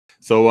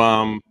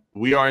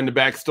We are in the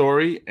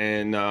backstory,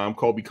 and I'm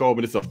Kobe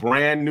Colbin. It's a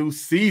brand new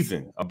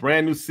season,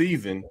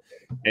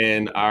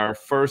 and our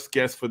first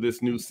guest for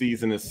this new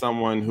season is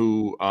someone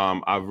who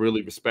I've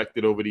really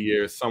respected over the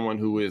years, someone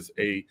who is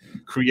a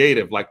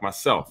creative like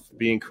myself.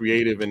 Being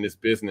creative in this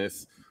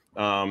business,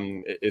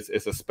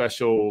 it's a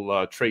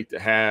special trait to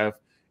have.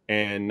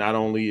 And not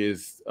only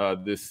is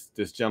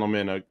this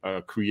gentleman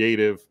a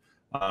creative,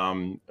 a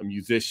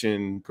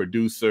musician,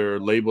 producer,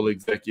 label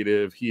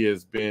executive. He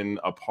has been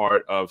a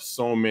part of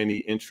so many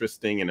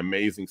interesting and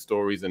amazing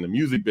stories in the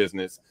music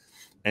business,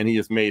 and he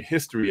has made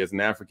history as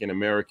an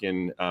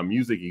African-American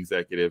music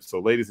executive. So,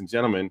 ladies and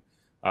gentlemen,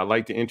 I'd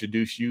like to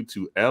introduce you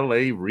to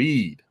L.A.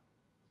 Reid.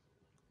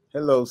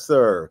 Hello,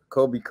 sir.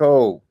 Kobe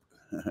Cole.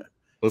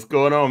 What's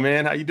going on,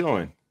 man? How you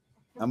doing?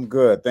 I'm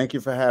good. Thank you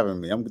for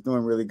having me. I'm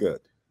doing really good.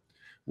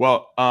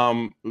 Well,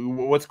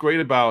 what's great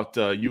about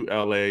you,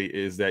 LA,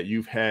 is that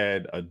you've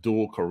had a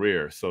dual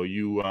career. So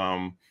you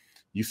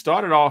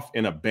started off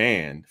in a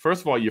band.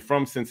 First of all, you're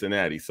from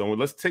Cincinnati. So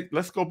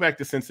let's go back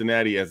to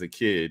Cincinnati as a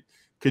kid.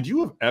 Could you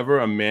have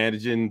ever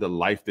imagined the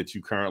life that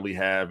you currently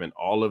have and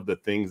all of the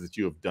things that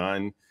you have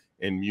done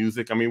in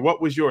music? I mean,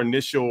 what was your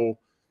initial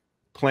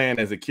plan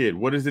as a kid?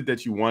 What is it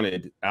that you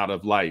wanted out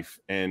of life?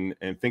 And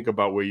think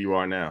about where you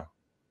are now.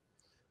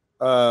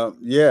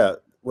 Yeah.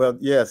 Well,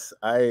 yes,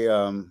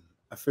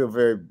 I feel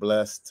very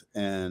blessed,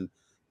 and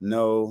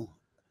no,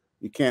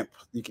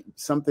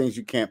 some things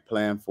you can't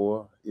plan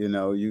for. You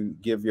know, you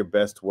give your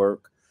best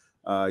work,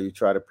 you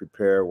try to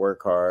prepare,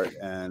 work hard,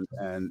 and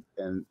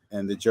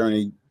the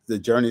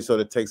journey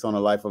sort of takes on a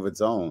life of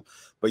its own.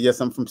 But yes,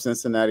 I'm from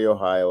Cincinnati,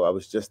 Ohio. I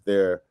was just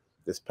there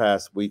this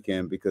past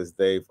weekend because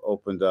they've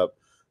opened up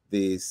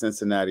the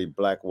Cincinnati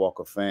Black Walk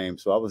of Fame.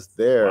 So I was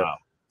there. Wow.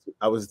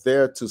 I was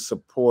there to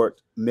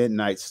support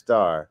Midnight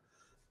Star,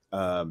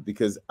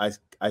 because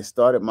I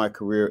started my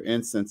career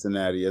in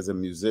Cincinnati as a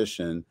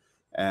musician,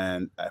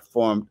 and I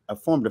formed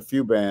a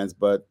few bands,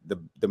 but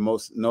the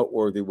most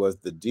noteworthy was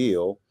The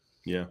Deal.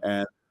 Yeah.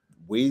 And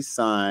we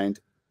signed.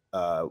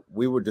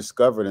 We were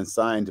discovered and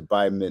signed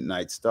by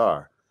Midnight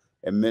Star,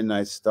 and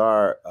Midnight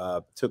Star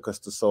took us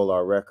to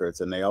Solar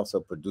Records, and they also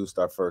produced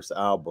our first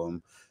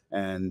album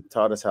and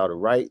taught us how to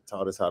write,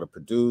 taught us how to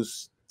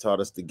produce, taught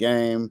us the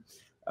game.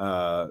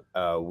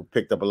 We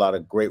picked up a lot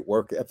of great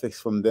work ethics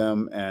from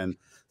them, and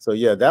so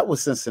yeah, that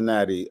was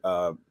Cincinnati.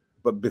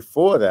 But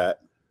before that,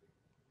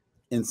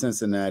 in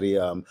Cincinnati,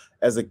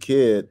 as a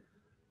kid,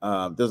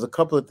 there's a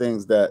couple of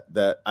things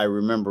that I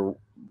remember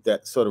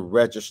that sort of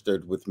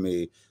registered with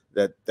me,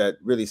 that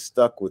really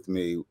stuck with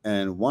me,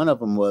 and one of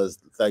them was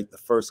like the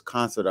first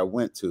concert I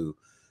went to,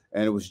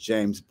 and it was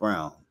James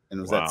Brown, and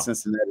it was at Wow.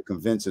 Cincinnati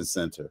Convention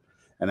Center,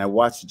 and I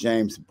watched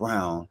James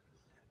Brown.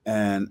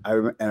 And I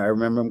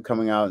remember him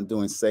coming out and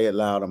doing "Say It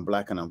Loud, I'm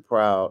Black and I'm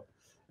Proud,"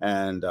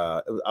 and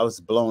I was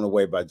blown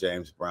away by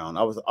James Brown.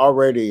 I was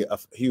already a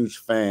huge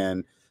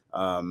fan,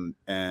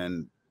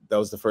 and that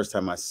was the first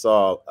time I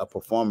saw a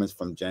performance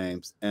from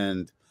James.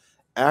 And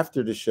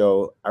after the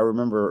show, I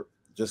remember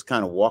just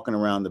kind of walking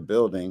around the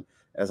building.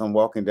 As I'm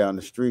walking down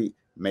the street,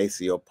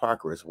 Maceo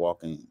Parker is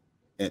walking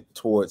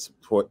toward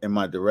in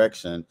my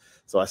direction.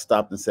 So I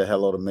stopped and said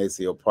hello to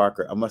Maceo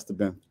Parker. I must have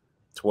been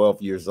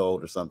 12 years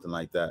old or something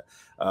like that.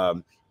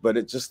 But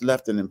it just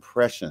left an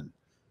impression.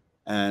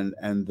 And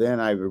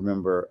then I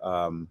remember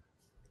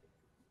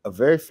a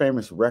very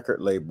famous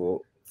record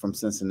label from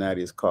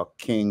Cincinnati is called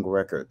King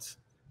Records.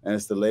 And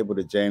it's the label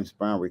that James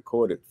Brown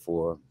recorded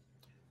for.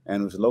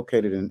 And it was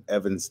located in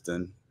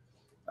Evanston,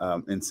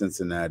 in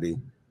Cincinnati.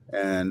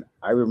 And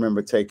I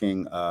remember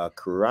taking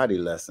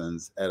karate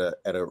lessons at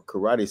a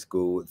karate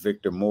school with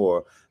Victor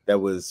Moore that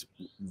was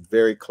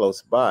very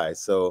close by.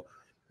 So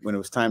when it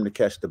was time to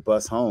catch the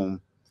bus home,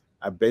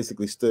 I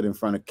basically stood in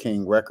front of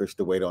King Records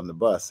to wait on the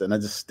bus, and I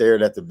just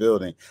stared at the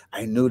building.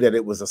 I knew that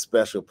it was a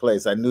special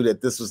place. I knew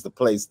that this was the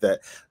place that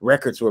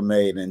records were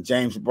made, and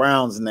James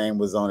Brown's name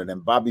was on it,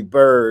 and Bobby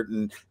Bird,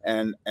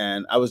 and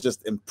I was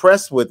just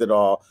impressed with it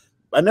all.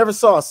 I never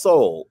saw a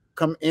soul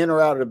come in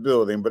or out of the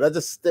building, but I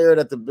just stared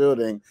at the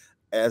building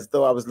as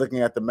though I was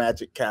looking at the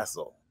Magic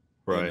Castle.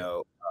 Right. You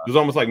know, it was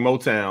almost like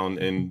Motown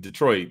in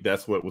Detroit.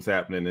 That's what was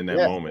happening in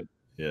that moment.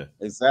 Yeah.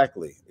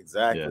 Exactly.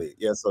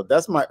 Yeah. So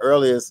that's my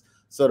earliest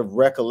sort of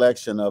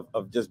recollection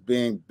of just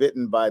being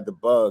bitten by the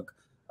bug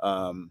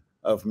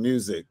of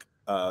music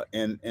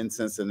in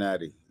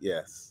Cincinnati.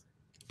 Yes.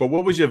 But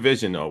what was your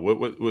vision though?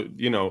 What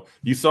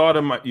you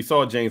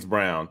saw James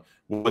Brown.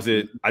 Was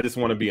it, I just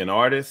want to be an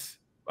artist?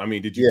 I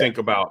mean, did you think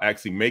about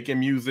actually making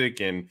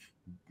music and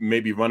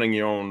maybe running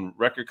your own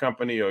record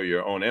company or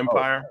your own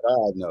empire?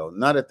 Oh, God, no,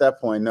 not at that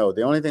point. No,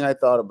 the only thing I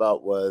thought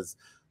about was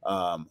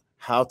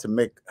how to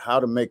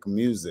make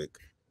music.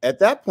 At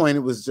that point,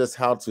 it was just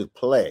how to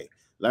play,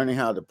 learning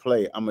how to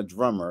play. I'm a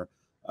drummer.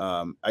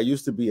 I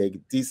used to be a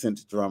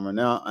decent drummer.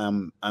 Now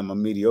I'm a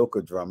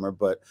mediocre drummer.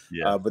 But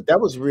that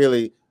was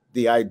really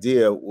the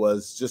idea,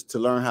 was just to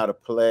learn how to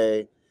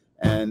play,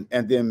 and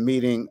then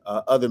meeting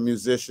other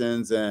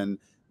musicians, and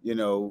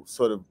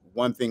sort of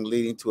one thing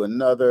leading to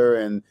another,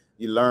 and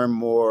you learn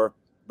more.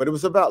 but it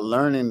was about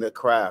learning the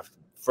craft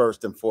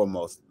first and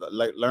foremost,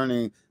 like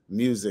learning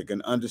music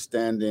and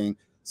understanding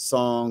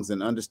songs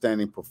and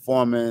understanding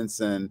performance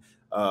and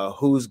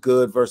who's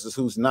good versus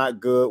who's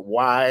not good.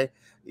 Why,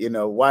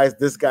 why is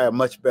this guy a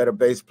much better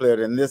bass player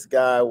than this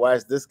guy? Why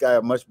is this guy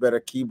a much better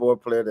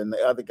keyboard player than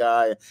the other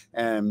guy?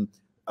 And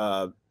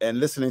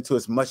listening to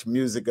as much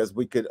music as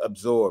we could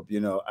absorb.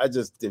 I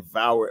just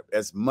devoured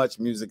as much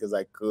music as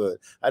I could.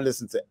 I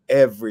listened to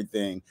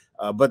everything.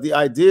 But the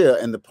idea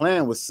and the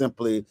plan was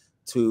simply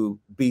to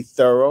be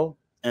thorough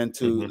and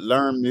to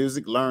learn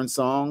music, learn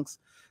songs.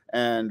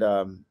 And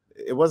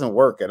it wasn't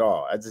work at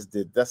all. I just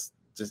did. That's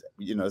just,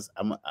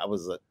 I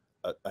was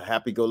a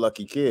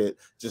happy-go-lucky kid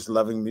just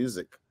loving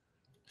music.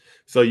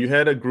 So you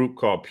had a group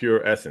called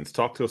Pure Essence.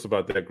 Talk to us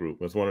about that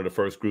group. It was one of the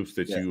first groups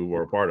that you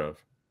were a part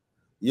of.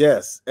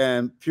 Yes,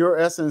 and Pure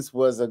Essence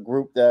was a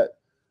group that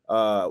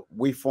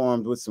we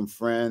formed with some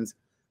friends.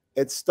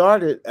 It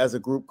started as a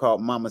group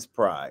called Mama's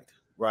Pride,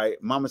 right?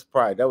 Mama's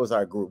Pride, that was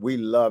our group. We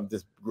loved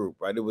this group,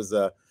 right? It was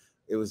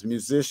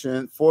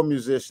 4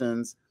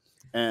 musicians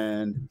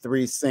and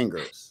 3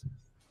 singers.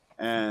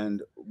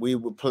 And we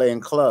would play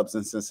in clubs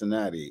in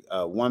Cincinnati.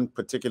 One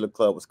particular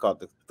club was called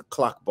the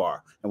Clock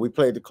Bar, and we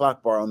played the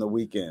Clock Bar on the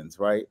weekends,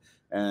 right?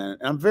 And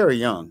I'm very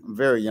young.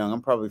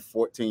 I'm probably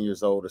 14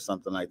 years old or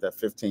something like that,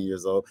 15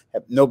 years old.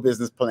 Have no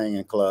business playing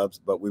in clubs,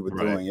 but we were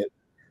doing it.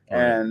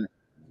 And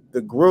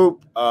the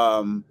group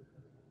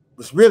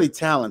was really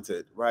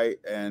talented, right?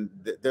 And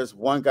there's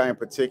one guy in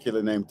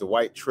particular named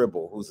Dwight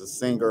Tribble, who's a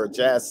singer, a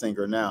jazz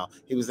singer now.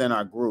 He was in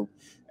our group.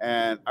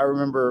 And I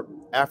remember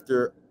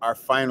after our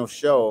final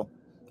show,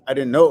 I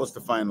didn't know it was the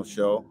final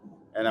show.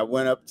 And I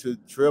went up to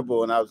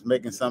Tribble and I was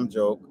making some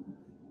joke.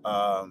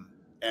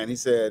 And he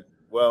said,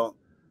 well,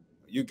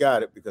 you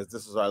got it, because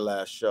this was our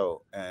last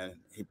show. And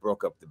he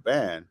broke up the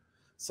band.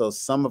 So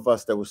some of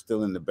us that were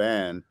still in the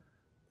band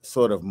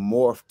sort of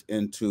morphed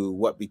into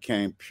what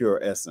became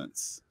Pure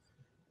Essence.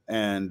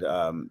 And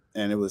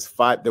it was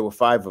 5. There were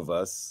 5 of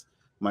us,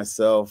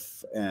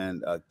 myself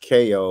and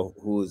KO,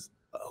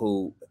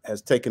 who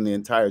has taken the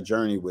entire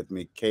journey with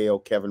me. KO,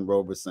 Kevin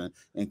Roberson,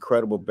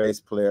 incredible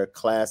bass player,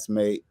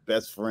 classmate,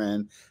 best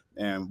friend,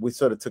 and we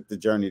sort of took the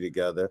journey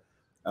together.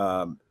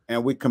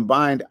 And we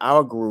combined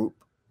our group,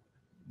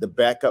 the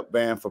backup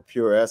band for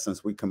Pure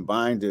Essence. We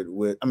combined it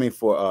with,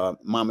 for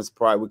Mama's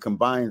Pride. We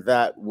combined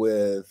that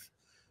with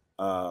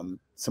some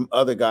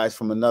other guys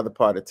from another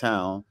part of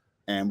town,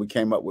 and we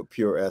came up with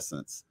Pure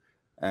Essence.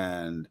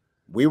 And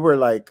we were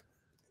like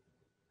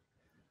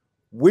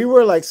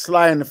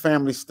Sly and the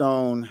Family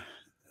Stone,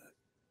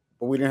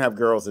 but we didn't have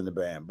girls in the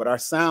band. But our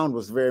sound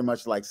was very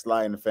much like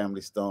Sly and the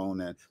Family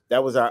Stone, and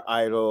that was our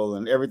idol.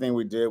 And everything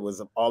we did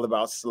was all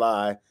about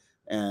Sly.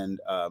 And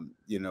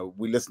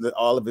we listened to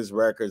all of his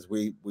records.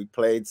 We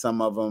played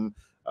some of them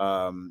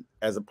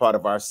as a part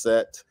of our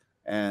set,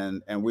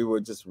 and we were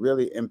just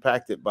really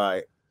impacted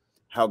by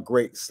how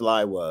great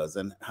Sly was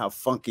and how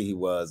funky he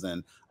was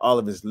and all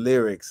of his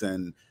lyrics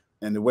and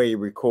the way he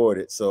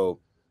recorded. So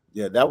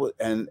yeah, that was,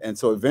 and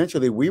so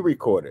eventually we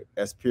recorded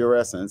as Pure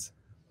Essence,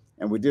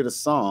 and we did a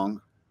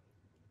song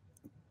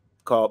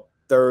called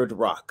Third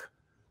Rock.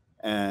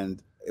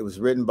 And it was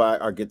written by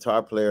our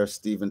guitar player,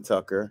 Stephen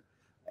Tucker,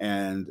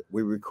 and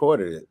we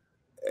recorded it.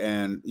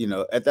 And,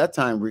 at that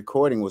time,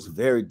 recording was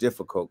very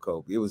difficult,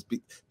 Kobe. It was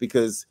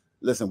because,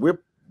 listen,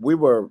 we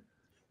were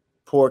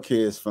poor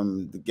kids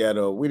from the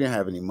ghetto. We didn't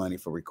have any money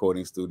for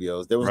recording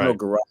studios. There was no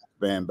garage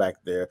band back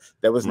there.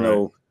 There were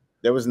no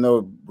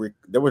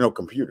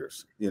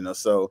computers,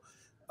 so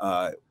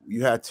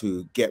you had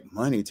to get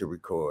money to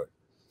record.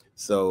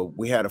 So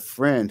we had a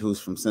friend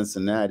who's from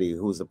Cincinnati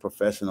who was a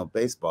professional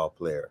baseball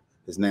player.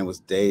 His name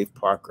was Dave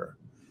Parker.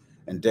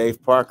 And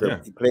Dave Parker,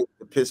 he played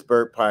the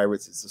Pittsburgh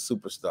Pirates. He's a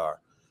superstar.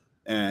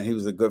 And he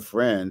was a good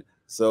friend.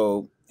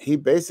 So he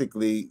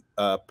basically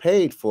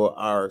paid for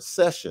our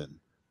session.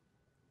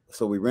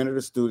 So we rented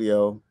a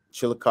studio,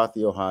 Chillicothe,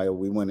 Ohio.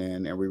 We went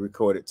in and we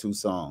recorded 2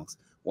 songs.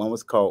 One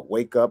was called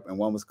Wake Up and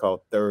one was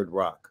called Third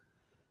Rock.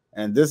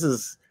 And this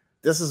is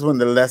when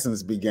the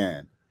lessons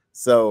began.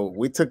 So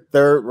we took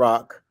Third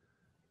Rock.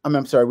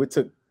 We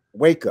took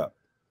Wake Up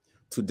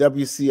to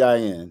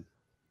WCIN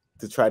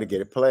to try to get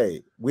it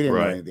played. We didn't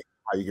know anything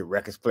how you get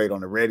records played on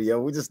the radio.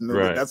 We just knew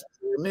that that's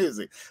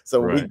music.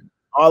 So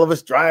all of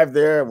us drive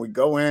there and we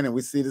go in and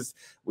we see this.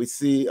 We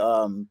see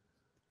a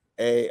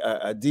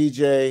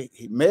DJ.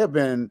 He may have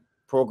been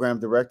program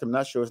director. I'm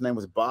not sure. His name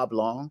was Bob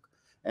Long.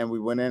 And we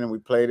went in and we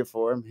played it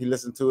for him. He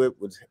listened to it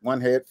with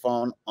one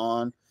headphone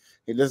on.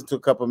 He listened to a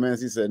couple of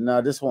minutes. He said, "No,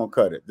 this won't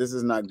cut it. This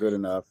is not good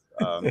enough."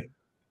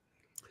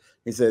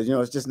 He said,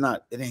 "It's just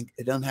not.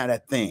 It doesn't have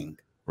that thing."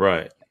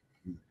 Right.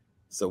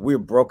 So we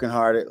were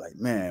brokenhearted. Like,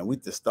 man, we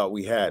just thought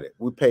we had it.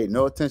 We paid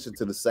no attention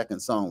to the second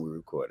song we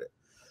recorded.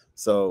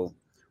 So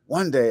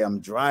one day I'm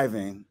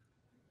driving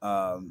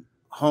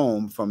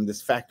home from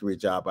this factory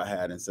job I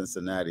had in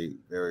Cincinnati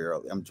very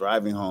early. I'm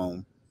driving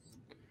home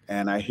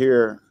and I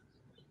hear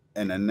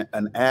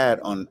an ad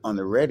on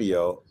the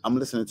radio. I'm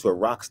listening to a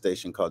rock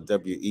station called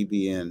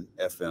WEBN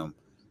FM,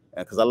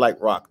 because I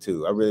like rock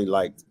too. I really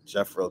like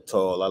Jethro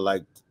Tull. I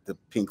like the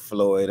Pink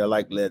Floyd. I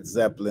like Led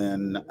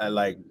Zeppelin. I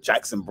like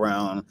Jackson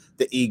Brown,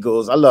 the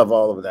Eagles. I love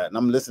all of that. And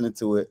I'm listening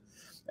to it,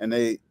 and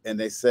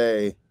they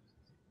say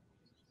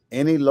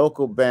any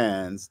local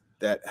bands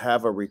that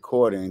have a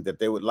recording that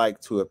they would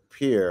like to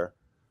appear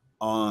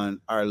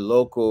on our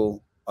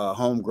local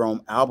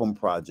homegrown album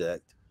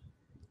project,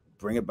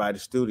 bring it by the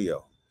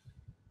studio.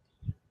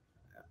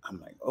 I'm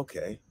like,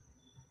 okay.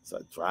 So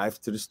I drive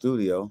to the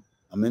studio.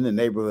 I'm in the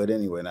neighborhood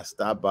anyway, and I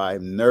stop by,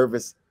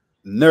 nervous,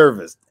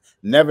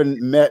 never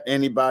met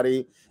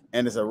anybody,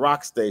 and it's a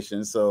rock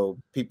station, so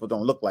people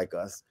don't look like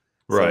us.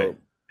 Right. So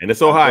and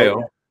it's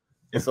Ohio.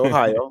 It's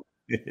Ohio.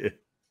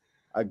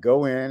 I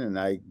go in and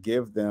I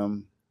give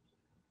them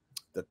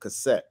the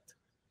cassette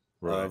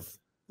of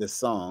this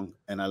song,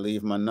 and I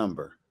leave my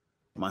number,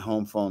 my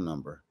home phone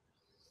number.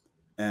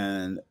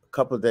 And a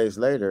couple of days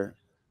later,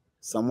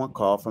 someone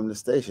called from the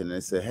station and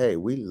they said, "Hey,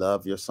 we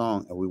love your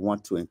song and we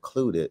want to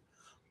include it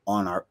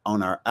on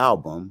our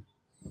album,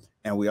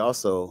 and we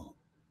also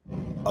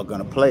are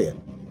going to play it."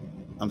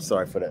 I'm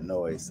sorry for that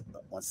noise.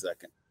 1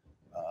 second.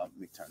 Let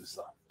me turn this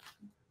off.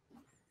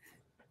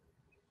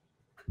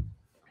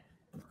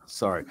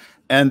 Sorry.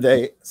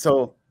 And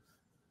so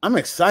I'm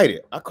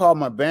excited. I called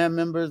my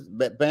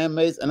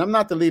bandmates, and I'm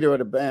not the leader of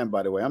the band,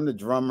 by the way. I'm the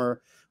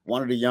drummer,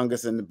 one of the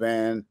youngest in the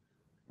band.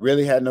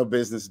 Really had no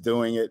business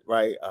doing it,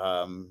 right?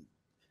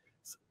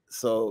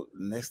 So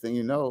next thing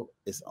you know,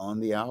 it's on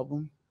the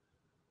album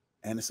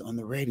and it's on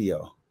the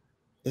radio.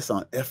 It's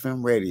on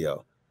FM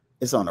radio.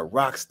 It's on a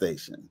rock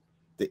station.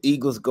 The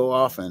Eagles go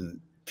off and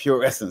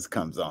Pure Essence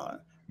comes on.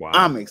 Wow.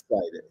 I'm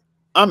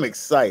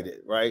excited,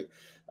 right?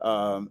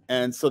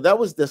 And so that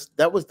was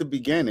the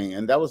beginning,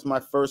 and that was my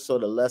first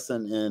sort of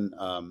lesson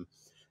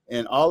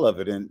in all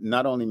of it, and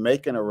not only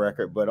making a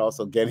record but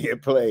also getting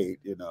it played,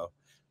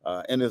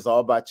 and it's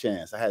all by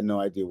chance. I had no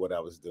idea what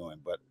I was doing,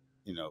 but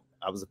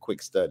I was a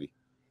quick study.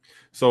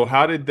 So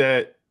how did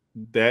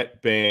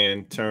that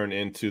band turn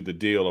into The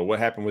Deal, or what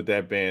happened with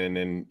that band, and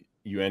then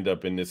you end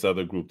up in this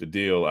other group, The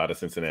Deal, out of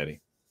Cincinnati?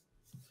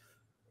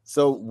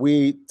 So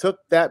we took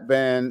that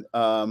band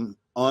on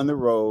the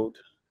road,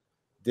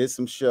 did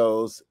some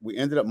shows. We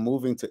ended up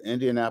moving to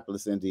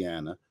Indianapolis,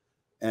 Indiana.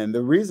 And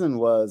the reason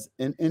was,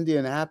 in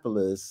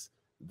Indianapolis,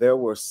 there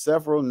were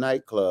several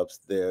nightclubs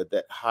there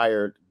that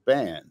hired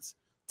bands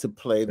to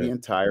play the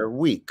entire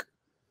week.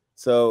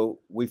 So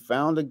we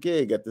found a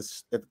gig at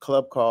the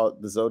club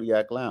called the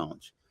Zodiac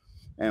Lounge.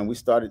 And we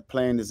started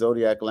playing the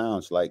Zodiac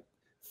Lounge like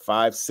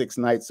 5-6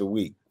 nights a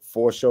week,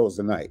 4 shows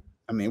a night.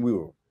 I mean, we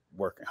were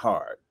working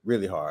hard,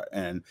 really hard,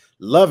 and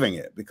loving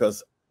it,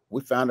 because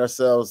we found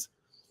ourselves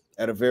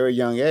at a very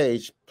young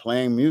age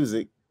playing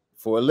music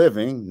for a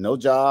living, no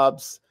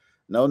jobs,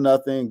 no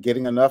nothing,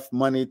 getting enough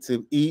money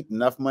to eat,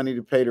 enough money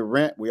to pay the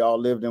rent. We all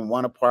lived in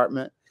one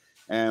apartment,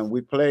 and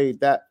we did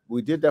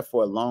that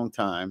for a long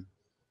time,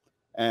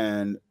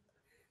 and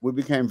we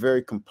became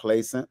very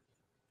complacent.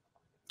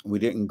 We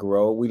didn't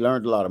grow. We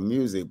learned a lot of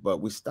music,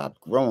 but we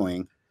stopped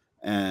growing.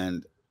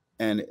 And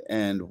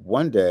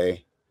one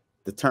day,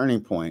 the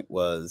turning point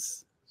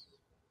was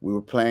we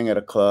were playing at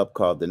a club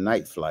called the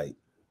Night Flight.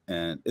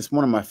 And it's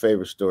one of my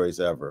favorite stories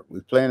ever.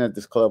 We're playing at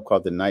this club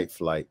called the Night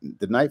Flight.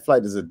 The Night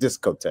Flight is a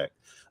discotheque.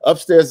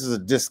 Upstairs is a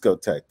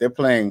discotheque. They're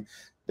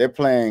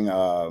playing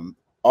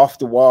Off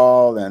the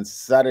Wall and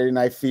Saturday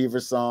Night Fever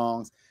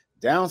songs.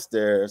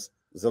 Downstairs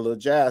is a little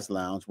jazz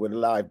lounge where the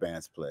live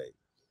bands played.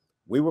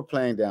 We were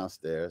playing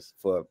downstairs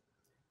for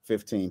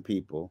 15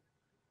 people.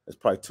 There's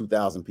probably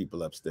 2,000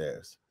 people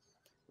upstairs,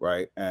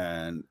 right?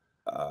 And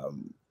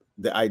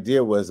the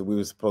idea was that we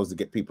were supposed to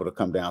get people to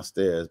come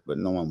downstairs, but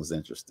no one was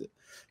interested.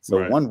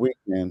 So one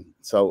weekend,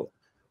 so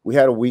we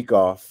had a week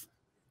off.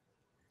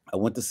 I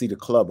went to see the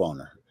club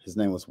owner. His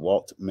name was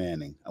Walt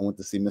Manning. I went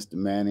to see Mr.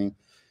 Manning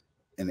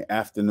in the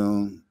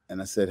afternoon,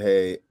 and I said,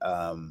 "Hey,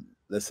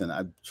 listen,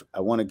 I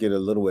want to get a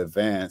little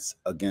advance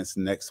against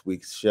next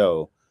week's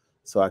show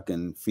so I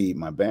can feed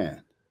my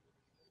band."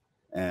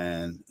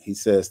 And he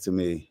says to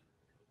me,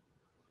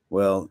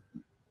 "Well,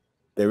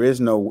 there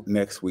is no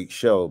next week's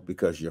show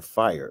because you're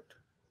fired."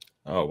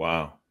 Oh,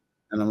 wow.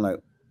 And I'm like,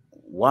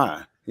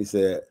 "Why?" He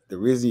said, "The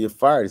reason you're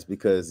fired is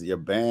because your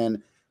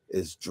band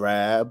is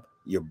drab,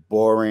 you're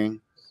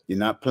boring, you're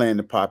not playing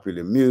the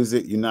popular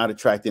music, you're not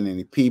attracting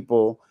any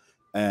people,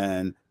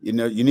 and you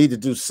need to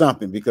do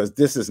something because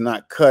this is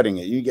not cutting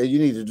it. You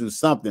need to do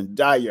something,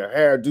 dye your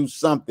hair, do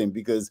something,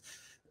 because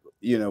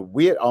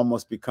we had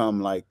almost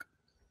become like,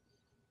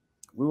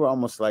 we were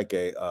almost like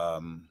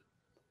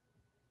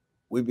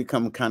we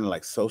become kind of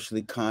like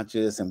socially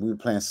conscious, and we were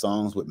playing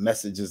songs with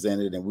messages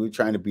in it, and we were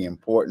trying to be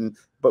important,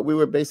 but we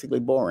were basically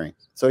boring."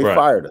 So he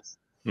fired us.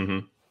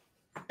 Mm-hmm.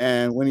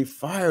 And when he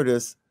fired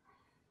us,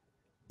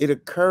 it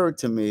occurred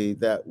to me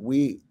that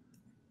we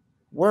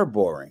were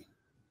boring.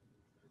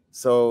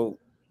 So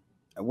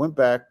I went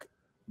back,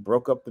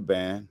 broke up the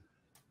band.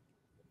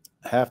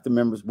 Half the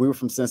members, we were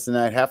from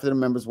Cincinnati, half of the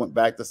members went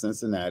back to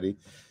Cincinnati.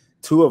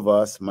 2 of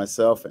us,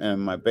 myself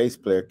and my bass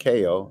player,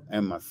 Ko,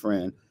 and my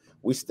friend,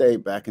 we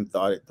stayed back and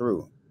thought it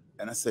through.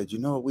 And I said, you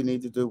know what we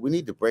need to do? We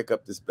need to break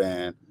up this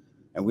band,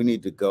 and we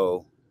need to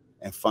go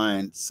and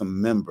find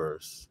some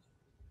members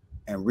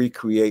and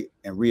recreate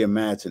and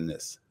reimagine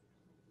this.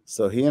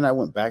 So he and I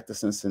went back to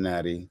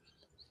Cincinnati,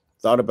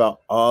 thought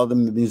about all the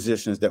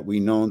musicians that we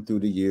known through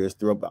the years,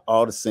 through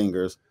all the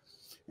singers,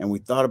 and we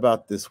thought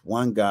about this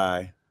one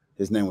guy.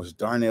 His name was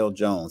Darnell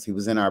Jones. He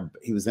was in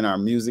our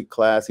music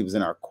class. He was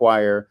in our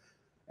choir,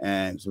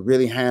 and he was a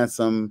really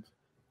handsome,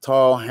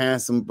 tall,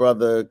 handsome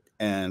brother,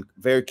 and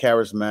very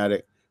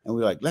charismatic. And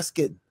we were like, let's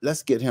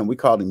get him. We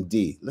called him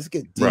D. Let's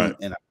get D in our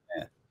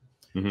band.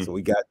 Mm-hmm. So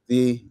we got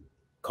D,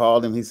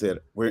 called him. He said,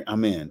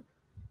 I'm in.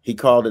 He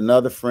called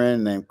another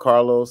friend named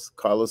Carlos.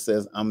 Carlos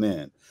says, I'm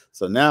in.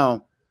 So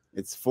now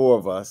it's 4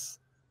 of us.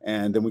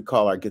 And then we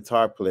call our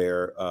guitar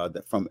player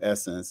from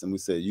Essence, and we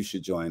said, you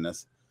should join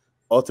us.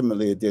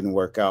 Ultimately, it didn't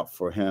work out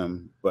for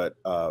him, but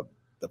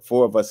the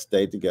 4 of us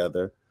stayed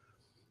together.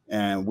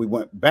 And we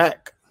went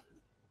back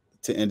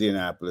to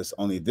Indianapolis,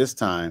 only this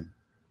time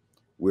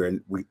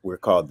we're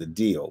called The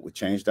Deal. We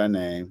changed our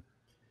name,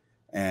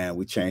 and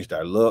we changed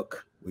our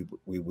look.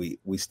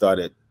 We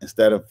started,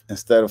 instead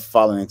of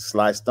following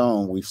Sly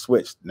Stone, we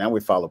switched. Now we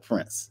follow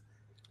Prince.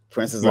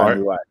 Prince is our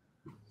new idol.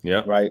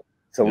 Yeah. Right.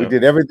 So we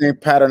did everything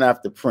patterned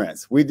after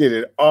Prince. We did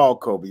it all,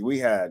 Kobe. We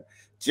had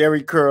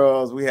jerry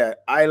curls. We had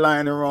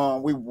eyeliner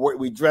on.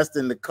 We dressed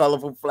in the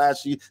colorful,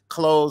 flashy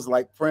clothes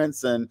like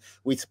Prince, and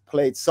we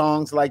played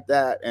songs like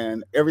that.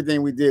 And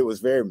everything we did was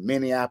very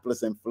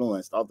Minneapolis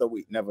influenced, although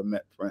we never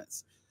met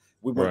Prince.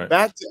 We went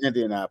back to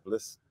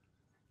Indianapolis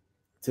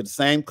to the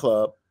same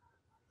club.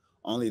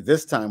 Only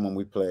this time when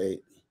we played,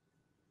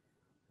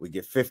 we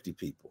get 50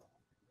 people.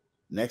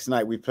 Next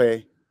night we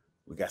play,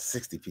 we got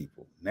 60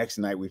 people. Next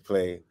night we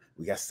play,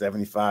 we got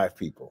 75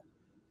 people.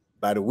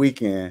 By the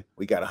weekend,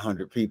 we got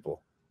 100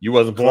 people. You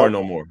wasn't born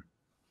no more.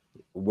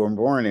 We weren't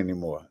born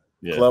anymore.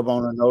 Yeah. Club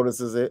owner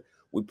notices it.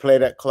 We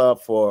played the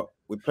club for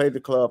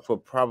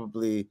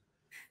probably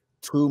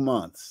 2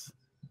 months.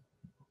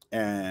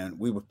 And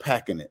we were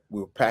packing it.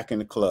 We were packing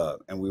the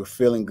club, and we were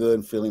feeling good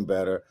and feeling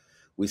better.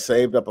 We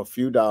saved up a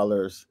few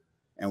dollars,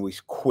 and we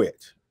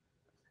quit.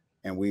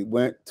 And we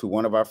went to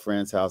one of our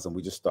friends' house, and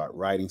we just start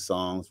writing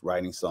songs,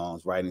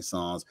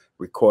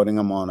 recording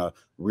them on a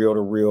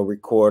reel-to-reel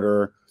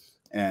recorder,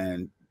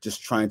 and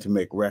just trying to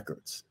make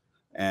records.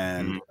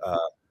 And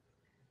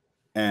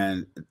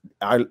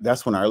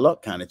that's when our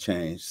luck kind of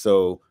changed.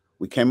 So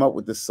we came up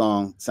with this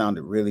song,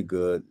 sounded really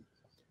good,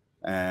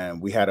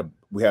 and we had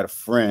a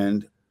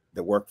friend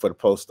that worked for the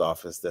post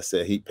office that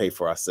said he'd pay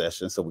for our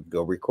session so we could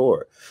go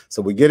record.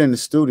 So we get in the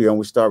studio and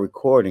we start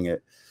recording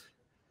it.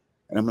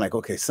 And I'm like,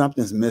 okay,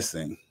 something's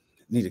missing.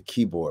 I need a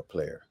keyboard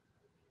player.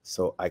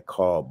 So I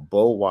called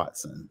Bo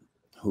Watson,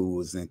 who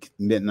was in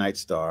Midnight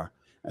Star.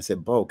 I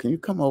said, Bo, can you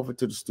come over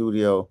to the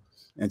studio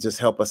and just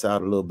help us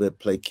out a little bit,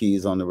 play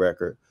keys on the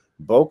record?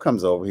 Bo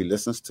comes over. He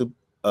listens to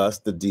us,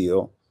 The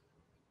Deal.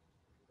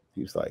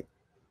 He was like,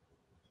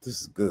 this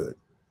is good.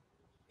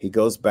 He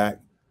goes back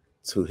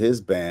to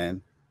his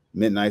band,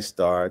 Midnight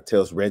Star,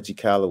 tells Reggie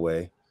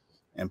Calloway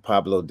and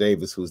Pablo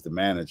Davis, who's the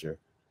manager,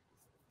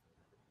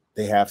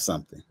 they have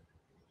something.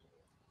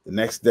 The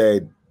next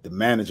day, the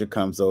manager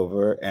comes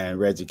over, and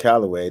Reggie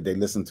Calloway, they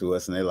listen to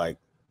us, and they're like,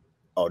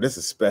 oh, this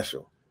is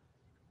special.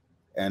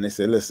 And they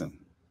said, listen,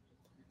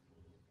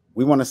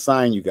 we want to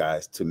sign you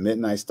guys to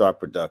Midnight Star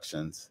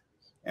Productions,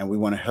 and we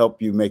want to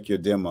help you make your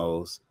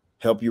demos,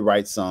 help you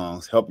write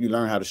songs, help you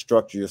learn how to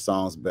structure your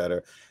songs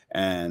better,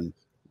 and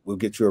we'll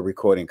get you a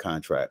recording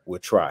contract. We'll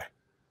try.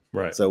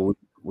 Right. So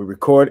we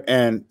record.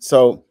 And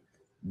so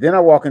then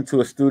I walk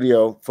into a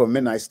studio for a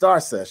Midnight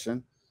Star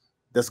session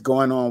that's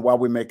going on while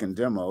we're making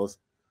demos.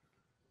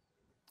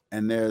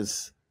 And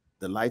the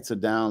lights are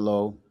down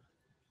low.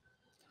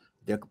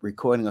 They're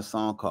recording a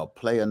song called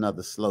Play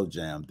Another Slow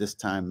Jam. This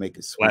time, make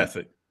it sweet.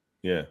 Classic.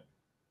 Yeah.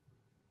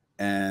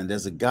 And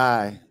there's a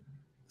guy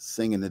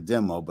singing the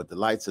demo, but the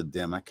lights are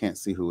dim. I can't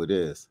see who it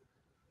is.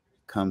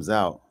 Comes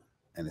out,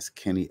 and it's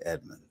Kenny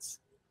Edmonds.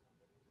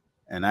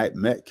 And I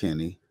met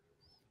Kenny.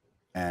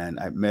 And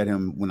I met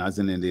him when I was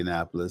in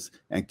Indianapolis.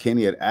 And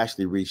Kenny had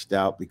actually reached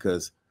out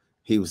because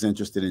he was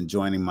interested in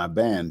joining my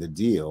band, The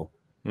Deal.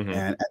 Mm-hmm.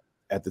 And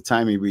at the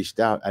time he reached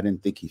out, I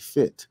didn't think he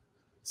fit.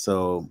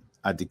 So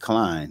I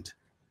declined,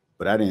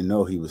 but I didn't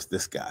know he was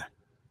this guy.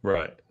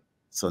 Right.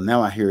 So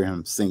now I hear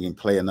him singing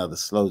Play Another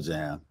Slow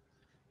Jam.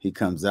 He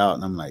comes out,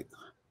 and I'm like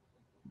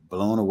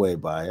blown away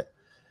by it.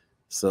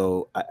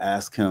 So I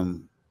asked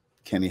him,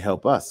 can he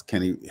help us?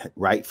 Can he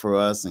write for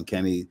us? And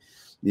can he,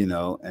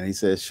 and he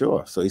said,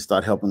 sure. So he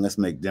started helping us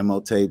make demo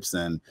tapes,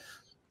 and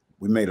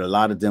we made a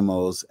lot of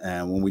demos.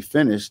 And when we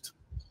finished,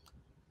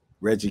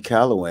 Reggie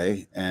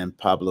Calloway and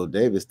Pablo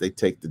Davis, they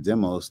take the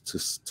demos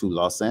to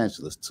Los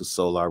Angeles, to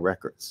Solar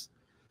Records,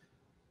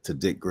 to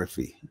Dick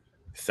Griffey.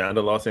 Sound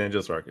of Los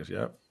Angeles Records,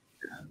 yeah.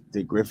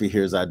 Dick Griffey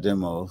hears our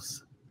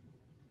demos.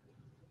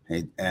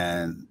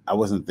 And I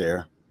wasn't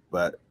there,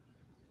 but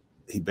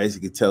he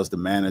basically tells the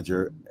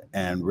manager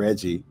and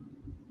Reggie,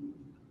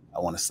 I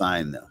want to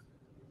sign them.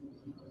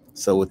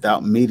 So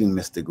without meeting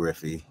Mr.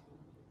 Griffey,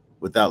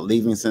 without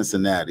leaving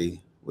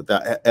Cincinnati,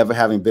 without ever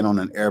having been on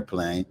an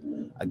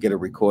airplane. I get a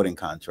recording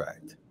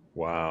contract.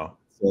 Wow.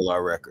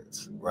 Solar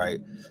Records, right?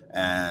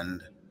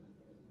 And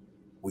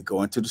we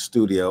go into the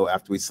studio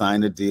after we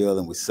sign the deal,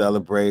 and we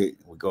celebrate.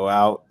 We go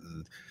out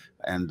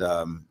and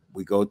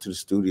we go to the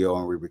studio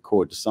and we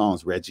record the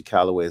songs. Reggie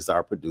Calloway is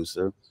our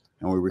producer,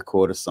 and we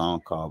record a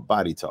song called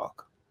Body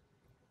Talk.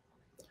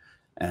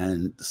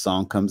 And the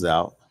song comes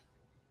out,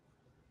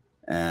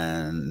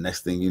 and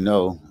next thing you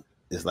know,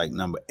 it's like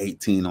number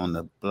 18 on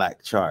the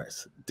black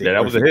charts. Yeah,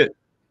 that was a hit. It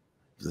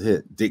was a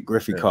hit. Dick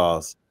Griffey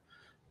calls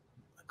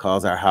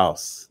our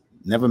house.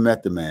 Never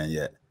met the man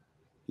yet.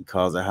 He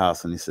calls our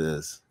house and he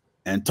says,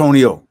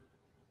 Antonio.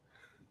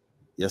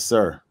 Yes,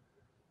 sir.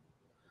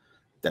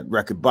 That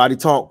record, Body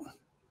Talk,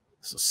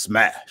 it's a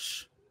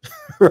smash.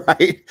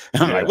 Right?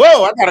 And I'm like,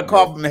 whoa, I got a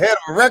call from the head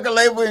of a record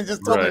label and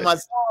just told me my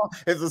song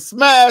is a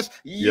smash.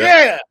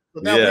 Yeah.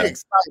 So now we're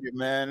excited,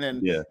 man.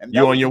 And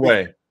you're on your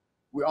way.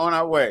 We're on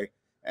our way.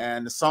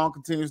 And the song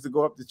continues to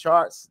go up the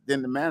charts.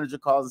 Then the manager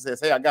calls and says,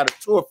 hey, I got a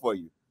tour for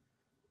you.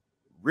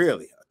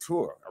 Really? A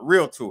tour? A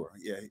real tour?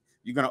 Yeah.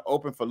 You're going to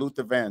open for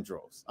Luther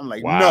Vandross. I'm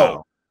like,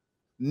 no.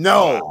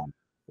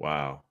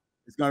 Wow.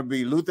 It's going to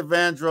be Luther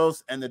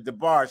Vandross and the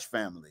DeBarge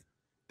family.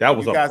 That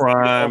was a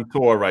prime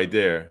tour right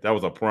there. That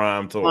was a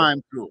prime tour.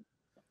 Prime tour.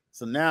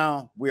 So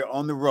now we're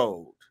on the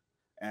road,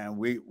 and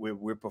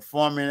we're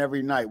performing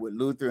every night with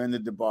Luther and the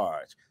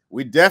DeBarge.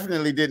 We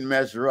definitely didn't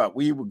measure up.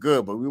 We were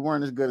good, but we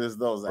weren't as good as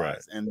those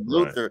guys. And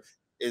Luther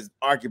is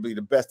arguably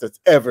the best that's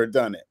ever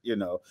done it, you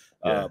know.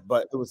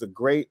 But it was a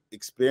great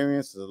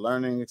experience, a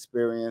learning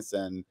experience,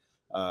 and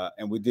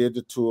we did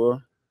the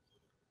tour.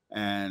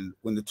 And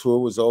when the tour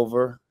was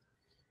over,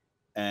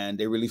 and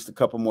they released a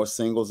couple more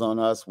singles on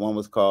us. One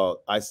was called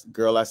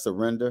Girl, I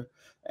Surrender,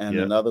 and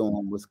another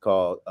one was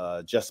called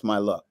Just My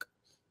Luck,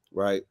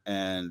 right?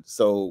 And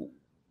so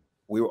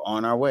we were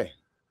on our way,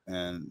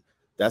 and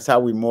that's how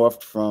we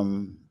morphed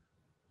from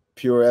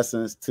Pure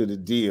Essence to the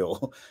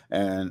deal,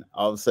 and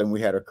all of a sudden we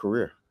had a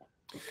career.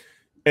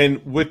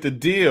 And with the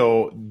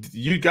deal,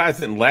 you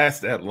guys didn't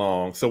last that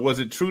long. So was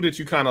it true that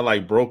you kind of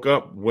like broke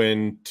up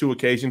when Two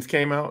Occasions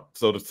came out?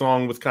 So the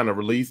song was kind of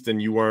released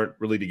and you weren't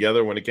really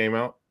together when it came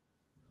out?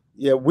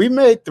 Yeah, we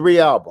made 3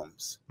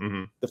 albums.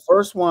 Mm-hmm. The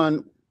first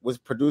one was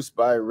produced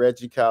by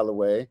Reggie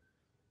Calloway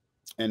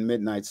and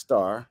Midnight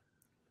Star.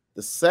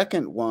 The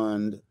second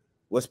one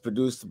was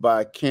produced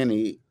by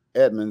Kenny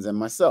Edmonds and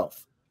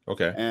myself.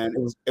 Okay. And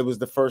it was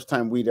the first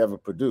time we'd ever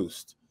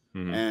produced.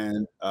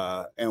 Mm-hmm.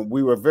 And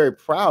we were very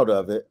proud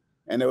of it.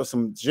 And there were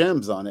some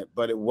gems on it,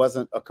 but it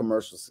wasn't a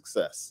commercial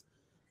success.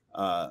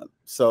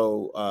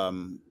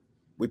 So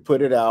we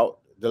put it out.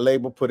 The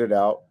label put it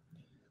out.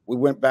 We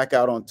went back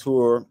out on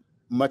tour,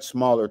 much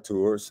smaller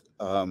tours,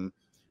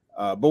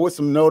 but with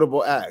some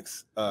notable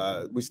acts.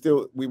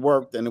 We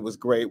worked and it was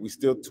great. We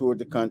still toured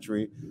the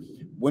country.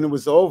 When it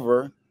was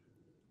over,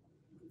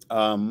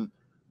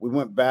 we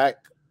went back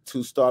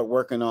to start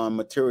working on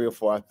material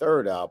for our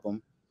third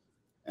album.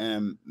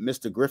 And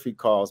Mr. Griffey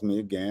calls me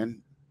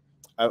again.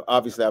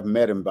 Obviously, I've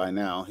met him by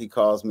now. He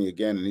calls me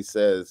again and he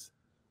says,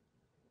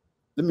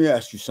 let me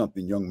ask you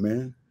something, young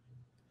man.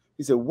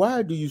 He said,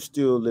 why do you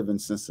still live in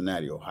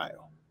Cincinnati,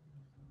 Ohio?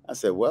 I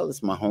said, well,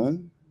 it's my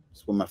home.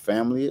 It's where my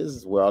family is.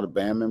 It's where all the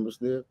band members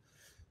live.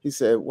 He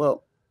said,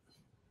 well,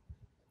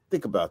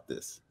 think about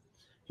this.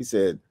 He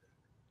said,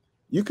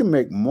 you can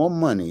make more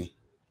money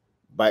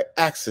by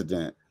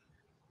accident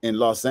in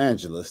Los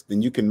Angeles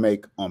than you can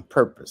make on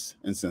purpose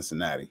in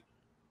Cincinnati.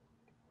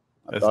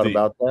 I thought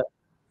about that.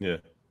 Yeah.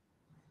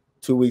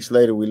 2 weeks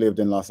later, we lived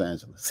in Los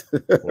Angeles.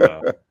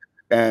 Wow.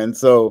 And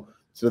so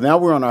now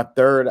we're on our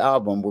third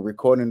album. We're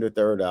recording the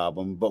third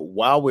album. But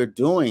while we're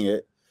doing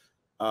it,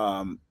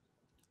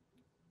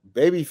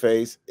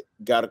 Babyface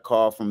got a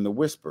call from the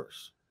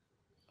Whispers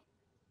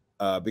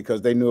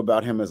because they knew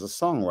about him as a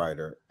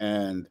songwriter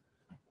and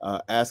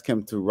asked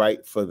him to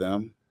write for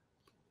them.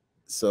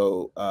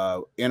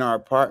 So in our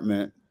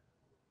apartment,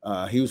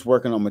 he was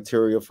working on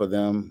material for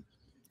them,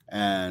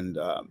 and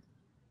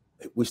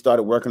we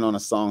started working on a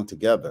song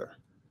together.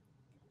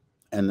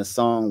 And the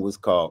song was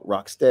called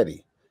Rock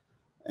Steady.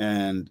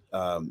 And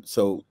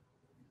so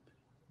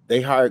they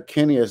hired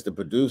Kenny as the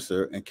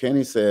producer, and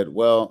Kenny said,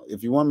 well,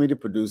 if you want me to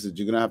produce it,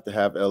 you're going to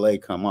have LA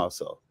come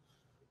also,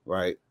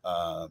 right?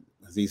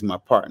 Because he's my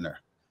partner.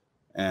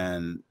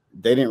 And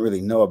they didn't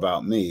really know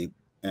about me,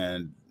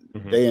 and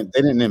they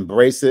didn't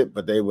embrace it,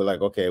 but they were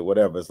like, okay,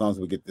 whatever, as long as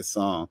we get this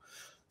song.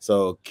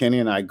 So Kenny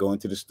and I go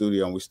into the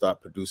studio and we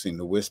start producing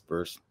The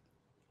Whispers,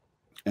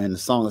 and the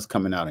song is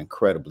coming out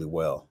incredibly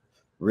well,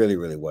 really,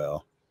 really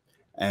well.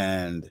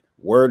 And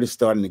word is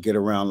starting to get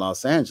around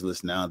Los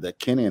Angeles now that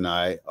Kenny and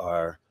I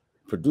are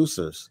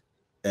producers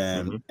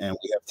and we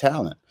have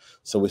talent.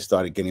 So we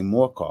started getting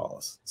more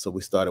calls. So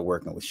we started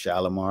working with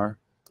Shalimar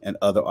and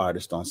other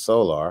artists on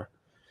Solar.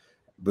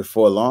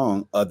 Before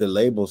long, other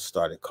labels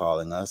started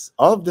calling us.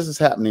 All of this is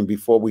happening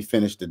before we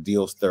finished the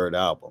Deal's third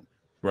album.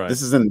 Right.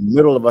 This is in the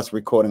middle of us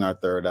recording our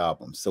third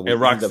album. So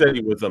and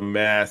Rocksteady was a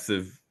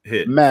massive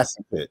hit.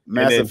 Massive hit.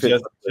 Massive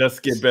hit.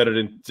 Just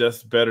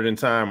better than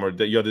time, or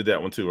y'all did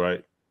that one too,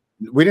 right?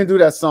 We didn't do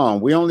that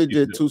song. We only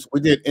did two. We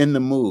did In the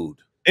Mood.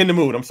 In the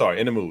Mood. I'm sorry.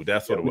 In the Mood.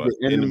 That's what it was.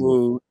 In the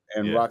Mood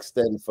and Rock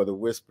Steady for the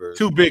Whispers.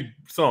 2 big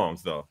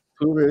songs, though.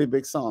 2 really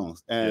big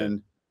songs.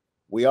 And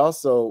we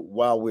also,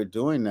 while we're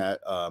doing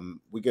that,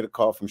 we get a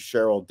call from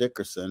Cheryl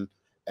Dickerson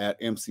at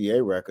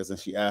MCA Records, and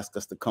she asked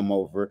us to come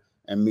over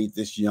and meet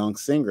this young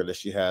singer that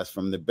she has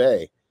from the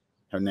Bay.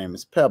 Her name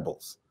is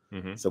Pebbles.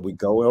 So we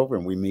go over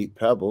and we meet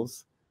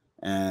Pebbles,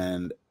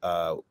 and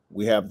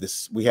we have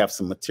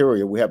some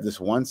material. We have this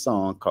one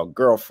song called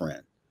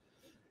Girlfriend.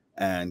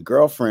 And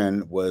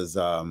Girlfriend was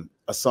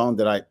a song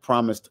that I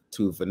promised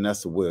to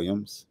Vanessa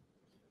Williams.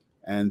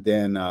 And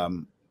then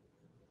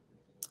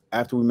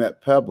after we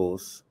met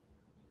Pebbles,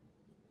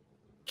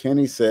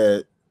 Kenny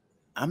said,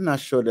 I'm not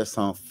sure that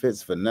song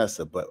fits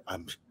Vanessa, but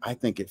I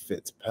think it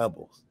fits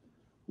Pebbles.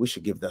 We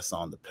should give that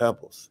song to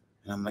Pebbles.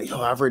 And I'm like, yo,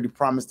 I've already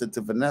promised it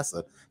to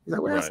Vanessa. He's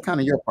like, well, that's kind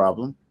of your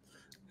problem.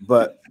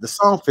 But the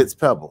song fits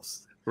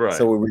Pebbles. Right.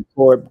 So we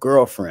record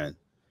Girlfriend.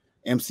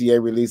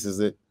 MCA releases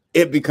it.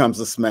 It becomes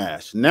a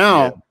smash.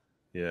 Now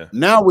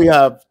we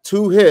have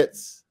 2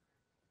 hits,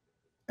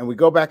 and we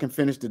go back and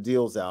finish the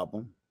Deals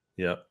album.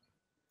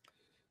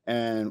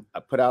 And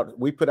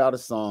we put out a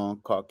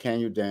song called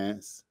Can You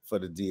Dance for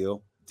the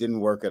Deal.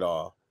 Didn't work at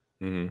all.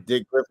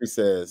 Dick Griffey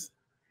says,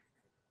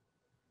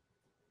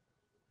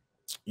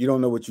 you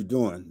don't know what you're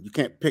doing. You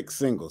can't pick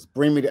singles.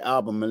 Bring me the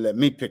album and let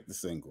me pick the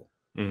single.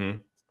 So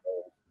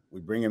we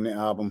bring him the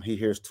album. He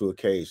hears 2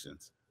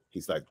 Occasions.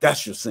 He's like,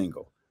 that's your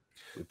single.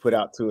 We put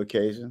out 2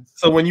 Occasions.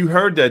 So when you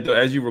heard that, though,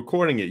 as you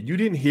recording it, you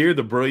didn't hear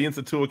the brilliance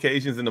of 2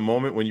 Occasions in the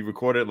moment when you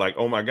recorded, like,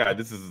 oh my God,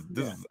 this is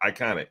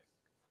iconic.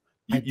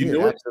 You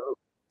knew it? Absolutely.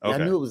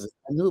 Okay. I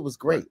knew it was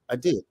great. I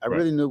did. I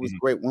really knew it was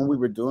great when we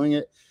were doing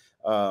it.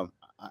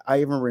 I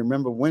even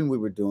remember when we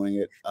were doing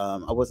it.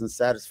 I wasn't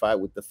satisfied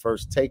with the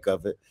first take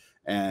of it,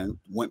 and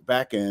went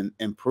back and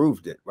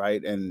improved it.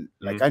 Right. And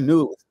like, I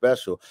knew it was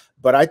special,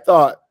 but I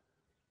thought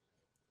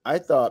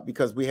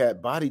because we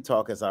had Body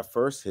Talk as our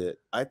first hit,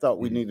 I thought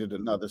we needed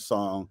another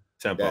song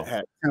that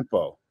had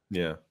tempo.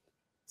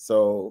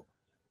 So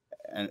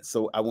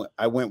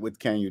I went with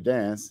Can You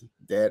Dance?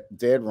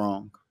 Dead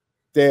wrong.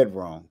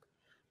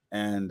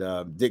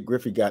 And Dick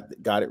Griffey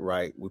got it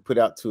right. We put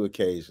out 2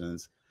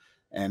 Occasions,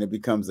 and it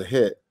becomes a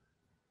hit.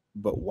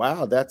 But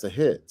wow, that's a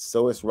hit.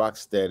 So is Rock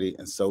Steady,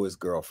 and so is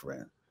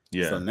Girlfriend.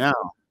 So now,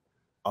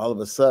 all of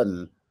a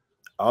sudden,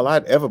 all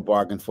I'd ever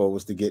bargained for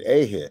was to get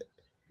a hit.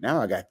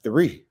 Now I got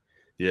 3.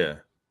 Right?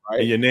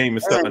 And your name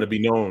is starting to be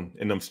known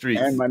in them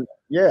streets. And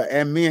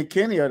and me and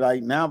Kenny are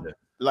like now,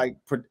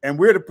 and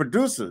we're the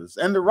producers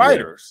and the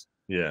writers.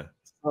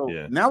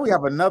 So now we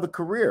have another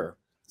career.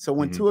 So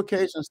when 2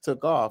 Occasions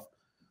took off,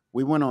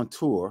 we went on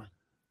tour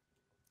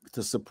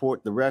to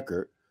support the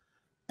record.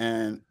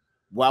 And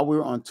while we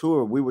were on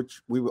tour, we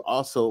were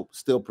also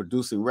still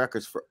producing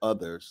records for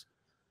others.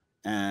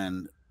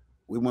 And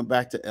we went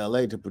back to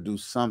LA to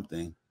produce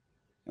something,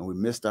 and we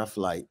missed our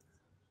flight.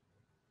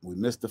 We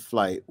missed the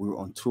flight. We were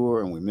on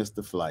tour and we missed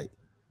the flight.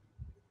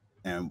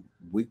 And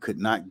we could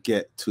not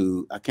get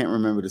to, I can't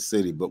remember the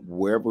city, but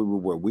wherever we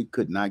were, we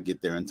could not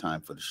get there in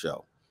time for the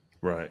show.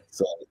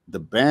 So the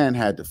band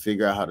had to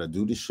figure out how to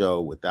do the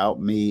show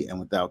without me and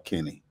without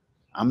Kenny.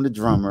 I'm the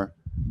drummer,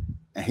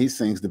 and he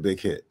sings the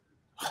big hit.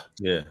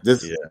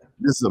 This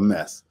is a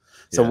mess.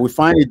 So we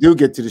finally do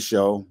get to the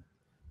show,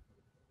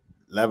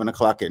 11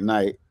 o'clock at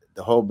night.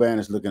 The whole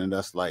band is looking at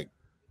us like,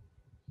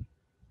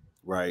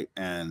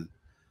 and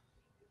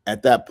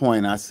at that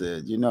point, I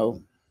said, I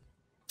don't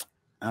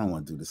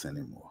want to do this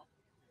anymore.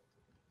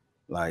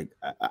 Like,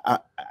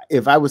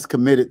 if I was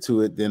committed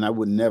to it, then I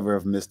would never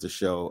have missed a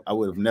show. I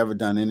would have never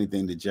done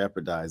anything to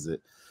jeopardize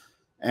it.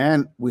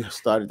 And we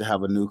started to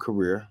have a new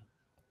career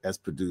as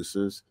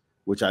producers,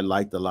 which I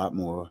liked a lot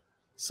more.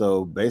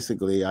 So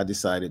basically, I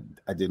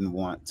decided I didn't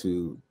want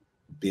to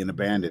be in a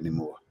band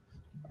anymore.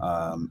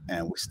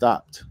 And we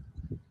stopped.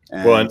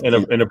 And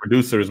a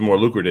producer is more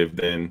lucrative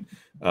than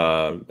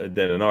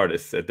an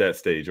artist at that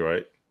stage,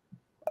 right?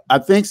 I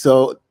think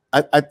so.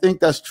 I think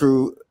that's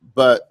true.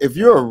 But if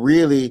you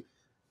really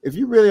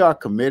are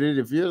committed,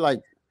 if you're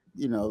like,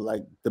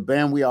 like the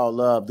band we all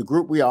love, the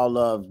group we all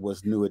loved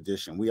was New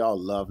Edition. We all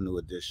love New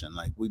Edition.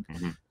 Like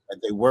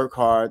they work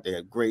hard, they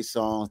have great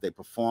songs, they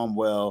perform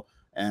well.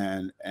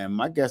 And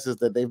my guess is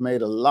that they've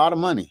made a lot of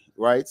money,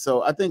 right?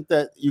 So I think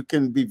that you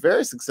can be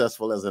very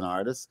successful as an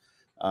artist.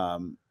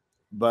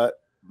 But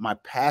my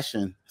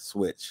passion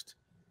switched.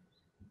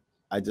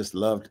 I just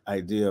loved the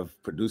idea of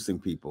producing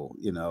people,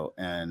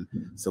 and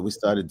so we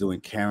started doing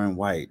Karen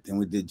White, then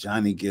we did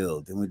Johnny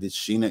Gill, then we did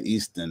Sheena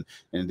Easton,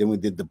 and then we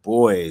did The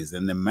Boys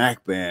and the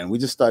Mac Band. We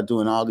just started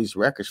doing all these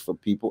records for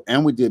people,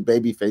 and we did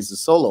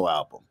Babyface's solo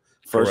album,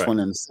 first one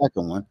and the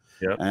second one.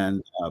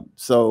 And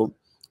so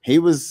he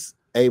was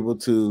able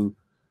to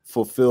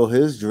fulfill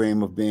his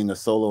dream of being a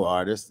solo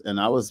artist, and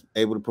I was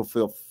able to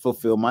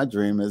fulfill my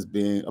dream as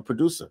being a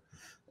producer.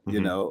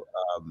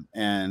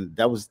 And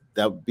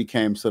that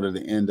became sort of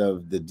the end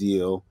of the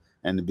deal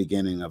and the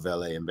beginning of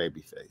LA and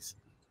Babyface.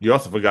 You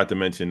also forgot to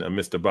mention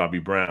Mr. Bobby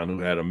Brown, who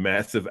had a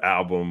massive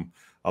album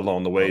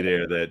along the way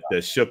there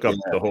that shook up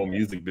Yeah. the whole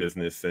music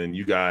business. And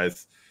you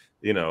guys,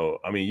 you know,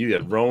 I mean, you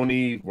had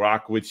Roni,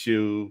 Rock With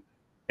You,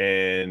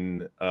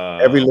 and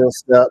Every Little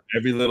Step,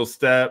 Every Little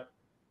Step,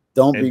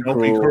 Don't and Be Don't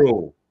Be Cruel.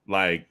 Cruel.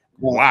 Like,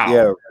 wow.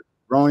 Yeah,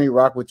 Roni,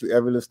 Rock With You,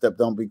 Every Little Step,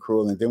 Don't Be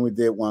Cruel. And then we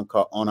did one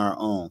called On Our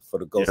Own for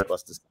the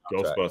Ghostbusters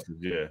soundtrack. Ghostbusters,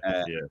 yeah.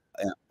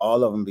 And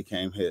all of them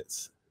became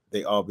hits.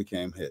 They all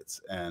became hits.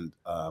 And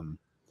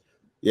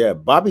yeah,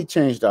 Bobby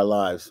changed our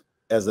lives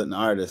as an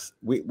artist.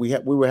 We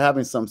were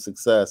having some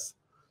success,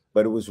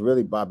 but it was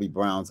really Bobby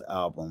Brown's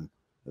album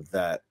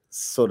that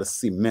sort of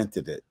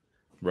cemented it.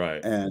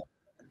 Right. And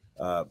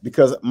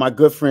because my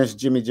good friends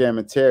Jimmy Jam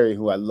and Terry,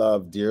 who I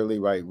love dearly,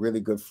 right, really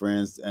good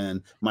friends,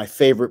 and my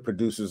favorite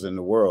producers in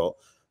the world,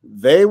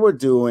 they were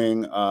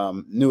doing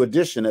New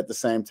Edition at the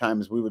same time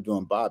as we were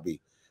doing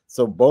Bobby.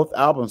 So both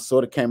albums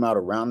sort of came out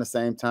around the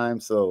same time.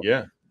 So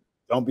yeah,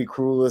 Don't Be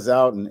Cruel is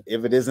out, and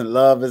If It Isn't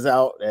Love is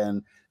out,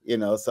 and you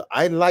know, so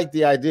I like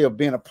the idea of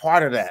being a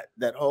part of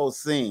that whole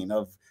scene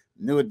of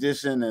New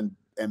Edition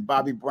and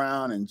Bobby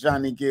Brown and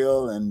Johnny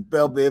Gill and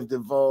Belle Biv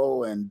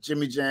DeVoe and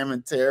Jimmy Jam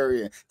and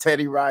Terry and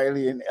Teddy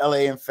Riley and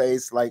LA and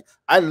Face. Like,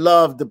 I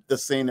loved the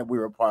scene that we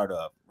were a part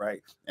of,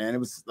 right? And it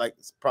was like,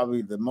 it's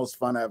probably the most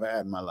fun I ever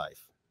had in my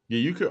life. Yeah,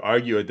 you could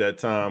argue at that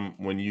time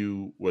when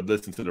you would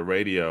listen to the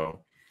radio,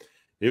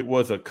 it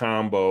was a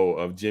combo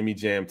of Jimmy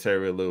Jam,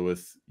 Terry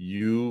Lewis,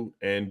 you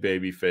and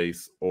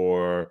Babyface,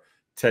 or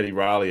Teddy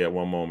Riley at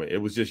one moment. It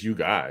was just you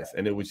guys,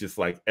 and it was just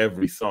like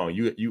every song.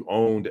 You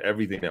owned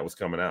everything that was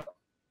coming out.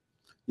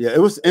 Yeah,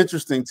 it was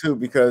interesting too,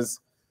 because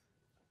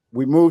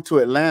we moved to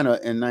Atlanta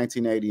in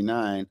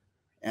 1989,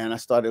 and I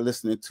started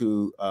listening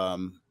to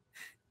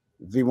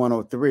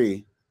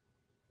V103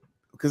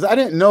 because I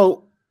didn't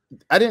know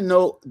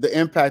the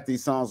impact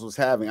these songs was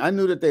having. I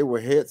knew that they were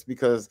hits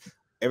because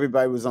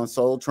everybody was on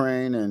Soul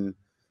Train and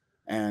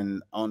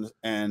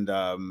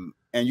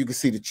you could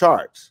see the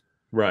charts.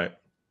 Right.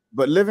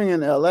 But living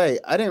in LA,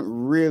 I didn't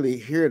really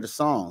hear the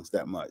songs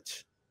that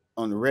much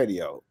on the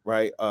radio,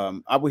 right?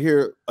 I would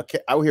hear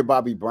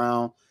Bobby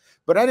Brown,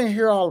 but I didn't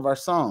hear all of our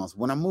songs.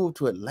 When I moved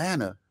to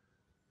Atlanta,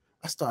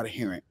 I started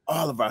hearing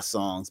all of our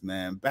songs,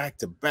 man, back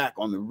to back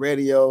on the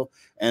radio.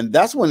 And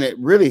that's when it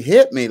really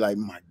hit me, like,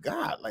 my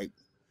God, like,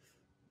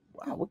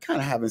 wow, we're kind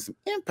of having some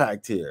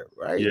impact here,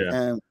 right? Yeah.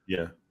 And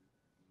yeah.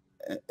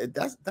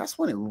 That's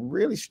when it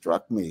really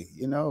struck me,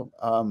 you know,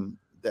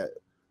 that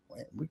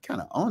we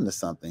kind of on to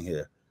something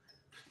here.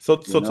 So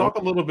talk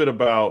a little bit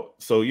about,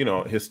 so, you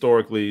know,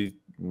 historically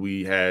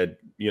we had,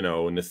 you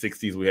know, in the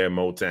 60s we had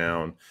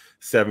Motown,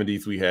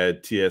 70s we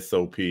had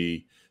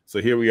TSOP.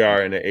 So here we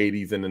are in the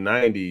 80s and the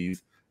 90s,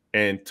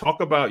 and talk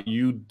about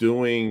you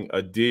doing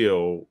a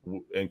deal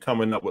and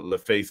coming up with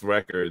LaFace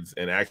Records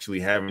and actually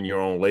having your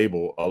own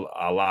label,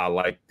 a la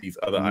like these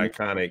other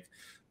iconic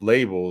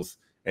labels.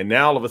 And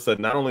now all of a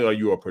sudden, not only are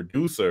you a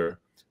producer,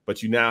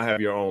 but you now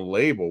have your own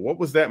label. What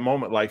was that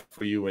moment like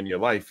for you in your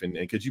life?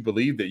 And could you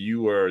believe that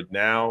you were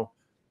now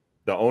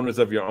the owners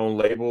of your own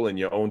label and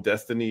your own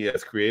destiny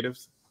as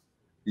creatives?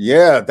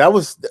 Yeah,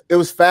 it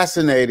was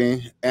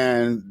fascinating.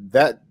 And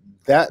that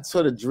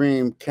sort of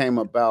dream came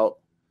about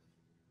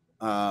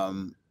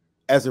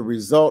as a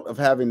result of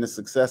having the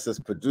success as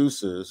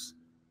producers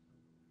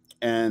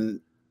and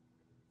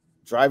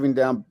driving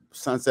down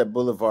Sunset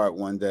Boulevard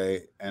one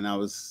day. And I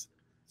was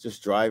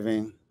just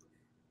driving.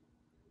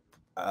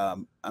 I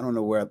don't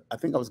know where, I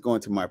think I was going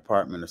to my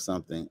apartment or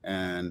something.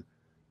 And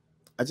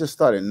I just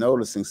started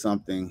noticing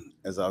something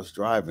as I was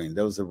driving.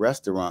 There was a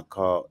restaurant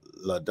called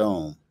La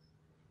Dome.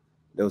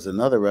 There was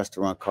another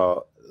restaurant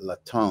called La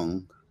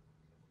Tongue,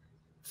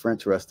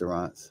 French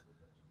restaurants.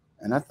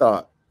 And I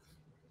thought,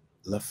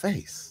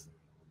 LaFace,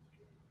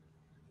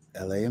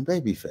 LA and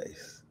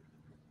Babyface.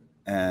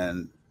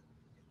 And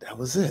that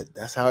was it.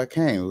 That's how it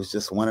came. It was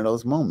just one of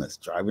those moments,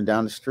 driving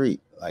down the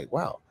street, like,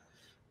 wow.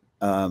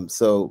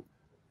 So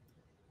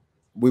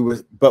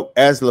but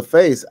as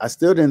LaFace, I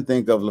still didn't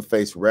think of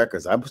LaFace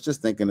Records. I was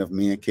just thinking of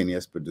me and Kenny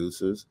as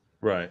producers.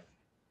 Right.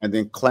 And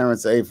then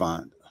Clarence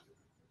Avant,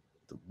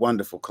 the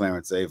wonderful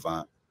Clarence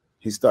Avant,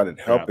 he started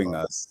helping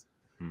us.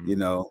 You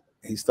know,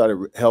 he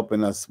started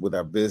helping us with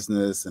our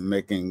business and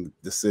making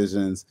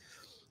decisions.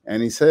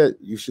 And he said,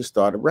 you should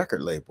start a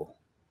record label.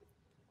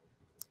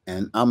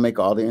 And I'll make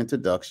all the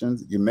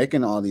introductions. You're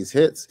making all these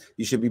hits.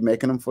 You should be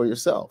making them for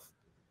yourself.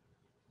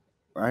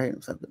 Right?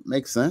 So it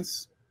makes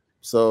sense.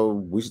 So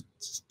we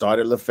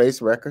started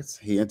LaFace Records.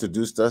 He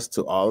introduced us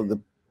to all of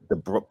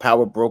the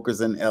power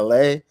brokers in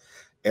LA.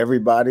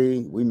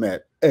 Everybody, we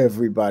met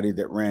everybody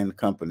that ran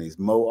companies.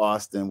 Mo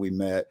Austin, we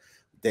met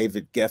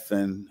David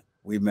Geffen,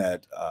 we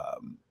met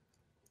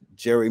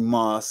Jerry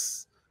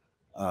Moss.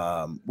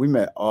 We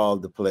met all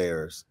the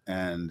players,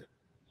 and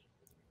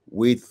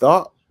we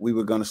thought we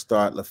were going to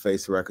start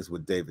LaFace Records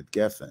with David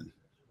Geffen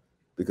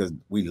because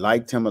we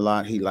liked him a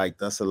lot. He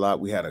liked us a lot.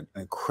 We had an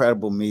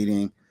incredible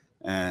meeting,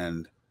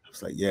 and I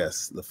was like,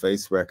 yes,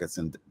 LaFace Records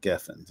and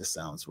Geffen, just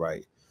sounds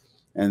right.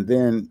 And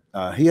then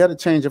he had a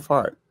change of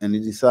heart, and he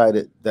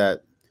decided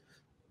that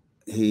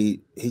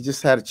he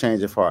just had a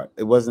change of heart.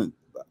 It wasn't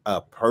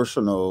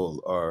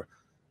personal or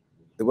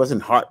it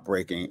wasn't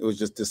heartbreaking. It was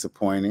just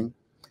disappointing.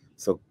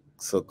 So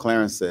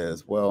Clarence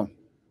says, well,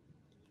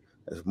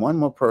 there's one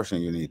more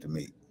person you need to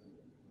meet.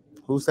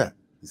 Who's that?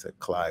 He said,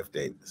 Clive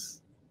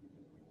Davis.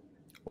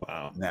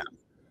 Wow.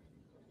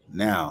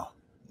 Now,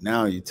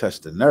 now you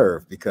touched the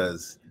nerve,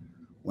 because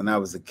when I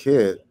was a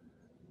kid,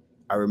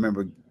 I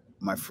remember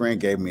my friend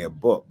gave me a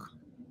book.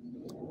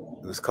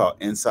 It was called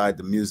Inside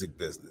the Music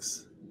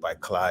Business by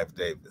Clive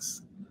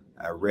Davis.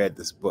 I read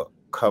this book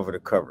cover to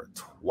cover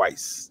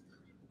twice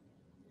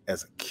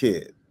as a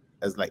kid,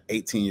 as like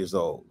 18 years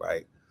old,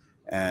 right?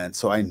 And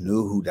so I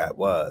knew who that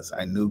was.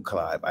 I knew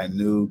Clive. I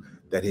knew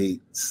that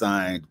he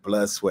signed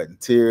Blood, Sweat, and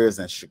Tears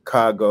and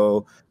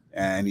Chicago,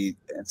 and he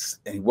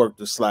worked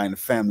with Sly and the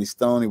Family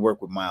Stone. He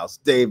worked with Miles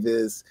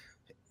Davis.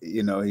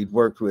 You know, he'd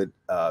worked with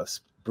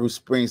Bruce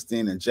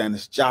Springsteen and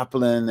Janis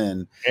Joplin,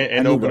 and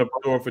opened up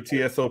the door for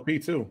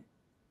TSOP too.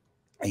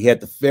 He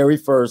had the very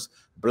first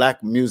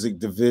black music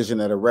division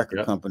at a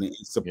record company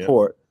in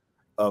support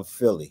of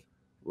Philly,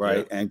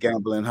 right? And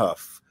Gamble and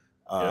Huff.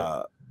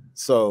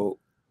 So,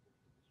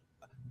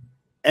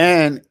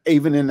 and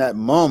even in that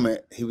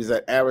moment, he was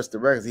at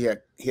Arista Records.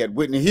 He had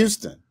Whitney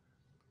Houston,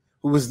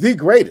 who was the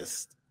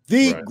greatest,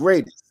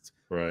 greatest.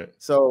 Right.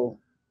 So,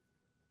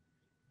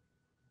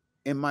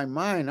 in my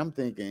mind, I'm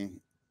thinking,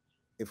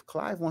 if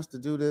Clive wants to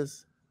do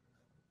this,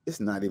 it's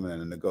not even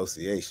a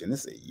negotiation.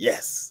 It's a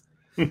yes.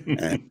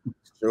 And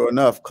sure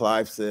enough,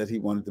 Clive said he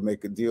wanted to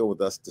make a deal with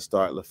us to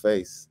start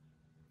LaFace.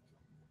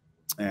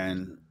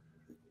 And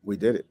we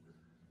did it.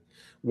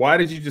 Why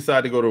did you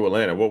decide to go to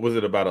Atlanta? What was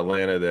it about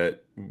Atlanta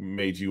that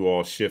made you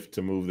all shift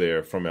to move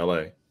there from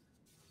LA?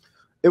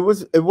 It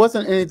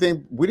wasn't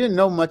anything. We didn't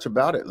know much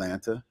about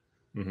Atlanta.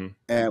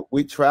 And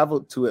we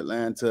traveled to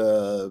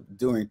Atlanta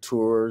doing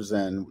tours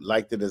and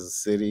liked it as a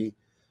city.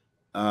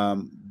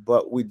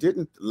 But we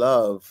didn't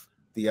love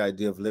the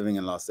idea of living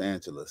in Los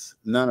Angeles.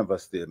 None of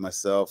us did.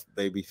 Myself,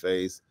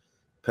 Babyface,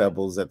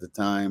 Pebbles at the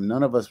time.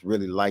 None of us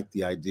really liked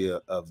the idea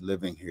of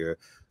living here.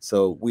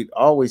 So we'd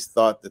always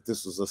thought that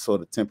this was a sort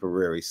of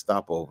temporary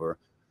stopover.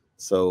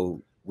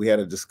 So we had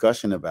a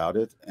discussion about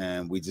it,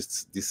 and we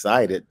just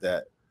decided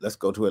that let's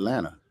go to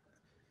Atlanta.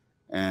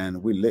 And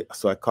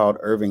so I called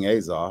Irving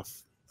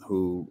Azoff,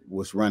 who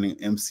was running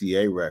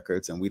MCA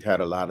Records, and we'd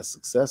had a lot of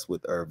success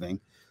with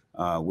Irving,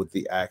 with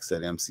the acts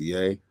at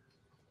MCA.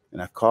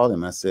 And I called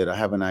him. I said, I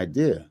have an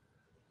idea.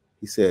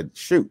 He said,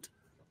 shoot.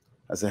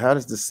 I said, how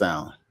does this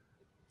sound?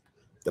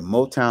 The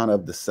Motown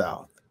of the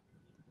South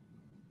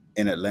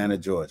in Atlanta,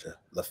 Georgia,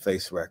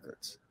 LaFace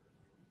Records.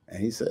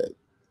 And he said,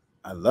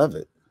 I love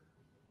it.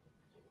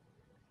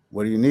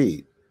 What do you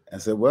need? I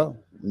said, well,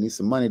 we need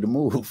some money to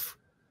move.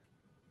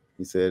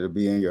 He said, it'll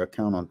be in your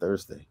account on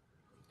Thursday.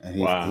 And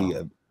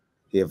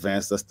he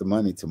advanced us the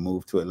money to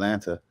move to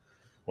Atlanta.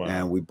 Wow.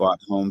 And we bought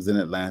homes in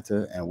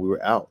Atlanta, and we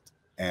were out.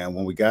 And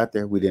when we got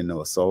there, we didn't know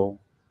a soul.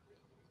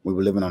 We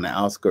were living on the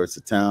outskirts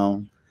of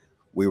town.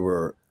 There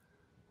were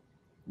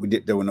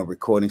no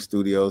recording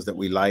studios that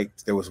we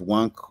liked. There was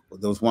one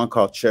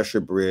called Cheshire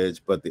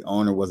Bridge, but the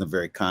owner wasn't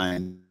very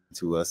kind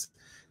to us,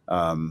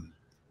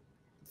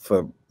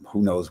 for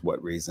who knows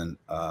what reason.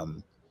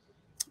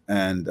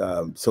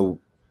 So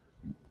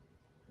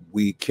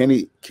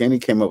Kenny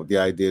came up with the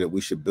idea that we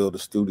should build a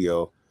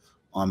studio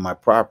on my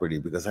property,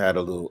 because I had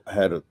a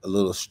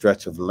little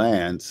stretch of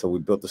land. So we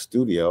built a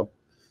studio,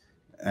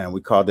 and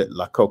we called it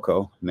La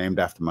Coco, named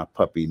after my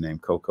puppy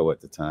named Coco at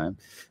the time.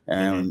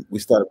 And we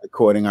started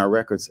recording our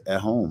records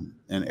at home,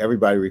 and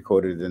everybody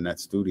recorded it in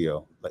that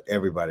studio. Like,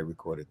 everybody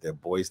recorded there.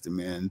 Boyz II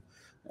Men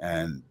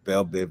and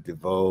Belle Biv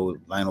DeVoe,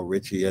 Lionel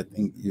Richie, I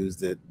think,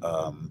 used it.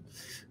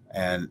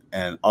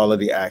 And all of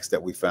the acts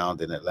that we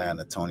found in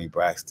Atlanta, Tony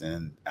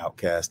Braxton,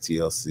 Outkast,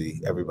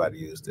 TLC, everybody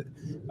used it.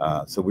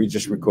 So we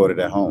just recorded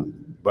at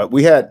home. But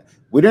we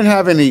didn't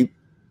have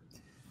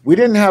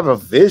a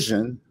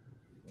vision.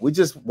 We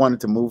just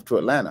wanted to move to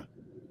Atlanta.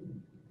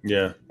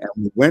 Yeah. And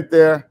we went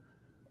there,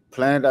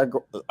 planted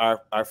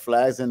our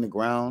flags in the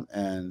ground.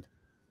 And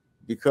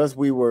because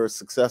we were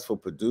successful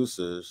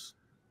producers,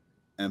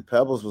 and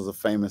Pebbles was a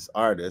famous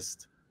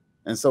artist,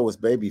 and so was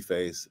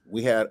Babyface,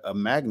 we had a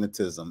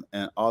magnetism,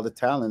 and all the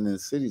talent in the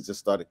city just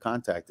started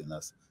contacting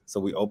us. So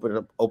we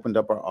opened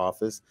up our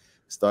office,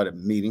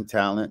 started meeting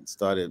talent,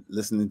 started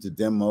listening to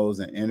demos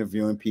and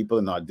interviewing people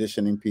and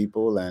auditioning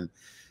people, and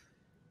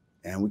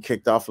we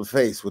kicked off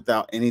LaFace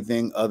without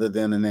anything other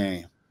than a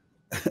name.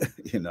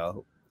 You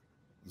know.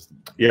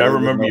 Yeah, I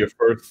remember your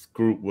first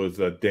group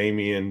was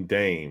Damien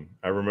Dame.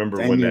 I remember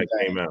when that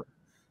came out.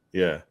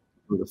 Yeah.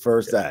 The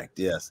first act,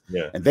 yes.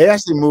 Yeah. And they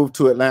actually moved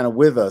to Atlanta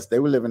with us. They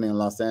were living in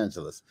Los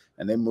Angeles,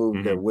 and they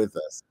moved there with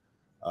us.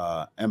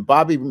 And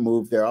Bobby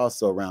moved there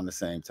also around the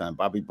same time.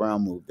 Bobby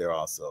Brown moved there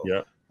also.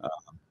 Yeah.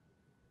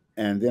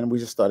 And then we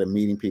just started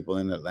meeting people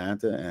in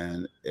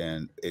Atlanta,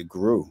 and it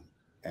grew,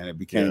 and it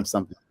became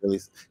something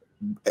really.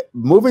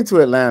 Moving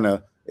to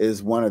Atlanta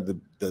is one of the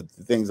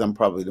things I'm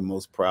probably the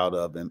most proud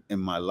of in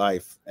my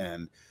life,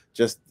 and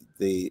just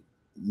the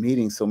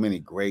meeting so many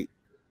great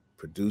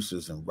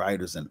producers and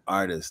writers and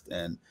artists.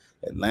 And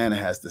Atlanta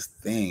has this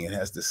thing, it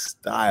has this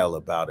style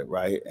about it,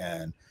 right?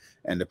 And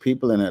And the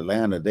people in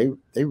Atlanta,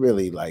 they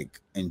really like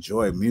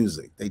enjoy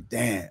music. They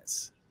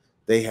dance,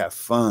 they have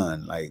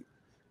fun. Like,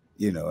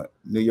 you know,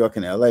 New York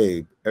and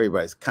LA,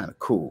 everybody's kind of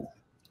cool,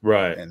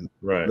 Right. and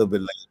a Right. little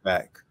bit laid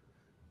back.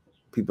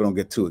 People don't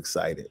get too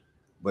excited.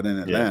 But in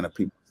Yeah. Atlanta,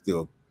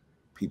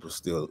 people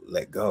still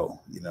let go,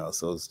 you know,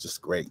 so it's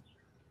just great.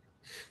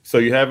 So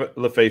you have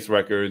LaFace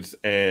Records,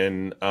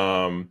 and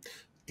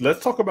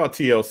let's talk about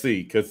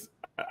TLC, because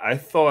I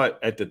thought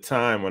at the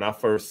time when I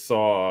first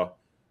saw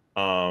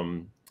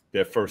um,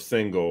 their first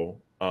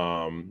single,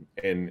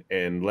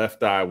 and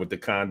Left Eye with the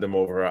condom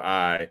over her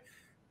eye,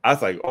 I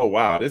was like, oh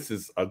wow, this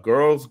is a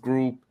girls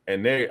group,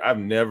 and I've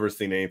never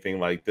seen anything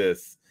like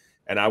this.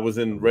 And I was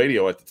in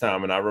radio at the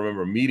time, and I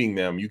remember meeting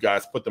them. You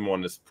guys put them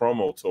on this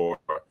promo tour,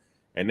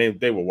 and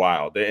they were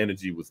wild. Their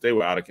energy was, they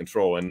were out of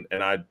control. And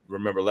I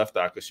remember Left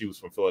Eye because she was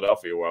from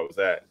Philadelphia where I was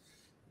at.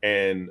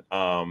 And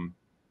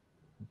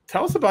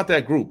tell us about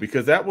that group,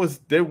 because that was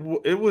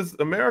it was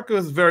America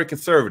is very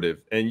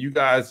conservative, and you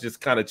guys just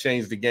kind of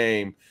changed the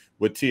game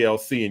with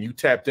TLC, and you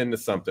tapped into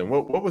something.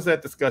 What was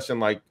that discussion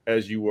like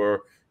as you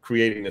were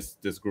creating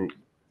this group?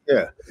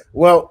 Yeah,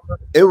 well,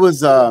 it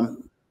was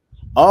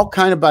all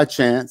kind of by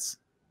chance.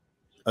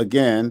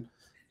 Again,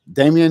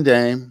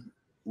 Dame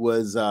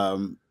was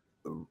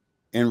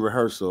in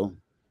rehearsal,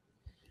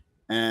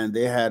 and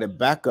they had a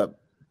backup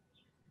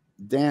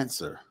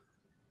dancer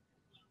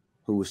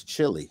who was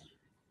Chili,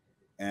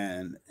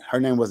 and her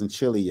name wasn't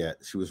Chili yet.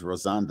 She was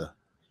Rosanda.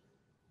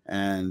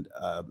 And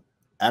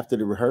after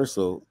the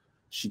rehearsal,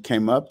 she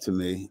came up to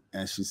me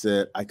and she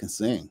said, "I can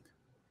sing."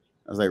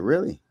 I was like,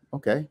 "Really?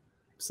 Okay,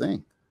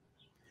 sing."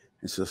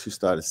 And so she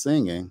started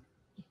singing,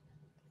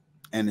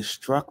 and it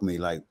struck me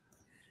like,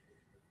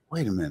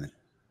 wait a minute.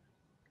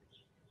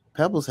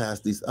 Pebbles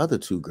has these other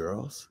two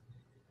girls,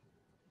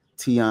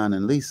 Tion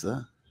and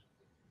Lisa,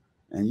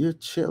 and you're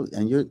Chili,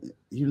 and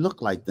you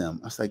look like them.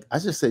 I was like, I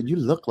just said, you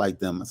look like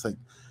them. I was like,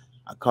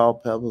 I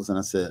called Pebbles and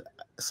I said,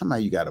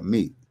 somebody you got to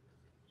meet.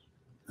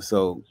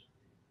 So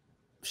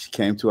she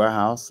came to our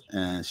house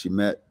and she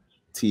met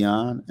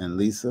Tion and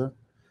Lisa,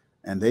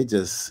 and they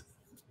just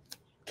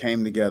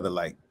came together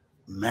like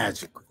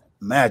magical.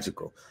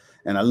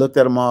 And I looked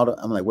at them all.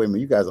 I'm like, wait a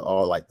minute, you guys are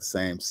all like the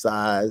same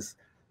size,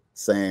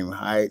 same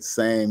height,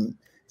 same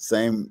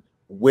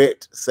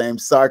wit, same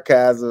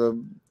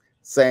sarcasm,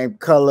 same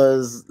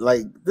colors.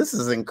 Like, this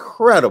is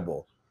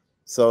incredible.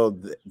 So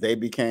they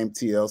became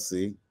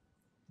TLC.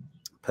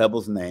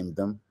 Pebbles named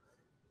them,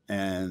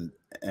 and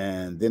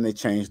then they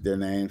changed their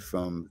name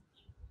from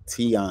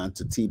Tion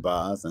to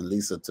T-Boz, and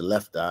Lisa to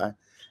Left Eye,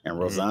 and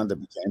Rosanda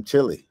became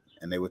Chili,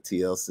 and they were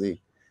TLC.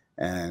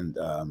 And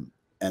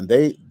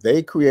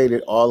they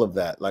created all of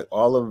that, like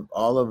all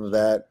of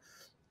that,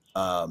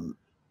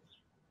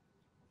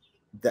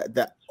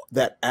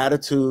 that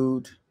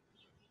attitude,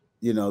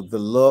 you know, the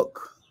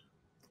look.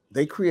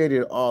 They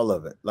created all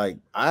of it. Like,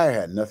 I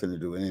had nothing to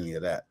do with any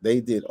of that. They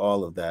did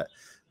all of that.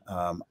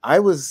 I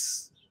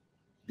was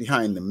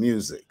behind the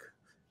music,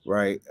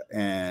 right?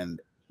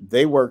 And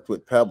they worked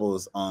with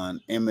Pebbles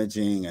on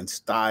imaging and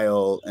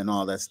style and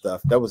all that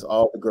stuff. That was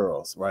all the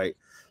girls, right?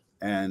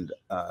 And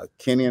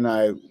Kenny and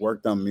I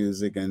worked on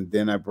music, and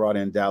then I brought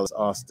in Dallas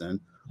Austin,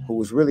 who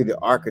was really the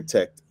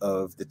architect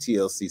of the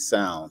TLC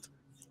sound.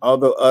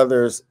 Although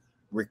others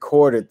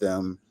recorded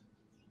them,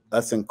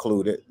 us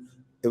included,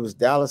 it was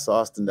Dallas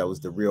Austin that was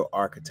the real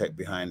architect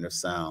behind their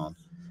sound.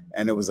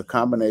 And it was a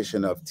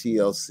combination of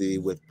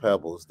TLC with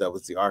Pebbles that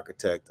was the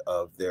architect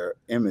of their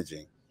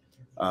imaging.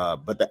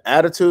 But the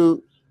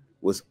attitude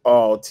was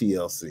all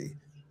TLC.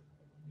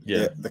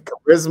 Yeah. The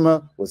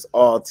charisma was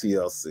all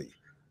TLC.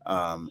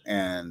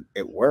 And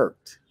it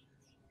worked.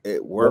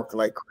 It worked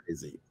like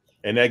crazy.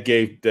 And that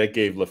gave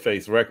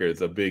LaFace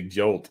Records a big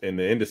jolt in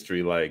the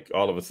industry. Like,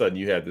 all of a sudden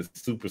you had this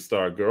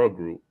superstar girl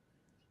group.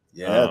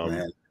 Yeah,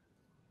 man.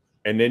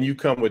 And then you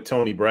come with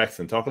Toni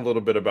Braxton. Talk a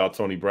little bit about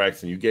Toni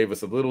Braxton. You gave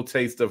us a little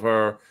taste of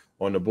her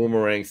on the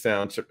Boomerang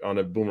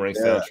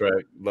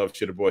soundtrack. Love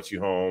Should Have Brought You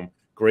Home.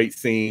 Great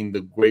scene.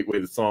 The great way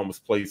the song was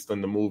placed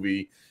in the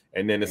movie.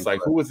 And then it's like,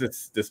 who is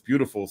this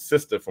beautiful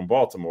sister from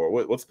Baltimore?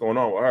 What's going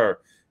on with her?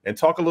 And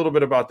talk a little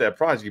bit about that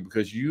project,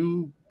 because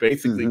you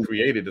basically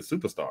created a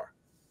superstar.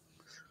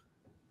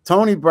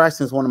 Toni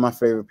Braxton is one of my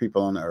favorite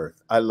people on the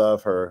earth. I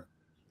love her.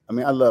 I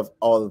mean, I love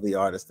all of the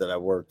artists that I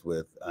worked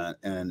with,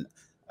 and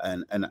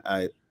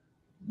I,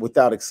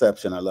 without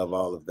exception, I love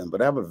all of them.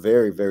 But I have a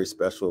very, very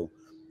special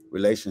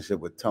relationship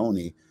with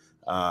Toni.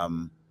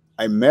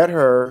 I met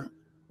her.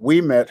 We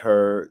met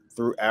her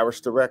through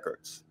Arista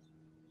Records.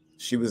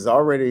 She was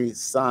already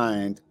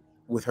signed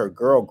with her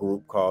girl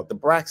group called the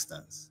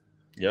Braxtons.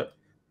 Yep.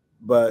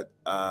 But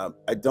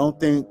I don't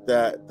think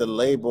that the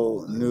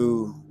label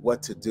knew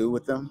what to do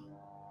with them.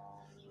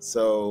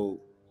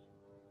 So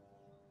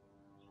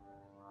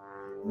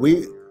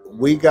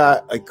we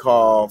got a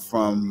call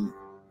from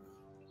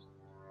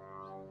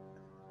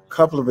a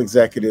couple of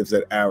executives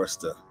at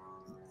Arista.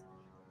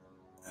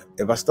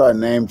 If I start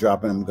name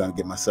dropping, I'm going to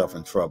get myself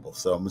in trouble.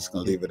 So I'm just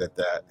going to leave it at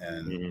that.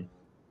 And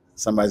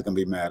somebody's going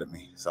to be mad at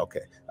me. It's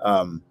okay.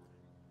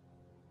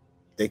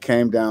 they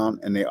came down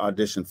and they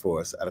auditioned for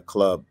us at a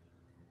club.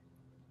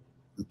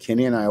 And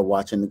Kenny and I are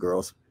watching the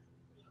girls.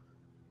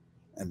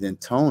 And then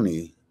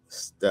Tony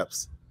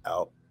steps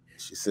out.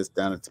 She sits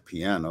down at the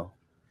piano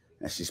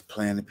and she's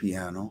playing the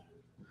piano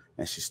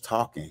and she's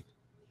talking.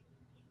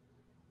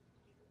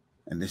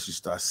 And then she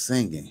starts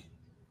singing.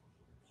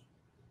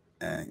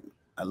 And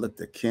I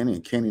looked at Kenny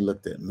and Kenny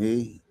looked at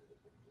me.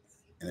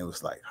 And it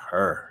was like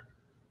her.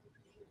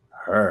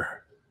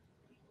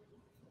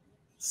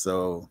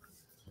 So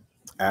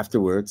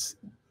afterwards,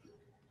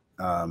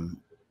 I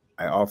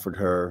offered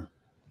her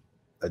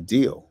a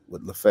deal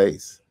with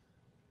LaFace.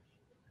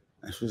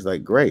 And she was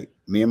like, great.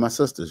 Me and my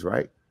sisters,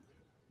 right?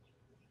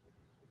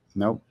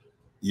 Nope,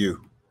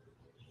 you.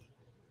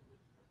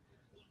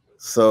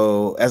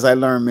 So as I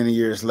learned many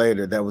years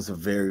later, that was a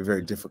very,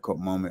 very difficult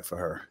moment for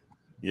her.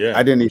 Yeah.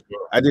 I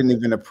didn't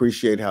even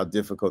appreciate how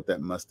difficult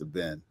that must have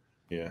been.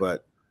 Yeah.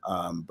 But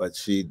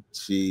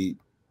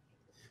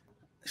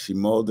she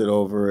molded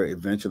over.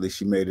 Eventually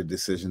she made a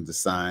decision to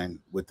sign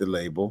with the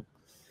label.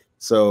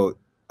 So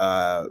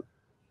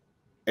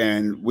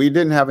and we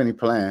didn't have any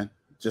plan,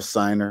 just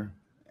sign her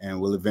and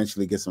we'll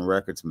eventually get some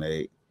records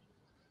made.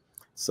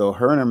 So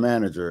her and her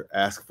manager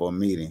asked for a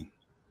meeting.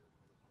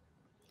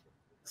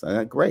 So I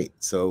said, great.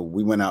 So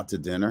we went out to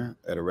dinner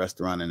at a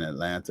restaurant in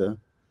Atlanta.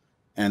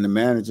 And the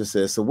manager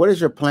says, so what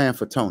is your plan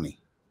for Tony?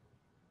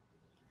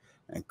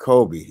 And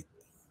Kobe,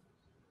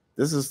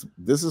 this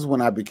is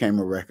when I became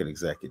a record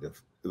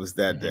executive. It was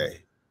that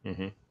day.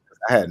 Mm-hmm.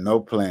 I had no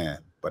plan,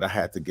 but I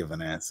had to give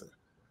an answer.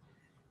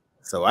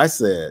 So I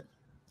said,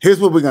 here's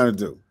what we're going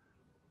to do.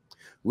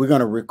 We're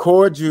going to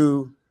record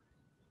you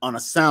on a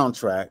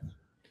soundtrack,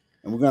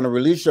 and we're going to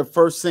release your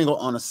first single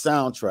on a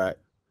soundtrack,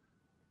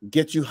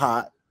 get you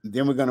hot, and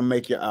then we're going to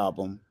make your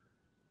album.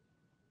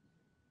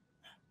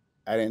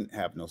 I didn't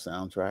have no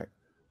soundtrack.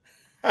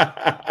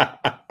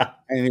 I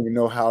didn't even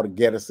know how to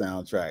get a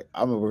soundtrack.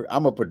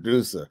 I'm a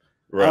producer.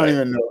 Right. I don't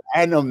even know.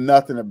 I know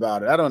nothing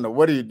about it. I don't know.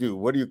 What do you do?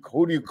 Who do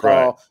you call?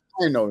 Right.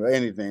 I didn't know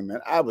anything,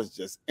 man. I was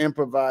just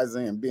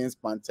improvising and being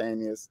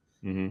spontaneous.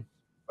 Mm-hmm.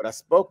 But I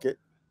spoke it.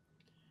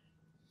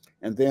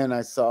 And then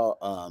I saw,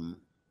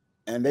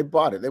 and they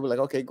bought it. They were like,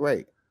 okay,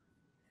 great.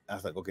 I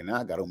was like, okay, now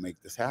I got to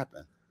make this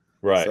happen.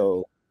 Right.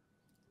 So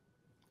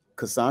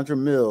Cassandra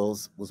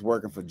Mills was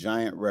working for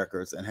Giant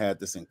Records and had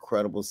this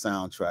incredible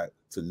soundtrack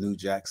to New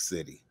Jack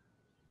City.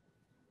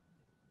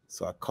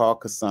 So I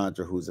called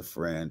Cassandra, who's a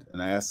friend,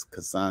 and I asked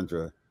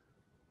Cassandra,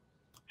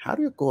 how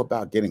do you go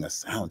about getting a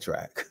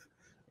soundtrack?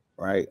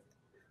 Right?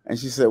 And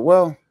she said,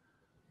 well,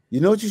 you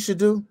know what you should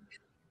do?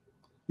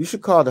 You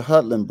should call the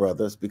Hudlin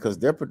brothers because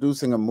they're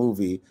producing a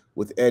movie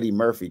with Eddie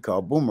Murphy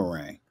called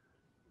Boomerang.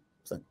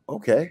 It's like,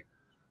 okay.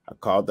 I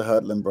called the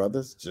Hudlin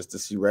brothers just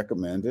as she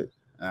recommended.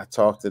 And I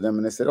talked to them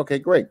and they said, okay,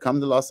 great.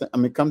 Come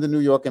to New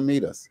York and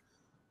meet us.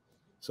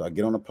 So I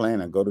get on a plane,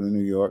 I go to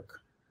New York,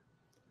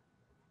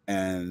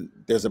 and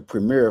there's a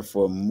premiere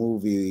for a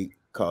movie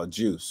called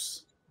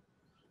Juice.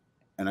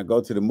 And I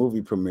go to the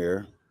movie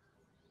premiere,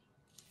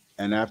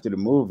 and after the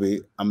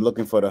movie, I'm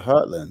looking for the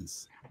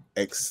Hudlins,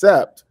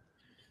 except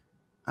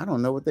I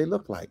don't know what they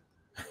look like.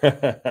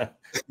 And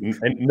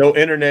no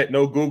internet,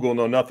 no Google,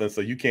 no nothing,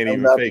 so you can't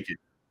even fake it.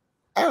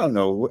 I don't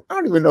know. I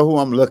don't even know who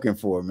I'm looking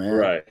for,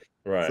 man.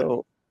 Right.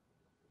 So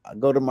I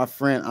go to my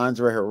friend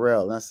Andre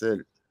Harrell, and I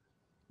said,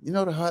 you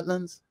know the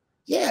Hudlins?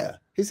 Yeah.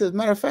 He says,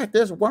 matter of fact,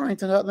 there's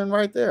Warrington Hudlin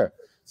right there.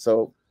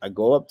 So I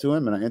go up to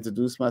him and I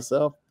introduce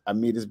myself. I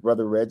meet his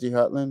brother, Reggie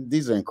Hudlin.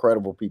 These are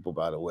incredible people,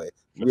 by the way.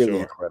 Really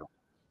incredible.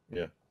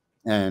 Yeah.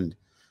 And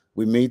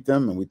we meet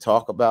them and we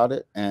talk about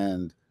it.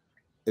 And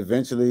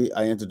eventually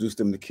I introduced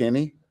him to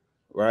Kenny,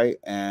 right?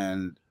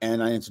 And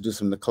I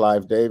introduced him to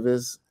Clive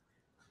Davis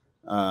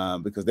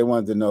because they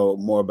wanted to know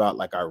more about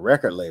like our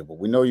record label.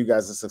 We know you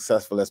guys are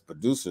successful as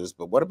producers,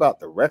 but what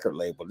about the record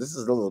label? This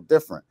is a little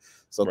different.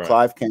 So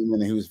Clive came in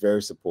and he was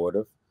very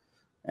supportive,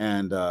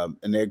 and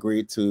they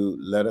agreed to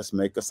let us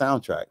make a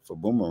soundtrack for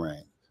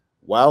Boomerang.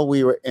 While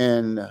we were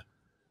in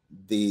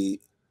the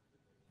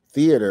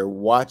theater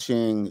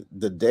watching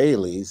the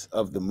dailies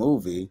of the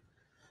movie,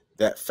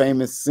 that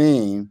famous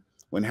scene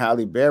when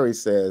Halle Berry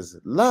says,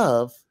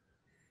 love,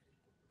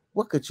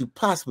 what could you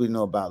possibly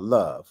know about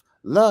love?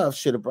 Love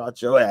should have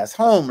brought your ass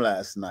home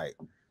last night.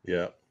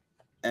 Yeah.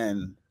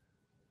 And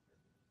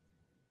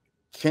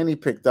Kenny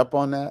picked up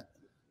on that.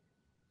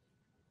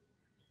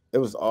 That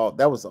was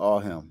all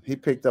him. He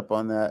picked up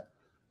on that,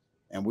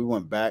 and we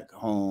went back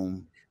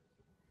home,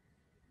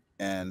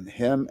 and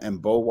him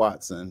and Bo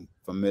Watson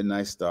from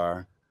Midnight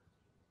Star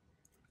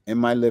in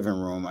my living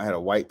room. I had a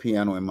white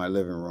piano in my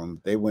living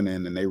room. They went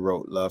in and they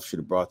wrote Love Should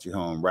Have Brought You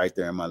Home right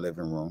there in my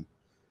living room.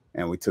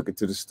 And we took it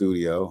to the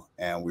studio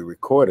and we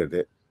recorded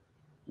it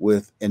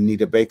with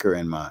Anita Baker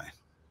in mind.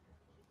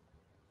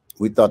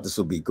 We thought this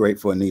would be great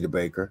for Anita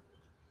Baker.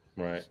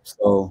 Right.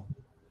 So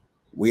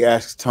we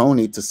asked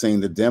Tony to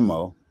sing the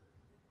demo,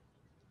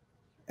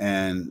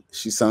 and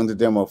she sung the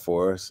demo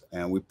for us,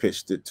 and we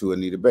pitched it to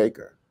Anita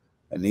Baker.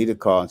 Anita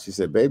called and she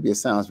said, baby, it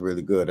sounds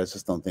really good. I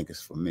just don't think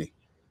it's for me.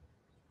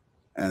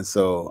 And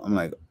so I'm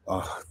like,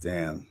 oh,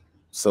 damn.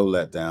 so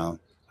let down.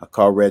 I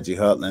called Reggie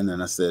Hutland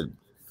and I said,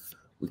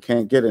 we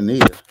can't get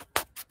Anita.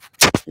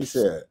 He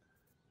said,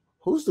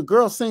 who's the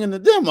girl singing the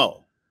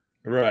demo?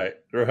 Right,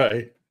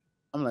 right.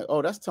 I'm like,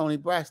 oh, that's Toni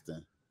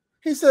Braxton.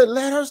 He said,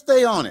 let her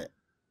stay on it.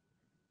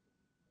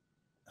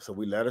 So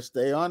we let her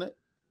stay on it.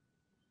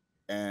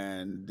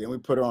 And then we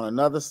put her on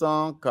another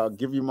song called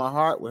Give You My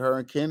Heart with her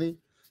and Kenny.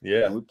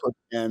 Yeah. And we put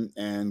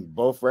and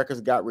both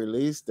records got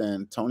released,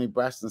 and Toni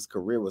Braxton's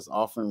career was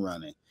off and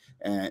running.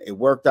 And it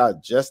worked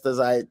out just as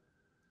I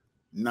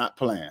not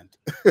planned.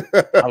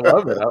 I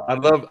love it.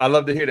 I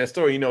love to hear that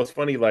story. You know, it's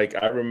funny, like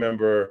I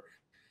remember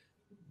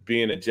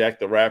being a Jack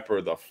the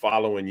Rapper the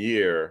following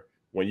year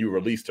when you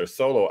released her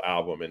solo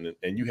album,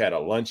 and you had a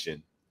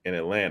luncheon in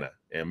Atlanta,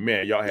 and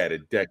man, y'all had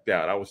it decked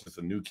out. I was just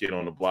a new kid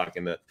on the block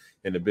in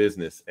the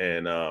business,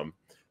 and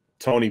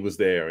Toni was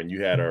there, and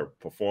you had her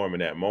perform in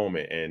that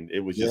moment, and it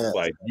was just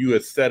like you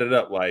had set it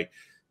up like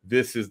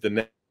this is the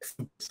next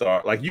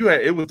star. Like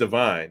it was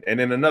divine. And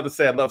then Another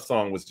Sad Love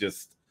Song was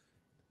just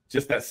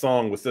that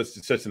song was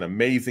such an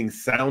amazing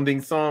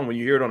sounding song when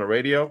you hear it on the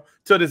radio.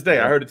 To this day,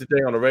 I heard it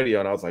today on the radio,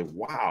 and I was like,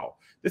 wow,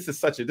 this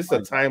is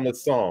a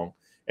timeless song.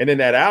 And then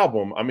that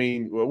album, I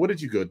mean, what did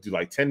you go do?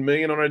 Like 10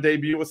 million on her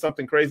debut or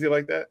something crazy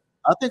like that?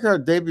 I think her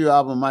debut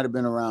album might have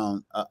been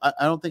around. I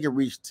don't think it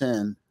reached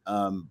 10,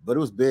 but it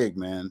was big,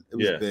 man. It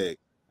was big.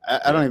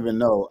 I don't even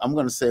know. I'm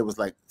going to say it was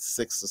like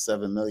 6 or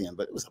 7 million,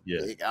 but it was a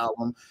big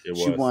album.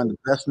 She won the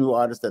Best New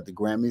Artist at the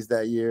Grammys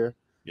that year.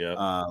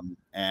 Yeah.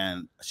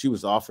 And she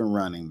was off and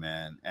running,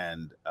 man,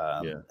 and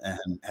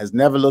has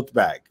never looked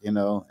back, you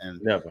know,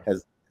 and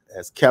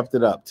has kept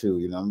it up too.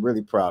 You know, I'm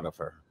really proud of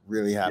her.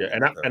 Really happy.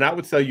 Yeah, and I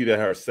would tell you that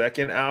her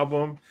second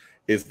album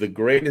is the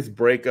greatest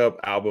breakup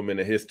album in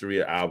the history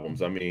of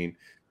albums. I mean,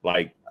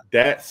 like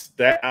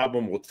that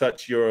album will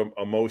touch your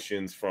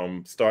emotions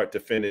from start to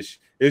finish.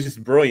 It's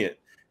just brilliant.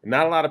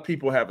 Not a lot of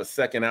people have a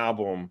second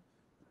album.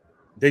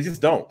 They just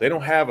don't. They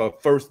don't have a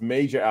first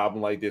major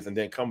album like this and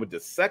then come with the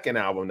second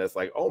album that's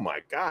like, oh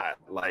my God,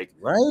 like,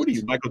 what are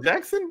you, Michael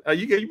Jackson?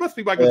 You must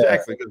be Michael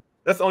Jackson, because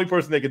that's the only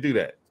person that could do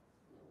that.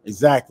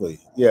 Exactly.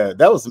 Yeah,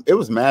 it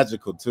was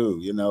magical too,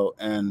 you know,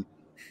 and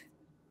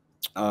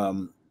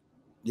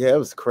it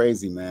was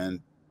crazy,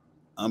 man.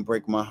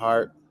 Unbreak My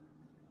Heart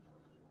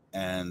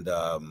and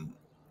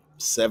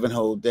 7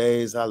 Whole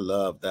Days. I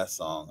love that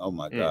song. Oh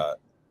my God.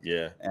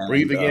 Yeah. And,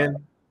 Breathe Again.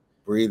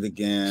 Breathe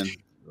Again.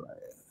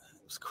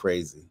 It was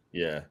crazy.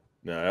 Yeah.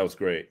 No, that was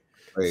great.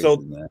 Crazy, so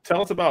man.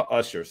 Tell us about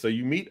Usher. So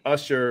you meet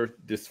Usher,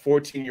 this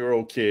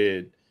 14-year-old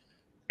kid.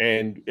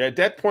 And at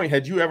that point,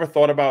 had you ever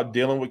thought about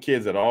dealing with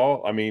kids at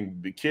all? I mean,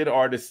 the kid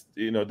artists,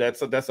 you know,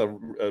 that's a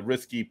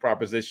risky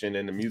proposition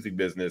in the music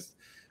business.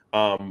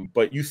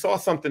 But you saw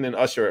something in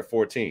Usher at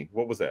 14.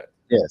 What was that?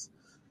 Yes.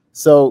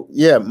 So,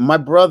 my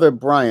brother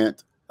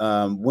Bryant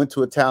went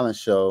to a talent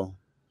show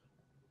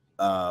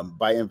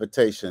by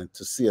invitation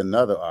to see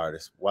another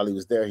artist. While he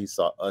was there, he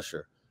saw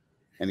Usher.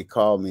 And he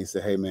called me and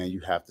said, hey, man, you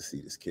have to see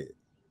this kid.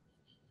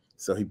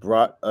 So he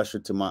brought Usher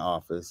to my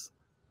office.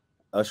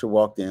 Usher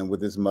walked in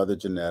with his mother,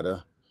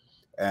 Janetta,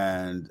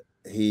 and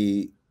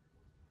he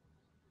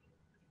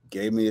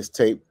gave me his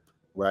tape,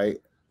 right?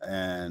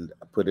 And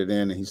I put it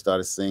in, and he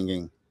started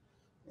singing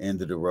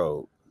End of the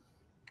Road.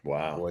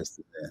 Wow. Voice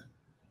to Man.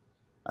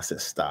 I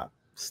said, stop,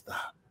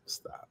 stop,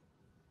 stop.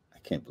 I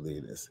can't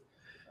believe this.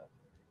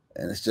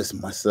 And it's just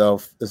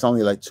myself. There's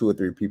only like 2 or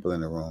 3 people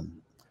in the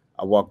room.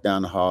 I walked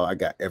down the hall. I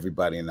got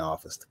everybody in the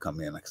office to come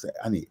in. Like I said,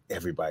 I need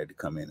everybody to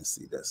come in and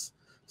see this.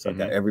 So I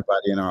got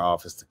everybody in our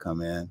office to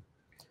come in.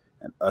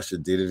 And Usher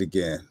did it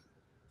again.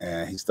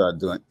 And he started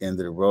doing End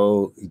of the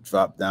Road. He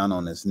dropped down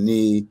on his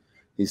knee.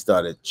 He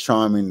started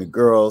charming the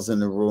girls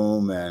in the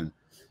room. And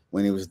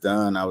when he was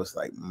done, I was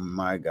like,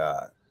 my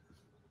God,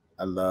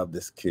 I love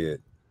this kid.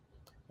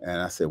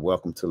 And I said,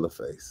 welcome to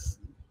LaFace.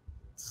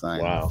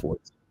 Signed at 14.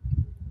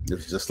 It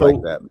was just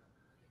like that.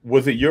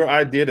 Was it your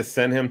idea to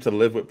send him to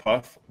live with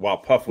Puff while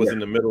Puff was in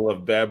the middle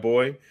of Bad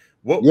Boy?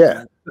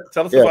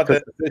 Tell us about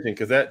that decision,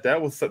 because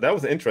that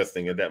was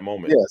interesting at that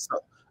moment. Yeah, so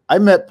I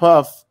met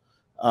Puff.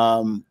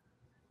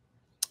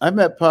 I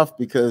met Puff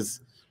because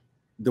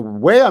the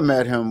way I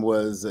met him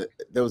was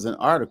there was an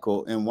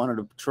article in one of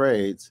the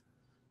trades,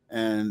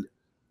 and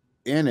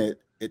in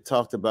it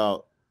talked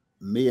about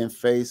me and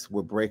Face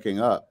were breaking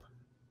up.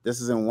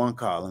 This is in one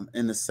column.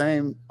 In the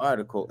same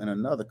article, in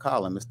another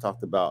column, it's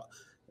talked about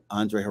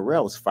Andre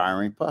Harrell was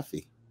firing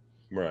Puffy.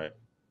 Right.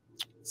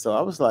 So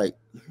I was like,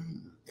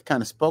 it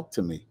kind of spoke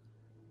to me.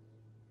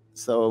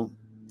 So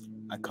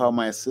I called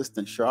my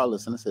assistant,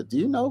 Charlotte, and I said, do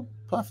you know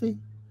Puffy?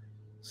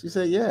 She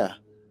said, yeah.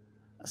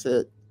 I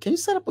said, can you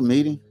set up a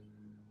meeting?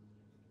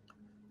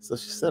 So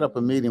she set up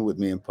a meeting with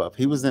me and Puff.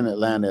 He was in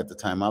Atlanta at the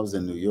time. I was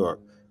in New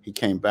York. He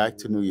came back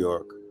to New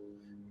York.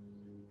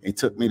 He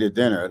took me to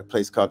dinner at a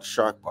place called the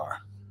Shark Bar.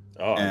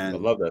 Oh, I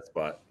love that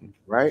spot.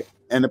 Right?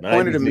 And the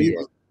point of the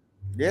meeting,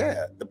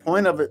 the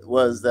point of it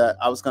was that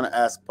I was going to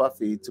ask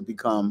Puffy to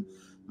become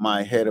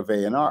my head of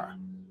A&R.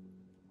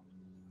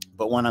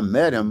 But when I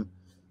met him,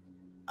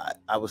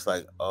 I was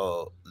like,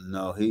 oh,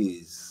 no,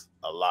 he's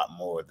a lot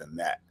more than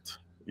that.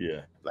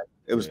 Yeah. Like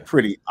it was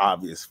pretty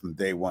obvious from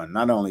day one,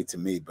 not only to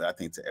me, but I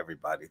think to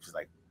everybody. It was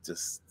like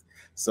just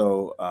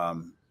so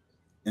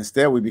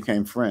instead we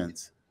became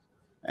friends,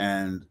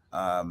 and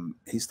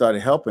he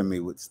started helping me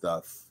with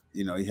stuff.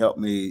 You know, he helped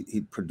me,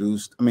 he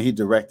produced, I mean, he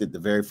directed the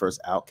very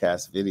first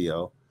Outkast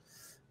video.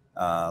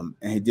 And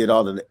he did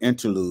all of the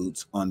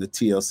interludes on the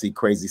TLC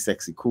Crazy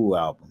Sexy Cool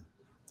album,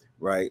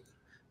 right?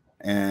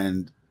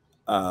 And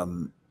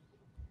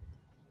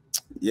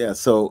yeah,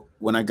 so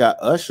when I got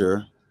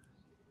Usher,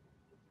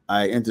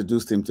 I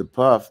introduced him to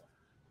Puff,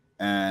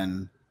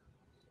 and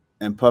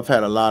Puff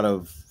had a lot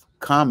of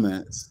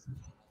comments.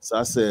 So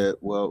I said,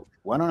 well,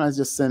 why don't I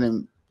just send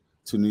him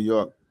to New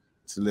York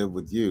to live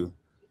with you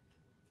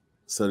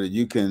so that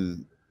you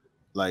can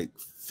like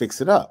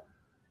fix it up,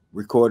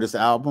 record this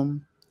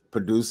album,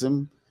 produce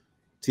him,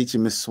 teach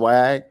him his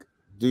swag,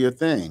 do your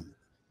thing.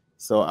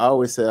 So I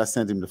always say I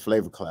sent him to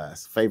flavor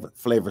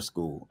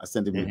school. I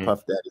sent him to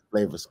Puff Daddy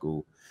flavor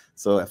school.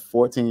 So at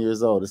 14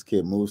 years old, this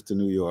kid moves to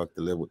New York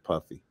to live with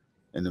Puffy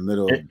in the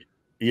middle of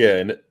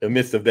in the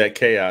midst of that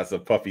chaos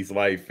of Puffy's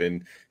life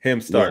and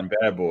him starting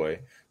Bad Boy.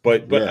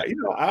 But you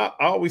know, I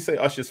always say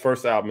Usher's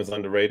first album is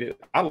underrated.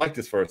 I like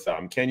this first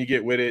album. Can You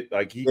Get With It?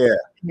 Like he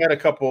had a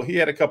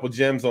couple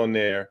gems on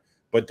there,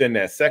 but then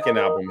that second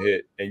album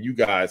hit, and you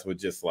guys would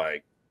just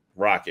like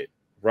rocket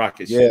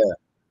shit.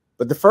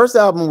 But the first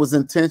album was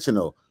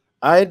intentional.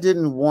 I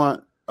didn't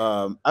want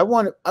I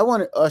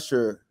wanted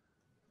Usher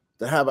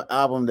to have an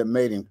album that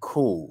made him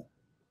cool.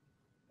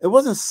 It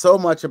wasn't so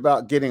much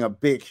about getting a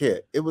big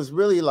hit. It was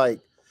really like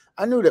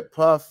I knew that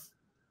Puff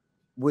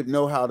would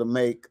know how to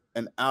make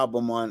an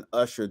album on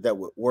Usher that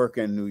would work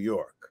in New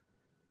York.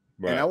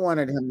 Right. And I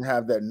wanted him to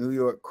have that New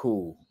York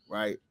cool,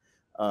 right?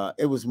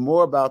 It was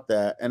more about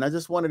that. And I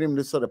just wanted him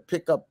to sort of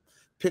pick up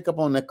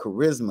on that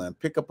charisma and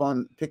pick up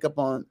on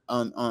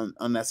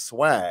that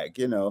swag,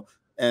 you know,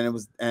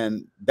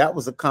 and that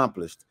was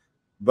accomplished.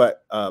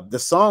 But the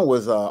song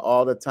was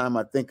All the Time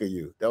I Think of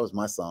You. That was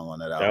my song on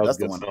that album. That's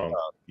the one song.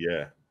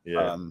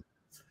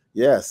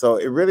 Yeah. So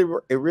it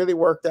really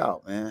worked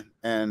out, man.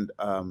 And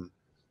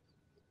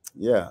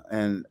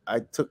and I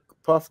took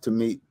Puff to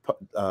meet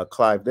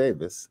Clive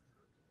Davis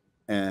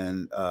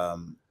and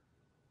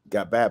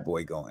got Bad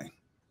Boy going,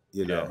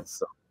 you know.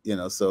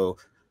 So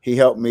he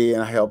helped me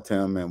and I helped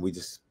him, and we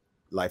just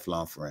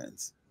lifelong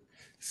friends.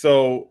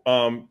 So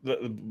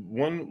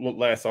one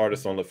last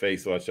artist on the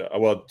face,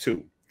 well,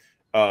 two,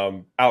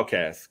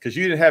 Outkast, because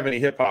you didn't have any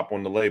hip hop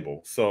on the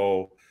label.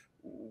 So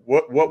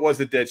what was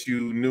it that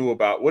you knew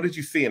about? What did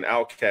you see in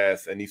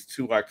Outkast and these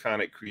two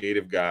iconic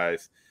creative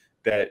guys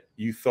that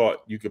you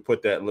thought you could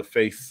put that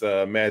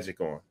LaFace magic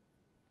on?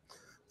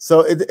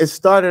 So it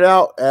started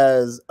out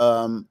as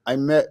I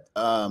met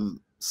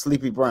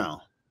Sleepy Brown.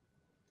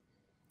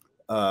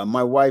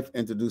 My wife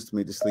introduced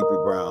me to Sleepy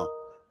Brown,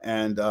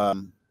 and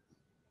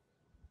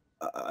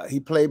he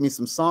played me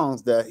some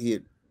songs that he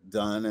had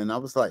done, and I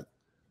was like,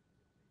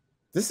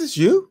 "This is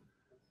you."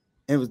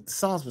 And the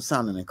songs were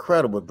sounding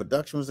incredible. The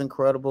production was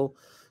incredible,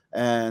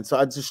 and so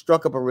I just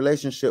struck up a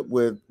relationship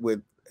with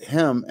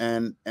him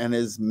and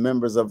his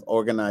members of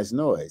Organized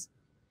Noise.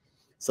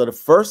 So the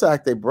first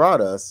act they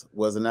brought us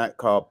was an act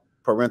called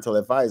Parental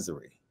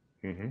Advisory,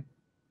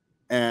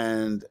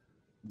 and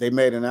they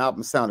made an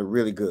album, sounded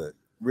really good,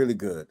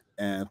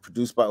 and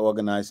produced by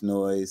Organized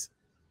Noise.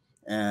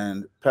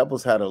 And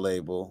Pebbles had a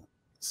label,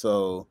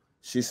 so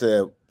she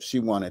said she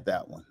wanted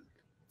that one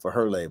for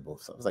her label.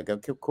 So I was like,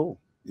 okay, cool.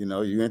 You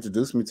know, you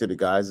introduced me to the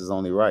guys, is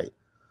only right.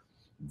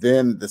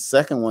 Then the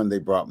second one they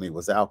brought me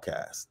was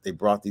Outkast. They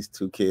brought these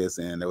two kids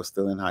in. They were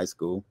still in high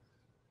school.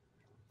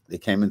 They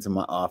came into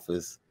my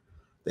office.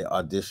 They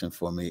auditioned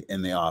for me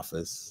in the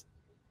office.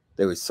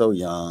 They were so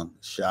young,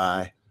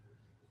 shy.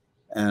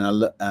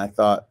 And I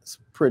thought it's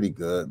pretty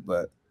good,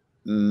 but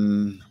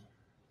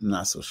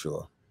not so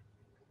sure.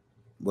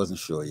 Wasn't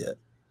sure yet.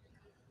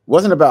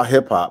 Wasn't about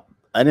hip hop.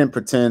 I didn't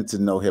pretend to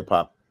know hip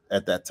hop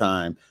at that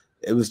time.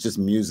 It was just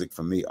music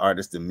for me,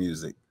 artist and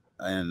music.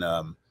 And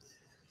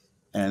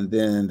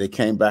then they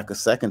came back a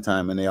second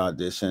time and they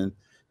auditioned.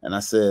 And I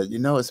said, you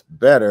know, it's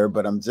better,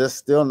 but I'm just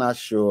still not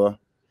sure.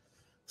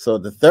 So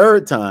the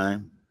third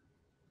time,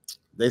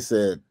 they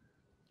said,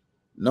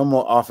 no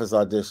more office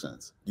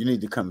auditions. You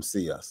need to come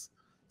see us.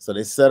 So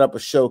they set up a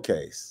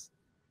showcase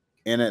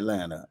in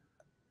Atlanta.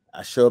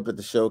 I show up at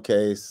the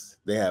showcase.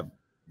 They have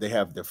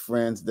their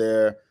friends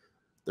there.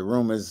 The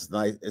room is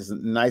nice. It's a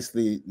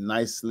nicely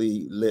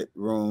lit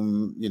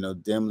room, you know,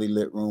 dimly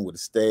lit room with a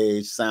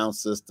stage, sound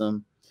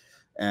system,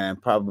 and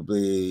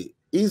probably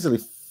easily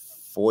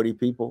 40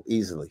 people,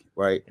 easily,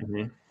 right?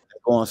 They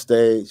go on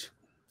stage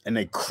and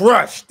they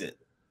crushed it.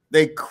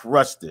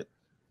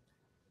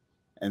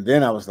 And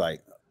then I was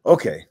like,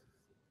 okay,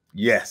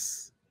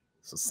 yes.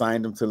 So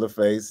signed them to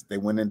LaFace. They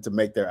went in to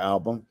make their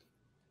album.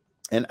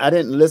 And I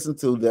didn't listen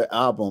to their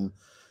album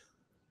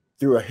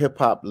through a hip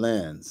hop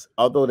lens.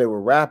 Although they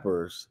were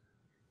rappers,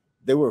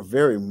 they were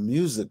very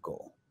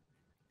musical.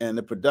 And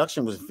the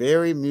production was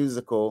very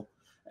musical.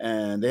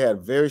 And they had a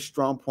very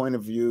strong point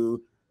of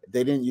view.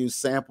 They didn't use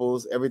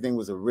samples. Everything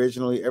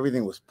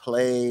was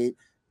played.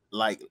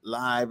 like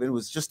live. It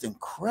was just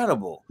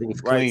incredible. It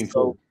was Right. clean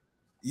So too.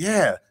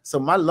 yeah. So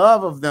my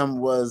love of them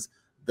was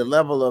the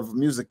level of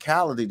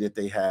musicality that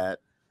they had.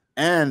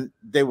 And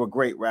they were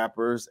great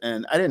rappers.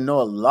 And I didn't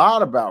know a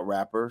lot about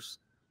rappers.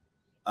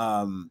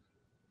 I mean,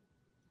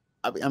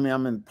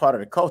 I'm in part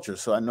of the culture,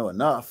 so I know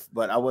enough,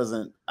 but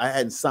I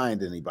hadn't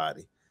signed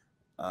anybody.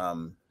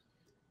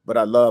 But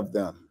I loved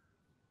them.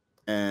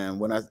 And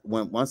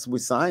once we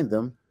signed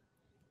them,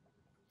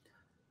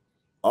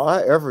 all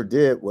I ever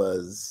did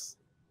was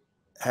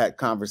had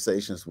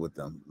conversations with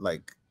them.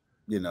 Like,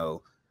 you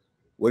know,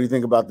 what do you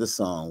think about this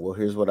song? Well,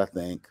 here's what I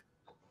think.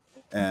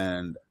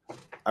 And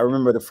I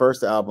remember the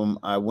first album,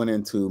 I went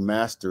in to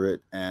master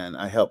it and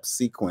I helped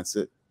sequence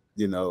it.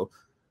 You know,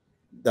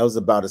 that was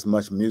about as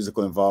much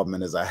musical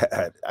involvement as I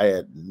had. I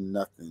had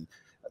nothing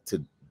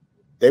to,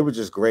 they were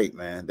just great,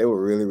 man. They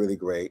were really, really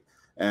great.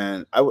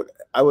 And I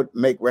would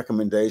make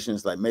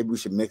recommendations like maybe we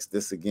should mix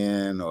this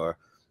again or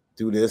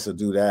do this or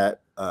do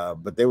that.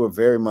 But they were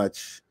very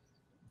much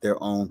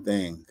their own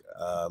thing.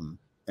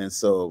 And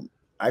so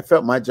I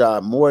felt my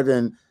job, more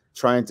than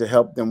trying to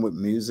help them with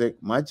music,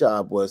 my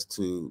job was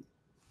to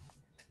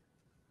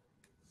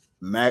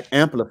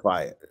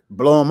amplify it,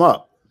 blow them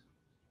up.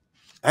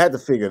 I had to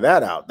figure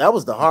that out. That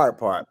was the hard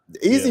part.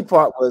 The easy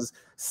part was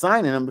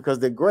signing them because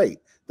they're great.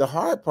 The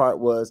hard part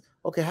was,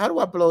 okay, how do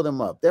I blow them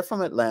up? They're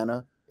from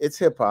Atlanta. It's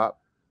hip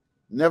hop.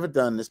 Never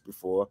done this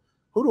before.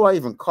 Who do I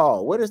even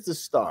call? Where does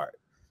this start?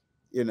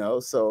 You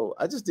know, so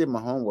I just did my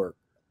homework.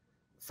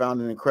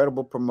 Found an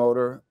incredible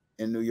promoter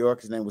in New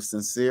York. His name was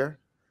Sincere.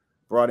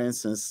 Brought in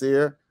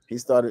Sincere. He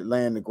started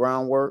laying the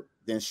groundwork.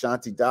 Then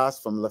Shanti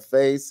Das from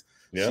LaFace.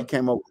 She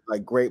came up with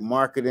like great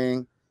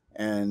marketing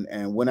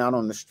and went out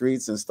on the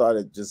streets and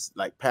started just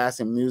like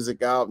passing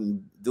music out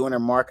and doing their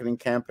marketing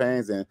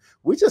campaigns. And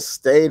we just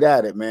stayed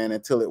at it, man,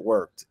 until it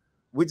worked.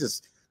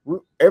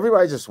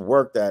 Everybody just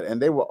worked at it. And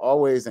they were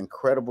always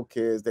incredible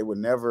kids. They were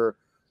never,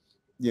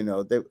 you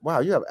know,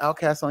 wow, you have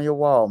Outkast on your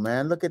wall,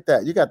 man. Look at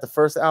that. You got the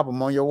first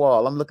album on your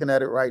wall. I'm looking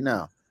at it right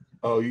now.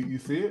 Oh, you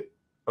see it?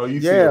 Oh,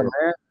 you see man.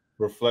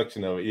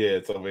 Reflection of it. Yeah,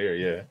 it's over here.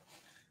 Yeah.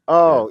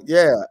 Oh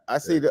yeah. I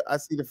see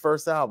the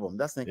first album.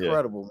 That's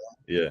incredible,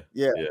 man.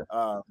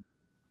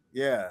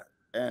 Yeah.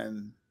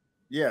 And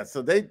yeah,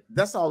 so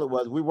that's all it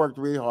was. We worked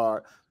really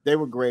hard. They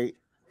were great.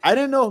 I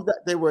didn't know that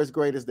they were as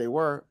great as they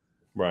were.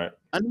 Right.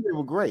 I knew they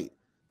were great,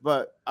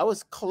 but I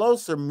was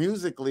closer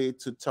musically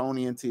to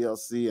Tony and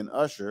TLC and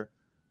Usher,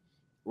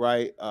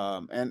 right?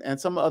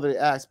 And some other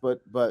acts,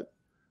 but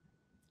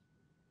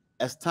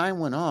as time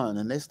went on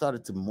and they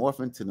started to morph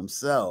into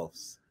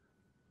themselves,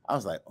 I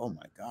was like, oh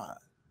my God.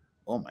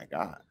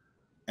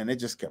 And it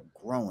just kept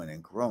growing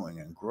and growing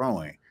and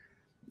growing,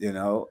 you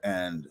know.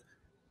 And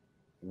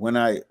when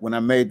I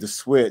made the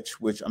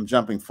switch, which I'm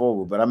jumping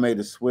forward, but I made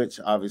the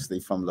switch obviously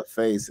from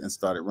LaFace and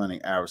started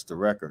running Arista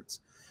Records,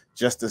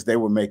 just as they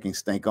were making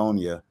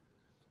Stankonia.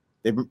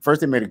 They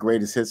made a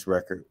greatest hits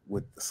record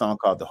with a song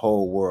called The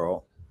Whole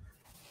World.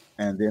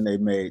 And then they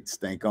made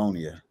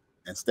Stankonia.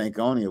 And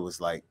Stankonia was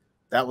like,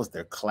 that was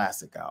their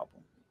classic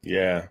album.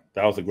 Yeah,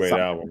 that was a great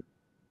album.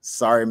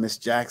 Sorry, Miss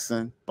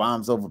Jackson,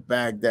 Bombs Over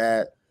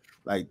Baghdad.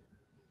 Like,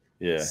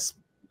 yeah,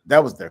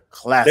 that was their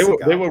classic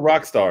album. They were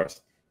rock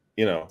stars,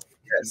 you know,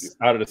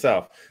 out of the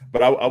South.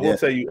 But I will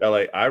tell you,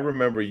 LA, I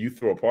remember you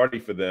threw a party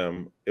for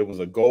them. It was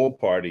a gold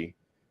party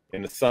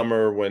in the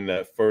summer when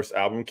that first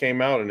album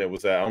came out. And it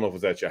was I don't know if it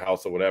was at your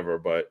house or whatever,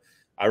 but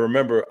I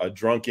remember a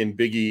drunken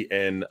Biggie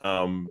and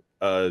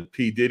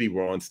P. Diddy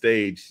were on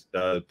stage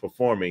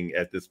performing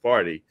at this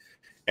party.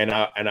 And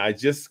I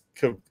just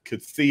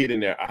could see it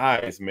in their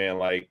eyes, man,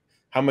 like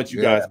how much you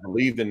guys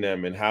believed in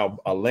them and how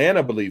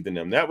Atlanta believed in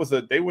them.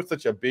 They were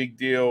such a big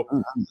deal.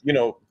 You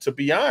know, to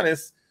be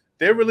honest,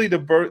 they're really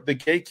the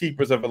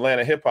gatekeepers of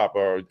Atlanta hip hop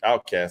or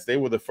Outkast. They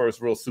were the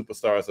first real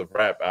superstars of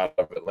rap out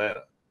of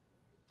Atlanta.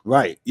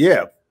 Right.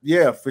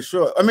 Yeah, for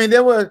sure. I mean,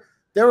 there were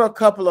a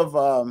couple of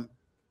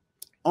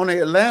on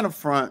the Atlanta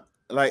front,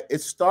 like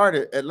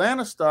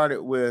Atlanta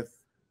started with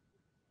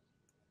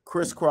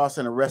Crisscross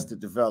and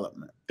Arrested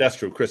Development. That's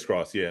true.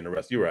 Crisscross, yeah, and the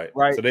rest. You're right.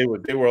 Right. So they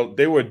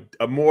were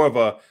a more of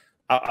a,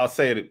 I'll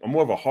say it,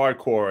 more of a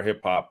hardcore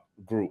hip hop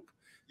group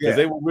because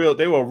they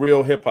were a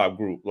real hip hop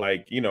group.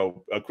 Like, you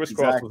know,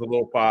 Crisscross was a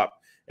little pop,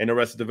 and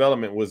Arrested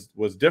Development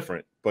was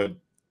different, but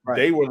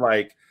they were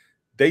like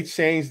they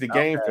changed the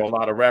game for a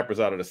lot of rappers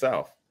out of the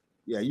South.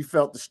 Yeah, you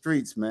felt the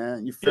streets,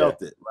 man. You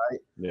felt it, right?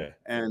 Yeah.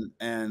 And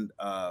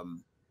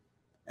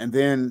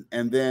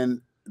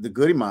then the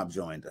Goody Mob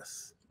joined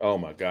us. Oh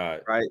my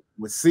God! Right,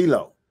 with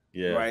CeeLo.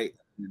 Yeah. Right.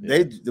 Yeah.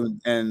 They do,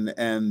 and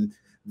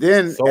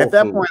then Soul at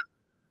that Food. point,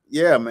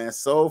 yeah, man,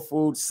 Soul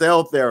Food,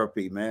 Cell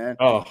Therapy, man.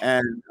 Oh.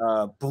 And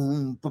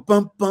boom, bum,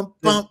 bum, bum,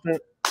 bum,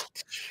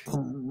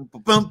 boom,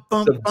 bum,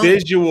 bum, the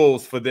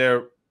visuals for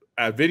their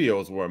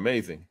videos were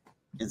amazing.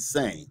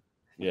 Insane.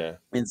 Yeah.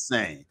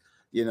 Insane.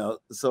 You know,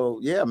 so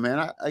yeah,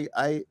 man,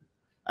 I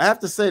have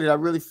to say that I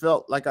really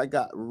felt like I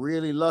got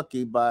really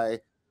lucky by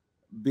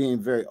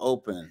being very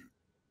open.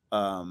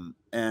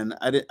 And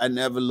I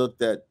never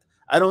looked at,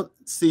 I don't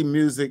see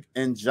music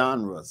in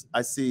genres.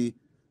 I see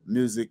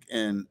music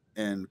in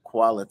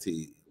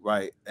quality,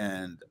 right,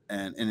 and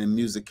in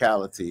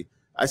musicality.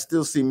 I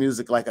still see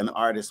music like an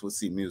artist would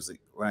see music,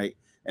 right?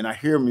 And I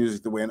hear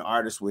music the way an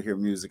artist would hear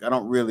music. I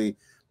don't really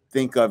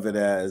think of it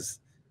as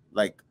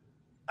like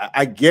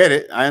I get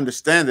it, I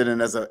understand it,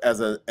 and as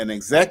an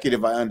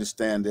executive, I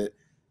understand it.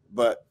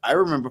 But I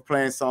remember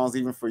playing songs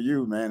even for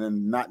you, man,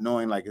 and not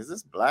knowing like, is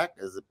this black?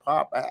 Is it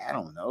pop? I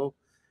don't know.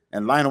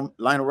 And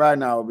Lionel Ride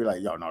now will be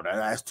like, yo, no,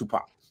 that's too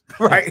pop,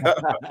 right?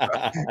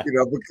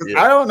 Because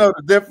Yeah. I don't know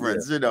the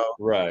difference,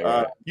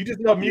 Right. You just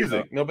love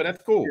music. No, but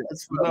that's cool. Yeah,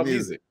 You love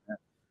music.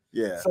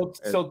 Yeah.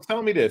 So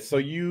tell me this. So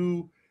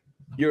your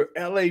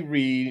LA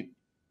Reid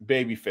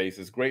Babyface,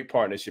 this great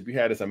partnership. You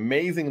had this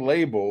amazing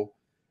label,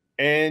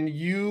 and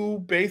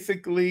you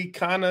basically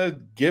kind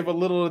of give a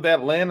little of that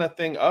Atlanta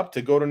thing up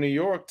to go to New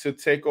York to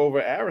take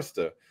over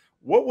Arista.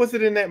 What was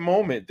it in that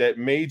moment that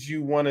made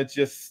you want to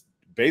just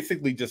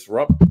basically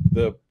disrupt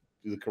the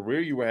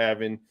career you were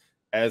having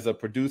as a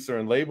producer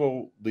and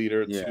label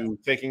leader to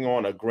taking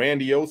on a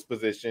grandiose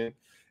position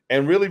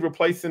and really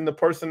replacing the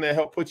person that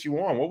helped put you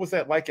on? What was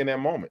that like in that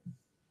moment?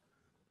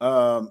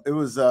 It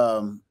was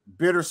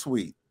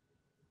bittersweet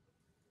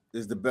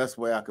is the best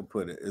way I could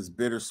put it. It's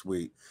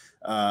bittersweet.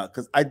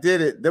 Because I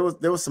did it. There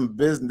was some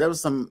business, there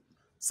was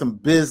some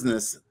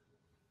business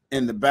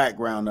in the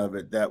background of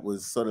it that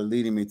was sort of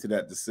leading me to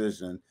that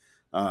decision.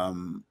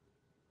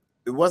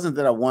 It wasn't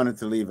that I wanted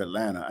to leave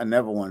Atlanta. I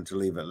never wanted to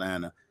leave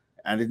Atlanta.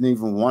 I didn't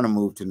even want to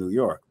move to New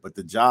York, but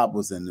the job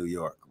was in New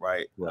York,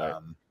 right?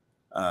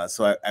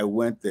 So I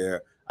went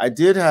there. I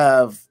did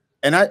have,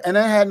 and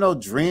I had no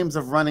dreams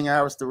of running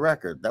Arista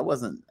Record. That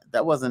wasn't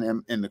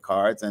in the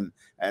cards. And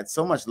I had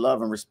so much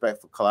love and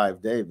respect for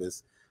Clive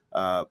Davis,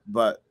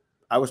 but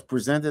I was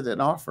presented an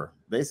offer.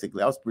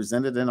 Basically, I was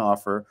presented an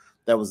offer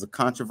that was a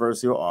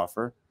controversial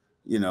offer,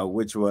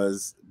 which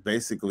was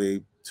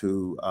basically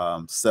to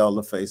sell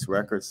LaFace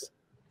Records.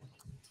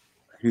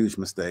 Huge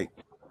mistake,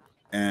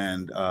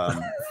 and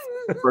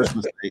first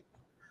mistake,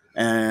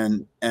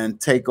 and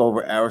take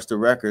over Arista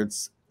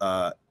Records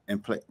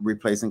and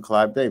replacing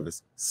Clive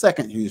Davis.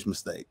 Second huge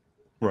mistake.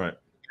 Right.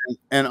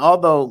 And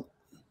although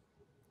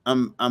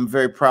I'm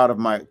very proud of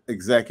my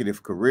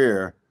executive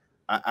career,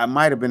 I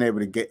might have been able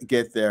to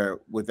get there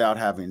without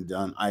having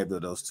done either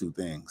of those two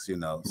things,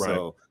 Right.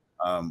 So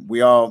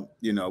we all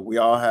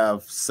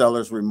have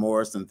seller's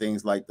remorse and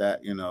things like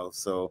that,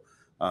 So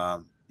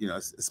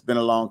it's been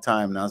a long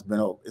time now.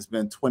 It's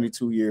been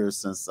 22 years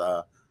since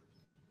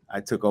I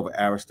took over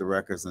Arista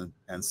Records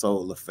and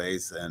sold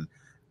LaFace, and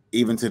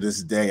even to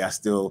this day, I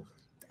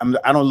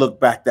don't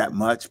look back that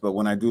much, but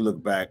when I do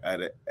look back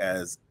at it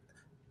as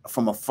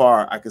from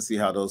afar, I can see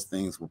how those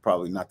things were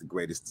probably not the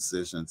greatest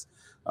decisions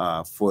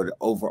for the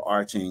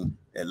overarching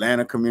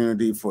Atlanta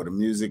community, for the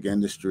music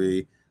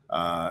industry,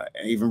 and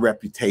even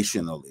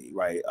reputationally,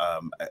 right?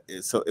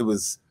 So there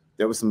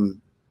was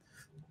some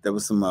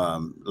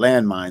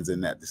landmines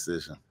in that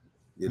decision.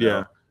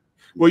 Yeah.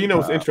 Well,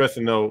 it's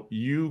interesting though.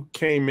 You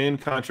came in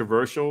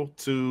controversial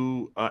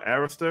to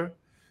Arista,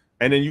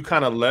 and then you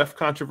kind of left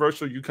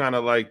controversial. You kind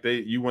of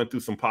you went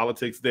through some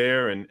politics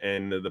there, and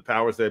the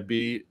powers that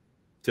be,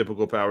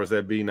 typical powers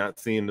that be, not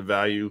seeing the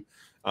value,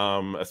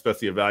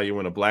 especially a value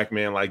in a black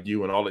man like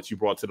you and all that you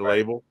brought to the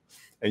label.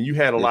 And you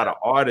had a lot of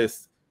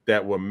artists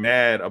that were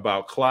mad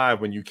about Clive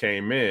when you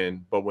came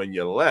in, but when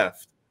you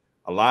left,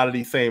 a lot of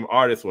these same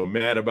artists were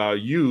mad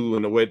about you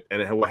and what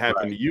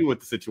happened to you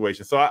with the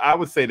situation. So I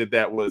would say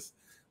that was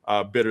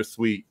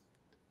bittersweet.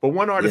 But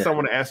one artist I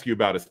want to ask you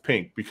about is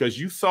Pink, because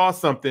you saw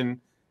something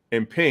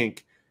in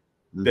Pink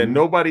that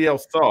nobody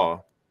else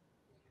saw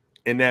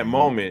in that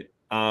moment.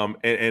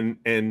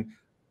 And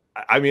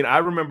I mean, I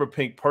remember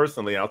Pink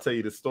personally. I'll tell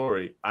you the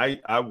story.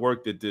 I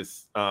worked at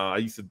this. I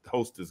used to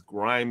host this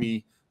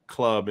grimy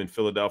club in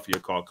Philadelphia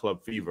called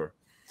Club Fever,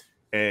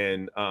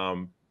 and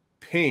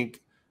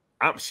Pink,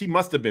 she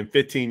must have been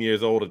 15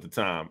 years old at the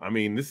time. I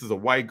mean, this is a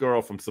white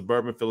girl from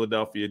suburban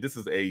Philadelphia. This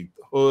is a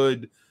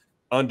hood,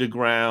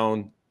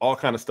 underground, all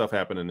kind of stuff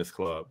happened in this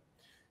club.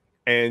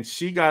 And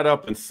she got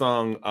up and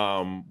sung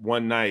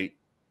one night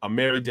a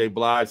Mary J.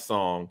 Blige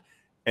song,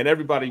 and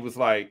everybody was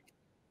like,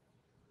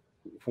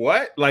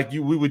 "What?" Like we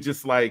were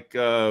just like,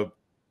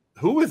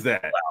 "Who is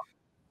that?" Wow.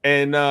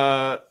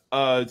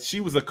 And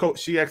she was a coach.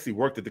 She actually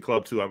worked at the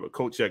club too. I'm a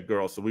coach check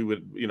girl, so we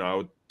would, I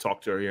would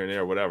talk to her here and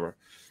there, or whatever.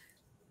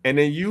 And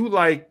then you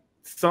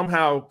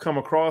somehow come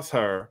across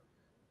her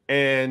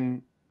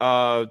and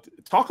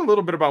talk a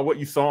little bit about what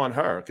you saw in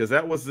her, because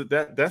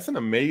that's an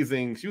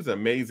amazing. She was an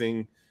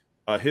amazing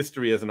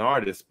history as an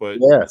artist. But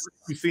what did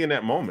you see in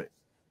that moment?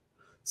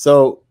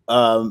 So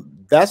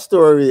that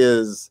story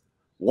is,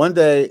 one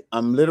day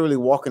I'm literally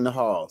walking the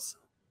halls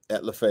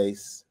at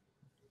LaFace,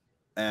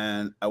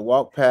 and I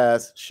walk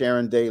past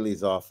Sharon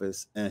Daly's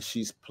office, and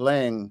she's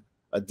playing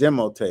a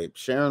demo tape.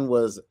 Sharon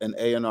was an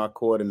A&R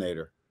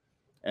coordinator,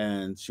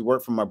 and she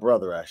worked for my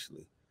brother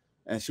actually,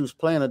 and she was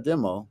playing a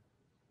demo.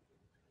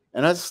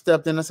 And I just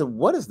stepped in. I said,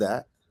 "What is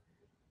that?"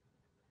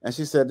 And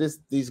she said,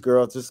 this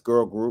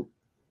girl group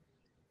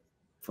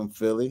from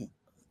Philly,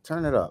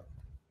 turn it up.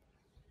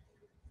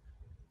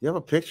 you have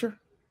a picture?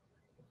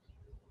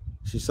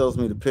 She shows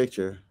me the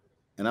picture,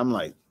 and I'm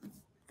like,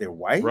 they're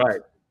white?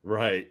 Right,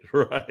 right,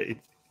 right.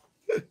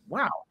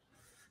 Wow.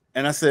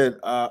 And I said,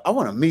 I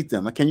want to meet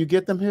them. Can you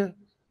get them here?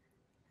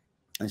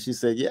 And she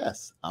said,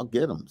 yes, I'll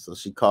get them. So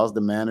she calls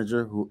the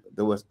manager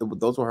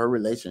those were her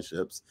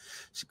relationships.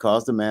 She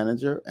calls the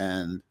manager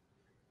and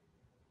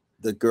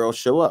the girls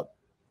show up,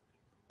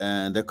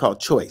 and they're called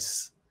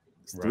Choice.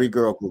 It's Right.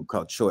 3-girl group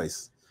called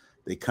Choice.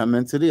 They come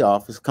into the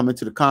office, come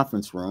into the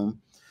conference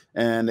room,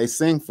 and they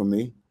sing for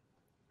me.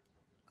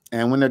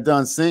 And when they're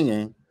done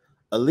singing,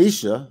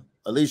 Alicia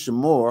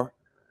Moore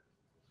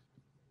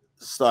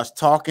starts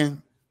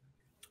talking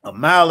a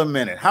mile a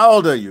minute. How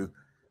old are you?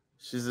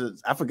 She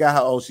says, I forgot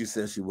how old she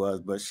said she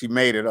was, but she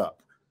made it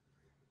up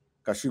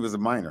because she was a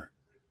minor.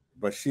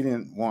 But she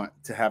didn't want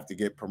to have to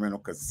get parental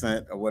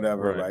consent or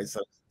whatever, right?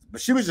 So,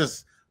 but she was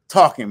just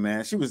talking,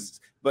 man. She was,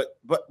 but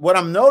what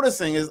I'm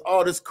noticing is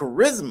all this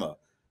charisma,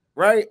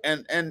 right?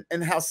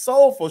 And how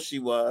soulful she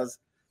was.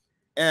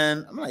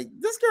 And I'm like,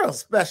 this girl's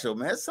special,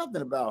 man. It's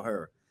something about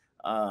her.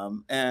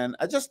 And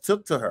I just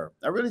took to her.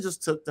 I really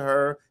just took to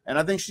her. And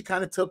I think she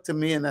kind of took to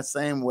me in that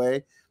same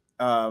way.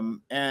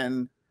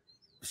 And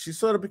she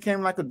sort of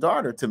became like a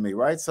daughter to me,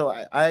 right? So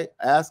I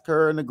asked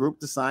her and the group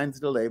to sign to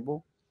the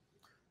label.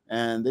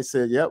 And they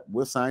said, yep,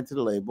 we'll sign to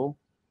the label.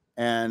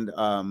 And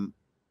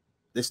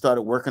they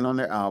started working on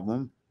their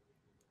album.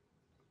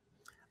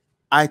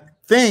 I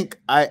think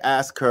I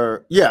asked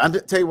her, I'll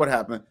tell you what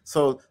happened.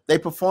 So they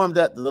performed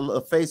at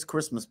the Face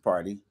Christmas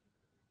party.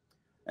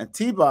 And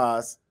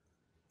T-Boz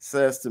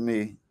says to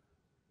me,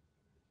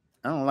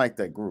 I don't like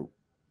that group.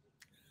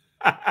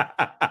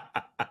 But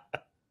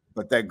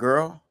that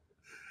girl,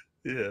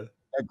 that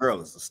girl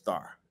is a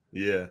star.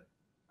 Yeah.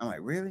 I'm like,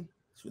 really?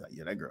 She's like,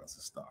 yeah, that girl's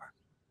a star.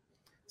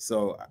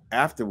 So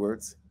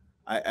afterwards,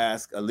 I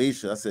asked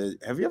Alicia, I said,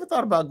 have you ever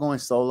thought about going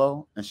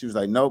solo? And she was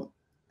like, nope,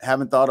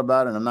 haven't thought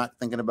about it. And I'm not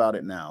thinking about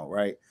it now,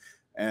 right?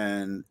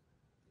 And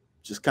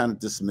just kind of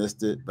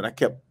dismissed it. But I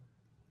kept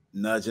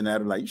nudging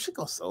at her like, you should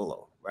go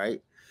solo,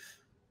 right?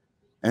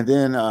 And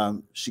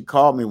then she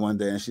called me one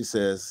day and she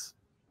says,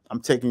 I'm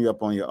taking you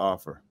up on your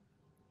offer.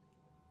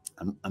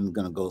 I'm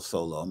going to go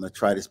solo. I'm going to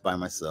try this by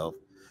myself.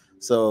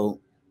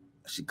 So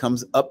she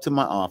comes up to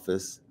my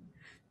office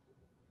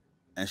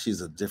and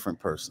she's a different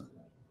person.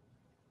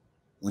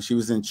 When she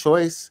was in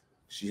Choice,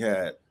 she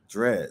had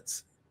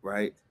dreads,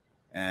 right?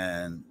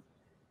 And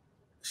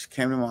she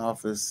came to my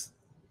office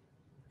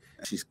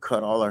and she's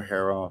cut all her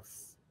hair off.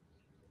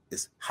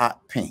 It's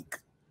hot pink.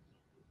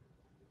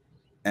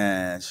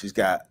 And she's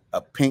got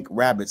a pink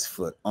rabbit's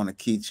foot on a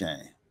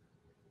keychain.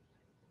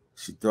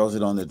 She throws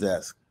it on the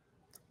desk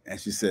and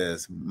she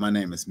says, my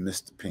name is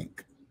Mr.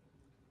 Pink.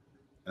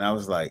 And I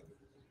was like,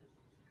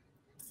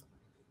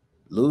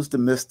 lose the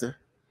Mr.,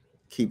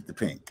 keep the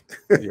pink.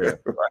 Yeah.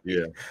 Right?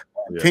 Yeah.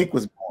 Pink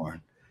was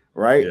born,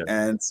 right? Yeah.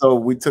 And so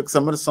we took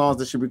some of the songs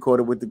that she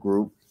recorded with the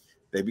group.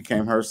 They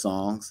became her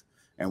songs.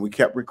 And we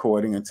kept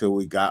recording until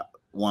we got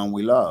one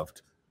we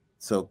loved.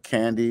 So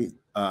Candy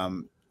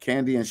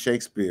and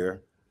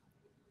Shakespeare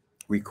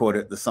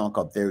recorded the song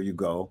called There You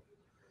Go,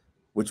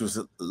 which was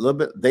a little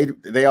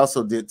bit, they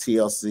also did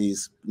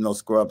TLC's No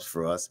Scrubs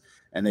for us,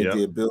 and they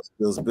did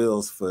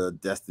Bills for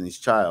Destiny's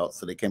Child.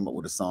 So they came up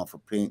with a song for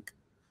Pink,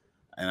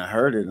 and I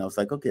heard it and I was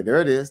like, okay,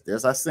 there it is.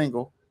 There's our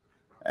single.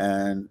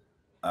 And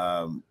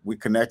we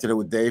connected her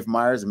with Dave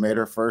Myers and made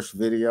her first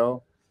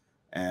video,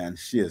 and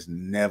she has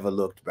never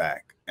looked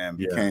back and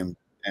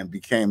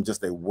became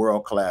just a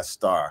world-class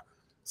star,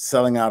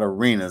 selling out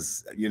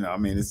arenas. You know, I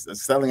mean,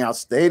 it's selling out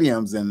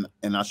stadiums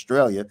in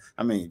Australia.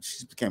 I mean,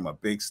 she became a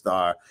big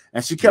star,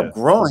 and she kept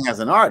growing as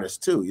an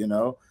artist too, you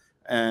know.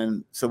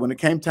 And so when it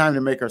came time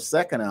to make her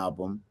second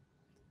album,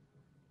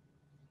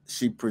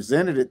 she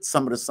presented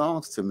some of the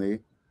songs to me,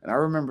 and I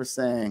remember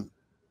saying,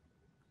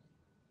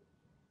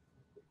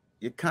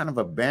 you're kind of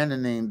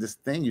abandoning this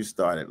thing you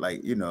started.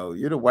 Like, you know,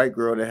 you're the white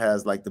girl that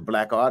has like the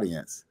black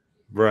audience,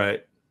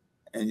 right?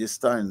 And you're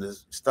starting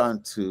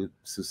to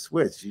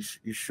switch.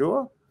 You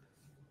sure?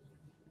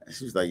 And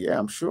she was like, yeah,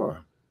 I'm sure.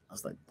 I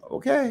was like,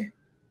 okay.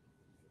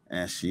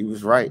 And she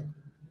was right,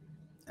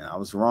 and I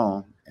was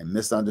wrong. And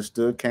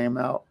Misunderstood came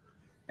out,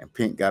 and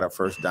Pink got her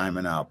first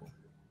diamond album.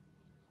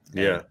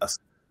 Yeah,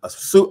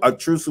 a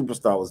true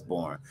superstar was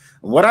born.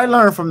 And what I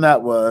learned from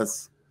that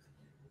was,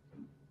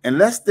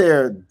 unless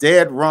they're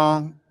dead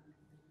wrong,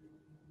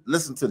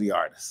 listen to the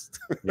artist.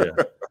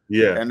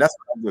 Yeah. And that's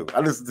what I do.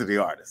 I listen to the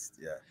artist.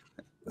 Yeah.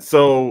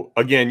 So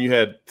again, you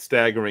had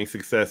staggering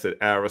success at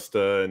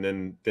Arista,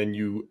 and then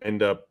you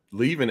end up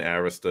leaving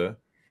Arista.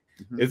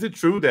 Mm-hmm. Is it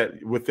true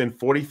that within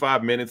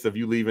 45 minutes of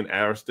you leaving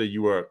Arista,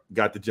 you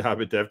got the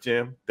job at Def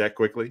Jam that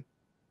quickly?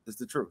 It's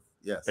the truth.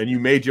 Yes. And you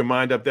made your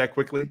mind up that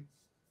quickly?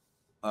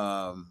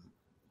 Yeah.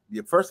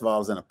 First of all, I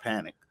was in a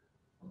panic.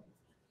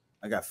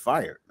 I got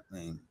fired.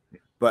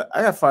 But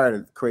I got fired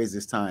at the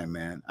craziest time,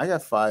 man. I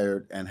got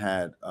fired and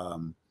had I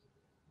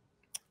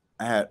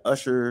had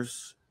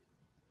Usher's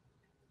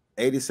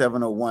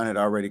 8701 had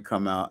already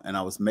come out, and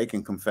I was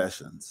making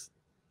Confessions.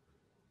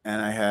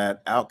 And I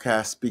had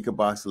Outkast Speaker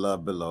Box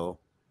Love Below.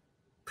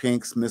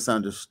 Pink's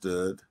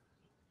Misunderstood,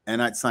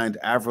 and I signed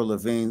Avril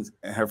Lavigne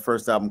and her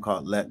first album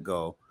called Let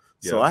Go.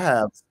 So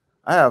Yeah.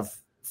 I have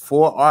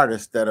 4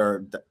 artists that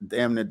are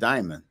damn near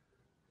diamond.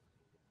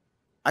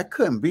 I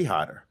couldn't be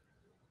hotter.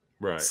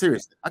 Right.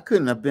 Seriously, I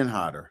couldn't have been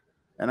hotter.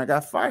 And I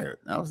got fired.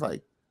 And I was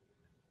like,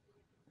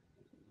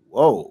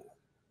 whoa,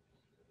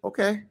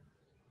 okay.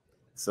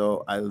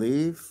 So I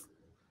leave,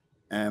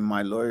 and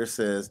my lawyer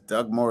says,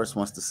 Doug Morris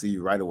wants to see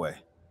you right away.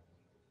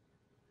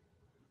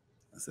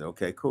 I said,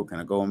 okay, cool. Can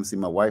I go home and see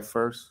my wife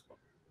first?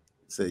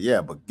 He said,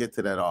 yeah, but get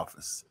to that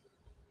office.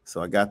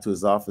 So I got to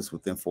his office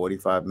within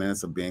 45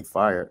 minutes of being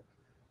fired.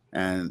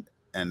 And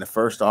the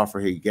first offer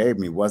he gave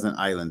me wasn't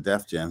Island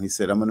Def Jam. He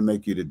said, I'm going to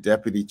make you the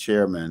deputy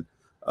chairman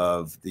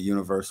of the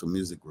Universal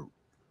Music Group.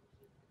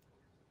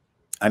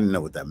 I didn't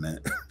know what that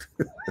meant.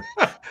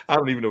 I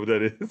don't even know what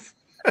that is.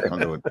 I don't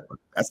know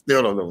I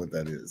still don't know what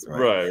that is.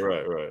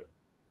 Right.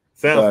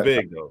 Sounds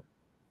big though.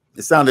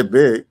 It sounded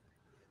big.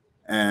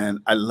 And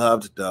I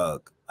loved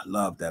Doug. I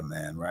loved that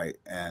man, right?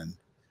 And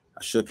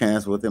I shook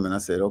hands with him and I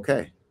said,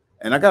 okay.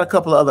 And I got a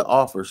couple of other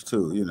offers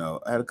too. You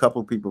know, I had a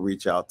couple of people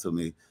reach out to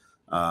me.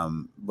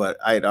 But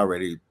I had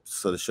already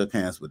sort of shook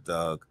hands with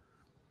Doug.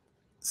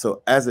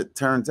 So as it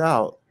turns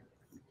out,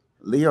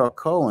 Leo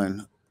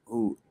Cohen,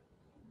 who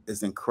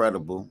is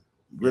incredible,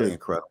 really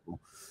incredible,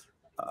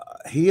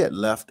 he had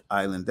left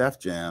Island Def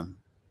Jam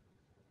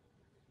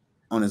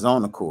on his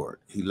own accord.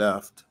 He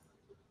left.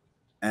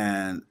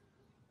 And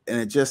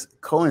it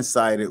just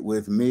coincided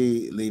with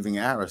me leaving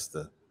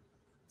Arista.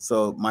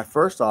 So my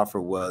first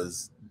offer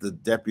was the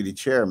deputy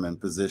chairman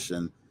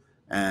position.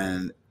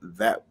 And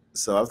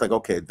so I was like,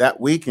 okay,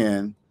 that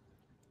weekend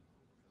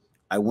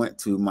I went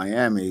to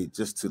Miami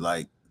just to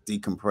like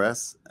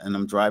decompress. And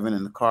I'm driving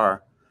in the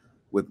car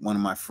with one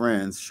of my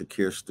friends,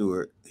 Shakir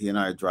Stewart. He and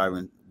I are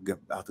driving,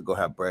 about to go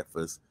have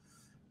breakfast.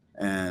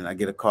 And I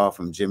get a call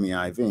from Jimmy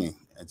Iovine.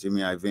 And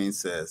Jimmy Iovine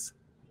says,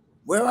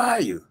 where are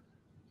you?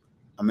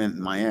 I'm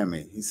in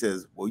Miami. He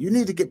says, well, you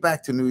need to get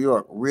back to New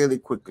York really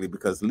quickly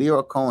because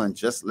Leo Cohen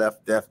just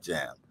left Def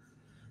Jam.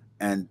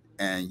 And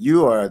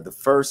you are the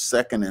first,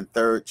 second, and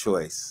third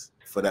choice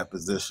for that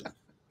position.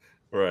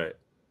 Right.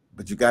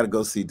 But you got to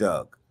go see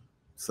Doug.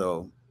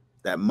 So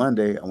that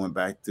Monday, I went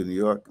back to New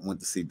York, went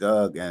to see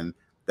Doug, and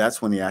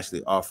that's when he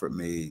actually offered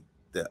me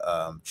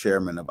the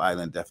chairman of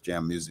Island Def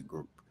Jam Music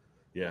Group.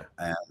 Yeah.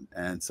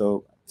 And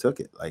so I took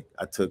it. Like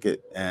I took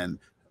it. And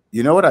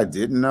you know what I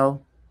didn't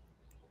know?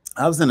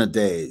 I was in a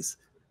daze.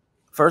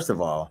 First of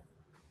all,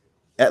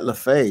 at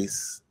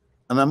LaFace,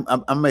 and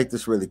I'll make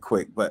this really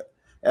quick, but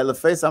at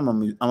LaFace,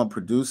 I'm a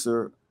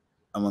producer,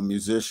 I'm a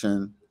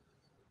musician,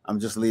 I'm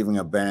just leaving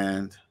a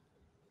band.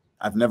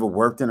 I've never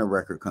worked in a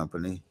record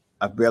company.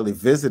 I've barely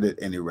visited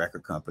any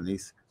record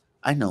companies.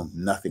 I know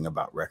nothing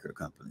about record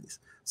companies.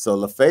 So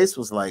LaFace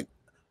was like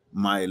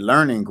my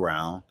learning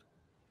ground.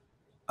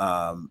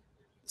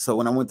 So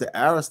when I went to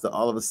Arista,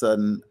 all of a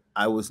sudden,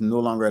 I was no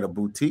longer at a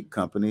boutique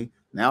company.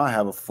 Now I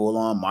have a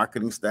full-on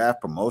marketing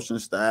staff, promotion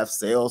staff,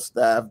 sales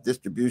staff,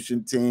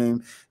 distribution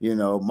team, you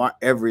know,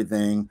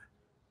 everything.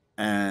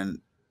 And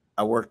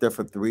I worked there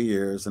for 3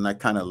 years and I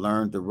kind of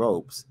learned the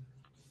ropes.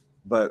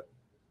 But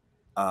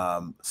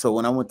so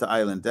when I went to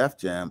Island Def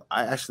Jam,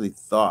 I actually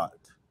thought,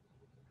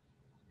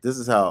 this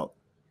is how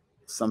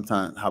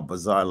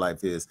bizarre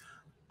life is.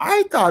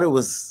 I thought it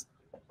was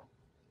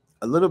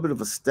a little bit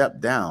of a step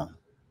down.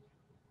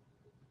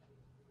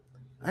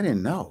 I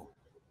didn't know.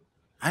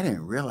 I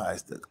didn't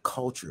realize that the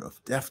culture of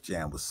Def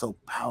Jam was so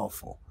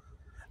powerful.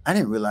 I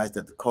didn't realize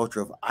that the culture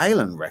of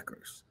Island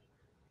Records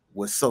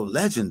was so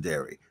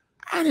legendary.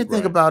 I didn't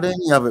think about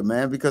any of it,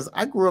 man, because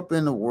I grew up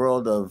in the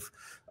world of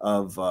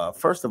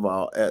first of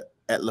all,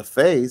 at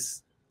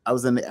LaFace, I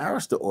was in the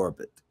Arista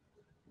orbit,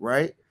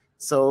 right?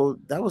 So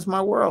that was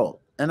my world.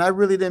 And I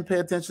really didn't pay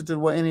attention to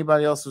what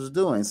anybody else was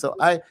doing. So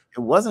it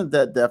wasn't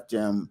that Def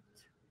Jam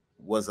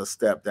was a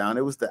step down.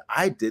 It was that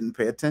I didn't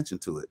pay attention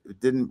to it. It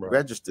didn't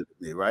register to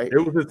me, right? It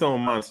was its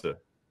own monster.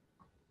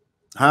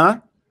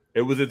 Huh?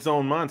 It was its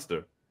own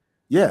monster.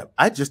 Yeah,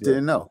 I just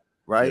didn't know,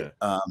 right?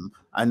 Yeah.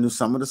 I knew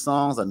some of the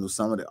songs. I knew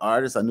some of the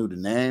artists. I knew the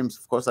names.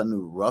 Of course, I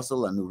knew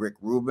Russell. I knew Rick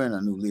Rubin. I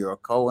knew Leo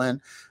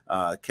Cohen,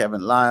 Kevin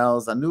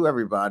Lyles. I knew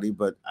everybody,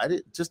 but I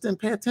just didn't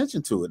pay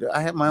attention to it.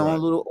 I had my own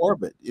little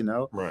orbit, you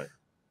know? Right.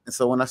 And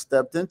so when I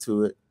stepped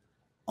into it,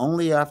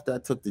 only after I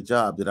took the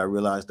job did I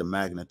realize the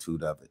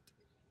magnitude of it.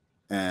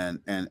 And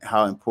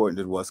how important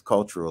it was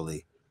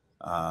culturally,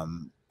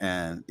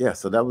 and yeah,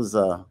 so that was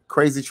a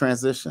crazy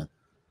transition.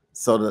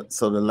 So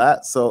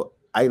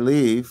I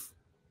leave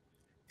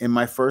in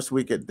my first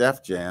week at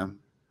Def Jam.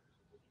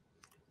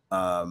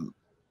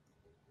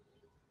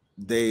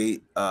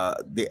 The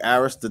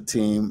Arista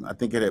team, I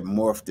think it had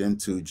morphed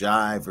into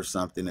Jive or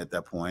something at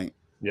that point.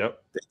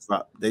 Yep.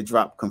 They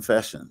dropped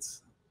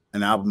Confessions,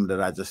 an album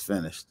that I just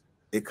finished.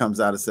 It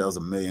comes out, it sells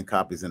 1 million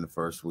copies in the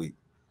first week.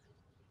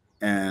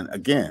 And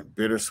again,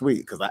 bittersweet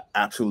because I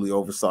absolutely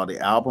oversaw the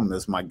album.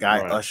 There's my guy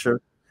Usher,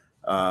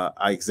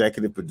 I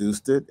executive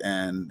produced it,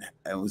 and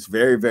it was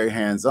very, very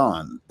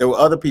hands-on. There were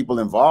other people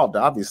involved.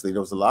 Obviously,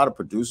 there was a lot of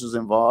producers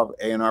involved,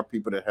 A&R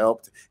people that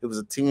helped. It was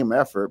a team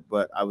effort,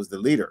 but I was the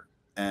leader.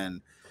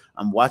 And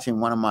I'm watching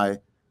one of my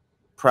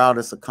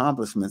proudest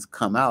accomplishments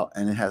come out,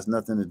 and it has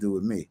nothing to do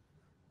with me.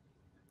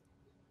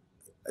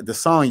 The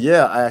song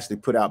 "Yeah" I actually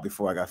put out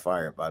before I got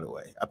fired. By the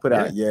way, I put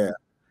out "Yeah,"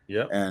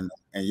 and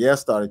 "Yeah"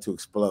 started to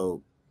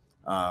explode.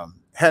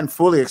 Hadn't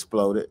fully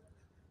exploded,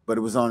 but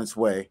it was on its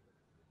way.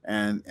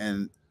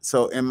 And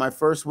so in my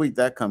first week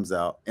that comes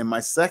out. In my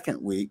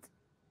second week,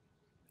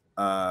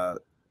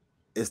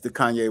 it's the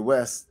Kanye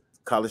West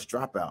College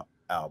Dropout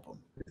album.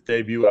 His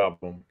debut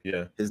album,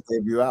 yeah. His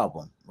debut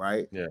album,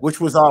 right? Yeah. Which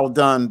was all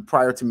done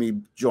prior to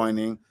me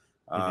joining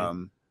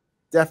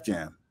Def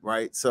Jam,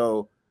 right?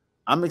 So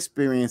I'm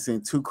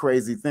experiencing two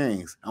crazy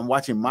things. I'm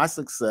watching my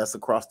success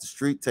across the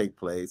street take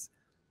place,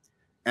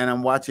 and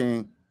I'm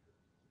watching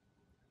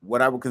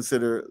what I would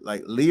consider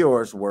like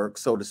Leor's work,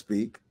 so to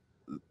speak,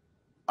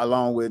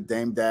 along with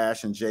Dame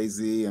Dash and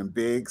Jay-Z and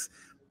Biggs.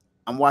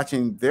 I'm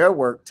watching their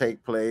work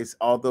take place,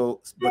 but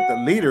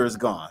the leader is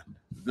gone.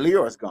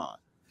 Leor is gone.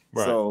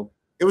 Right. So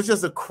it was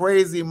just a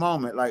crazy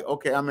moment. Like,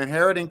 okay, I'm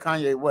inheriting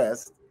Kanye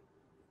West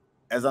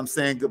as I'm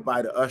saying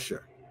goodbye to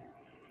Usher.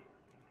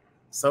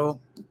 So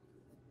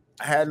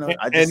I had no.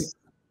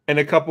 And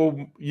a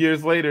couple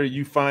years later,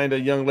 you find a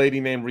young lady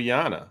named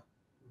Rihanna.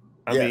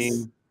 I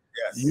mean,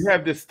 you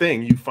have this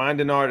thing. You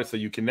find an artist, or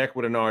you connect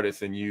with an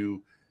artist, and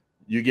you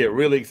get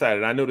really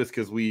excited. I know this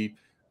because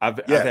I've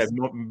had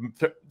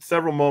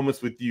several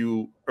moments with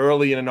you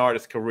early in an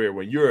artist's career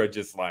where you're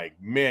just like,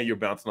 man, you're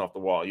bouncing off the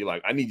wall. You're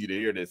like, I need you to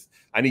hear this.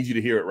 I need you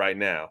to hear it right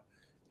now.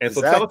 And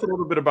so tell us a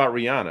little bit about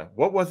Rihanna.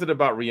 What was it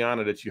about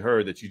Rihanna that you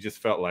heard that you just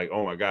felt like,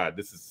 oh my God,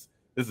 this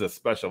is a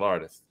special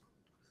artist?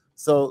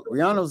 So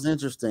Rihanna was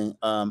interesting.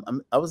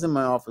 I was in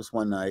my office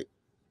one night.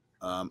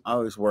 I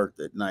always worked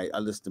at night. I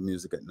listened to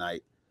music at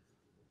night.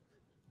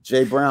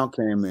 Jay Brown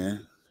came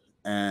in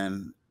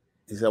and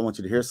he said, I want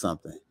you to hear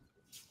something.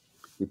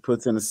 He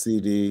puts in a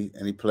CD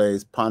and he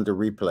plays Ponder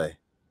Replay.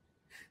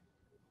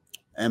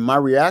 And my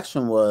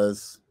reaction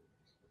was,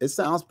 it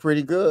sounds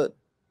pretty good.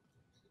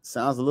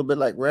 Sounds a little bit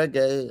like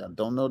reggae. I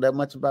don't know that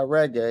much about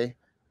reggae.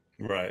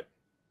 Right.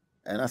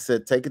 And I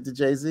said, take it to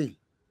Jay-Z.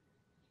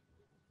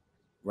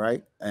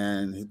 Right.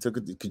 And he took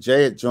it to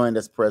Jay had joined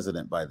as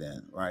president by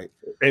then. Right.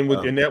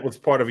 And that was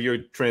part of your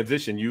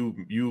transition.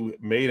 You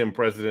made him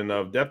president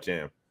of Def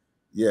Jam.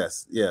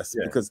 Yes.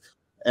 Because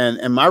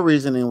and my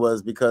reasoning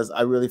was because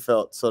I really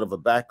felt sort of a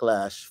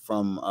backlash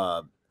from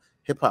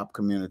hip hop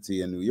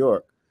community in New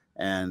York.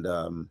 And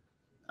I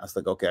was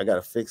like, okay, I got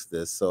to fix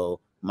this. So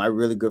my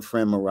really good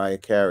friend, Mariah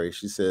Carey,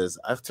 she says,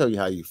 I'll tell you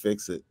how you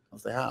fix it. I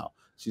was like, how?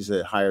 She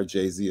said, hire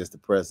Jay-Z as the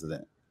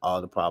president.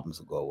 All the problems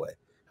will go away.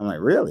 I'm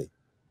like, really?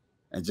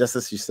 And just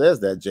as she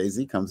says that,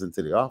 Jay-Z comes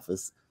into the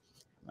office.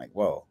 I'm like,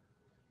 whoa.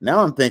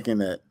 Now I'm thinking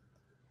that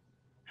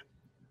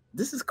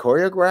this is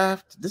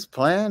choreographed, this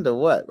planned or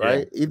what,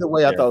 right? Yeah. Either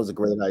way, I thought it was a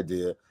great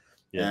idea.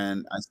 Yeah.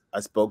 And I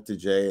spoke to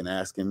Jay and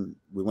asked him,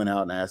 we went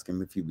out and asked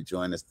him if he would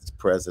join us as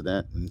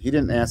president. And he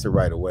didn't answer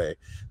right away.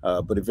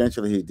 But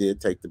eventually he did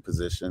take the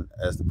position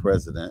as the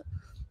president.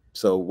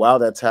 So while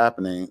that's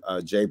happening,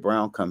 Jay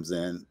Brown comes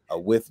in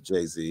with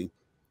Jay-Z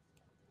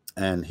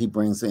and he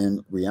brings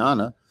in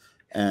Rihanna.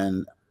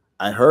 And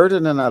I heard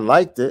it and I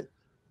liked it,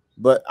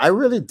 but I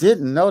really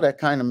didn't know that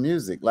kind of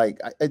music. Like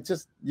I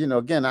just,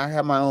 again, I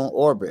had my own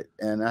orbit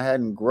and I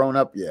hadn't grown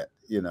up yet,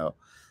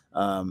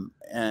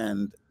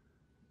 and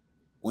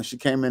when she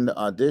came in to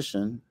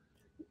audition,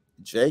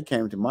 Jay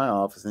came to my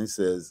office and he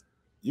says,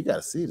 you got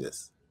to see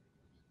this.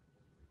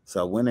 So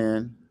I went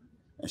in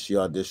and she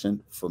auditioned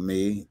for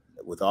me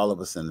with all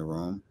of us in the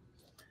room.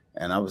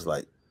 And I was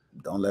like,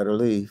 don't let her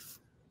leave.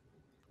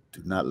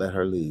 Do not let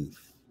her leave.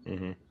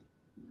 Mm-hmm.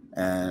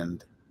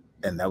 And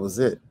that was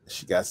it.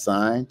 She got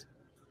signed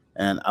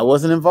and I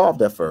wasn't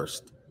involved at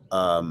first.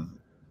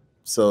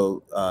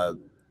 So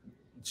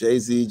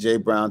Jay-Z, Jay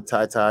Brown,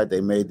 Ty, they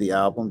made the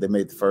album. They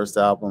made the first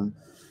album.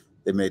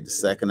 They made the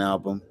second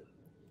album.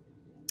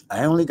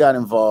 I only got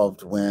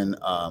involved when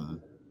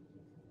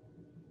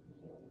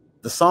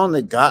the song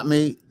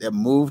that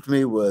moved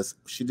me was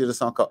she did a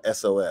song called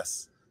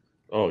SOS.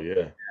 Oh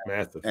yeah,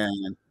 massive.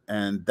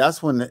 And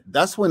that's when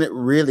it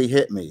really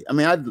hit me. I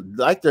mean, I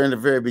liked her in the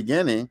very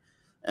beginning,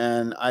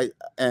 and I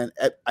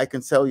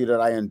can tell you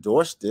that I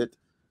endorsed it,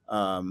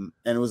 and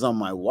it was on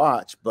my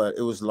watch, but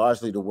it was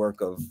largely the work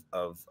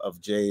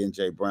of Jay and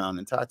Jay Brown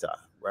and Ty,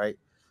 right?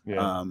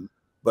 Yeah.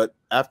 But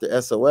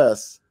after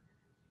SOS,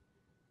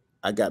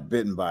 I got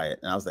bitten by it,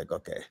 and I was like,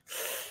 okay,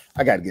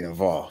 I got to get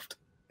involved.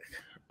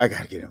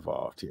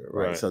 Here,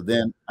 right? So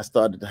then I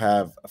started to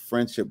have a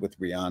friendship with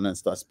Rihanna and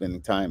start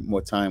spending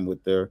more time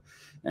with her,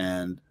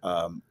 and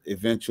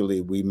eventually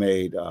we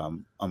made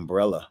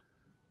Umbrella.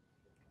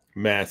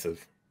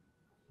 Massive.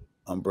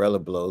 Umbrella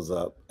blows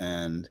up,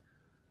 and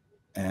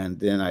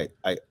then I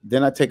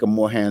take a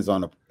more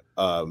hands-on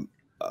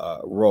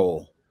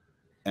role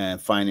and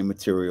finding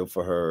material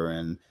for her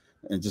and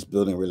and just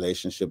building a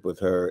relationship with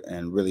her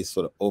and really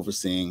sort of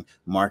overseeing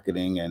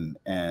marketing and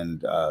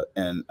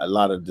a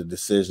lot of the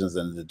decisions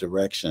and the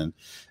direction.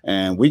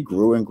 And we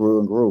grew and grew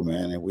and grew,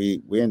 man. And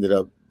we ended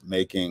up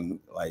making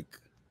like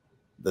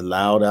the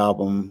Loud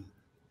album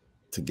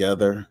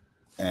together,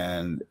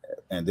 and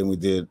then we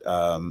did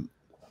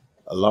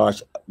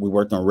we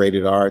worked on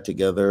Rated R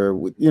together.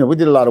 We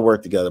did a lot of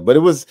work together, but it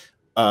was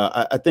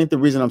I think the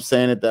reason I'm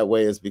saying it that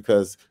way is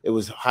because it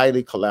was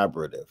highly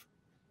collaborative,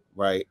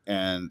 right?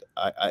 And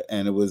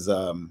and it was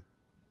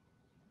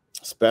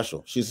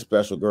special. She's a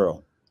special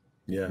girl.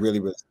 Yeah. Really,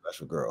 really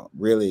special girl.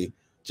 Really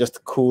just the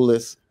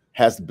coolest,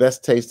 has the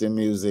best taste in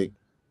music.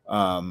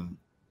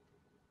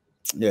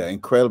 Yeah,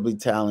 incredibly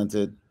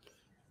talented,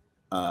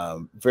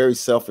 very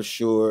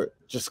self-assured,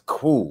 just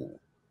cool,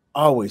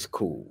 always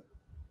cool,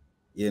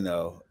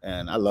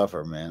 and I love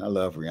her, man. I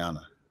love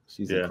Rihanna.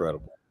 She's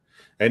incredible.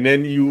 And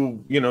then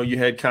you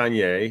had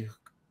Kanye,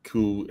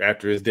 who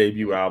after his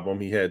debut album,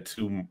 he had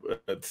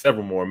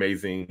several more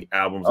amazing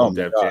albums on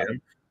Def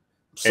Jam.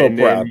 So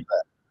proud of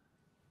that.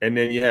 And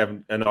then you have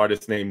an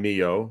artist named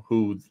Neo,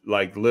 who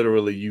like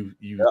literally you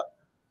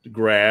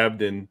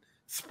grabbed and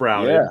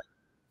sprouted.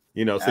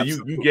 So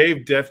you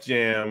gave Def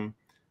Jam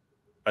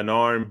an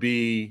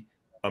R&B,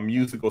 a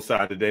musical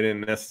side that they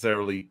didn't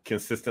necessarily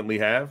consistently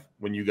have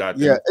when you got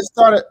them.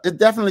 It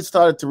definitely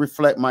started to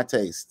reflect my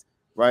taste,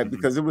 right?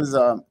 Because it was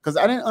because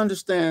I didn't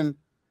understand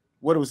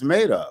what it was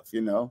made of,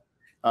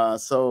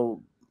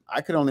 so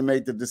I could only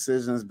make the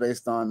decisions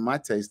based on my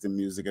taste in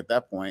music at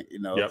that point,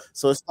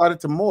 So it started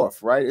to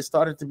morph, right? It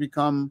started to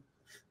become,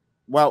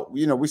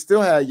 we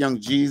still had Young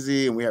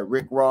Jeezy and we had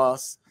Rick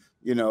Ross,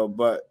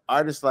 but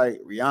artists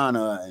like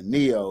Rihanna and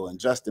Neo and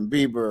Justin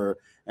Bieber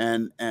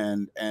and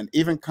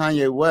even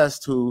Kanye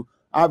West, who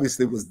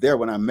obviously was there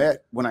when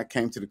I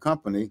came to the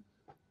company,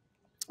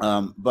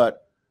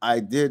 but I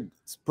did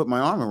put my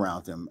arm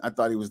around him. I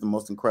thought he was the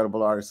most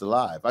incredible artist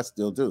alive. I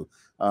still do,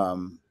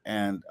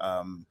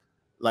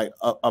 like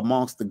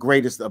amongst the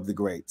greatest of the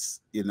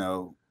greats.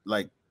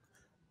 Like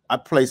I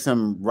place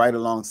him right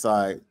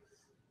alongside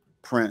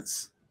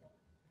Prince,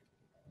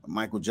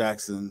 Michael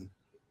Jackson,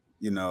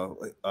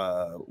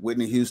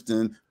 Whitney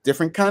Houston.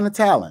 Different kind of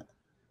talent,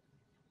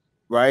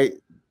 right?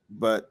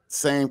 But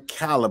same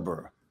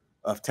caliber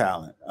of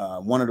talent.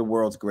 One of the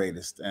world's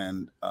greatest,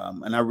 and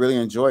I really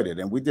enjoyed it.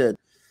 And we did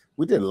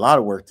a lot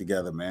of work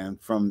together, man.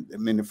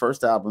 The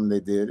first album they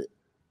did,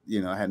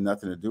 had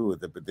nothing to do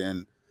with it, but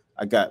then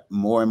I got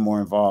more and more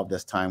involved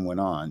as time went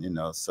on,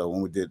 So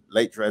when we did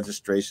Late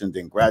Registration,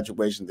 then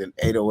Graduation, then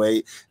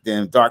 808,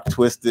 then Dark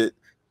Twisted,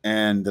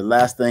 and the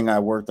last thing I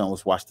worked on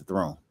was Watch the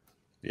Throne.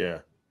 Yeah.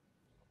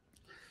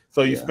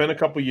 So you spent a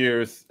couple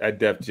years at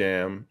Def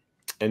Jam,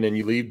 and then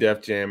you leave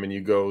Def Jam and you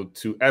go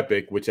to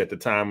Epic, which at the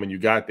time when you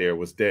got there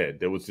was dead.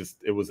 It was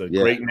a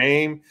great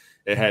name.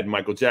 It had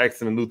Michael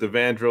Jackson and Luther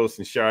Vandross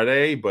and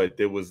Sade, but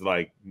there was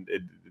like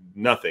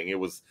nothing. It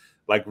was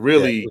like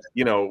really,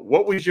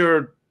 what was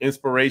your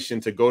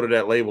inspiration to go to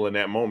that label in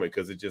that moment?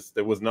 Because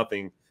there was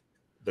nothing.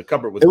 The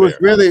cupboard was.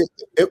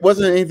 It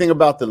wasn't anything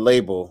about the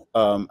label.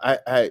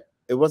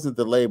 It wasn't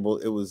the label.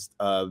 It was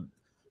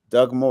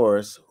Doug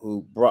Morris,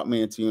 who brought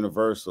me into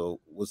Universal,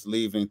 was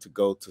leaving to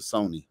go to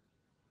Sony.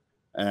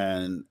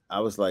 And I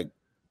was like,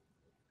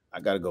 I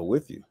got to go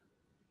with you.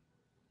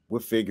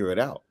 We'll figure it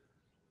out.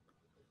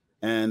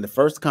 And the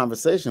first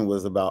conversation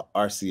was about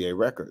RCA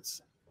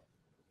Records.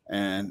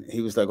 And he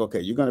was like, okay,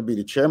 you're going to be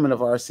the chairman of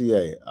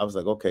RCA. I was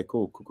like, okay,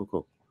 cool.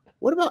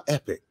 What about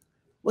Epic?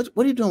 What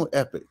are you doing with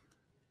Epic?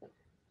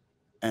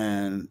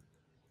 And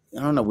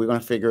I don't know, we're going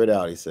to figure it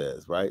out, he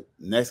says, right?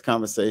 Next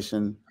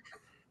conversation,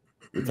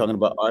 we're talking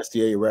about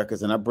RCA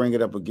Records, and I bring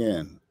it up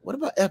again. What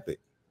about Epic?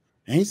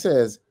 And he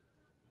says,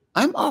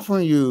 I'm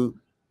offering you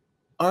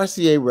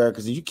RCA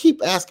Records, and you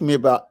keep asking me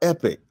about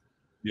Epic.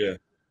 Yeah.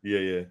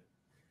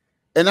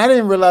 And I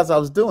didn't realize I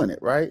was doing it,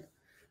 right?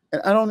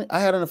 And I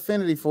had an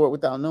affinity for it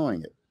without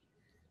knowing it.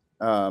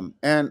 And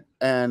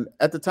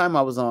at the time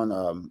I was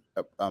on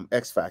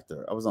X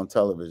Factor. I was on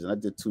television. I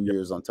did 2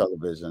 years on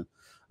television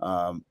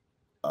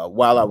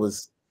while I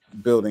was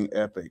building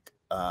Epic.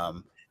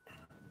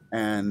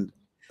 And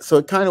so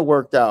it kind of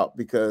worked out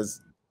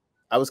because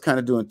I was kind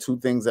of doing two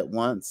things at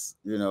once.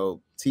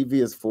 TV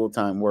is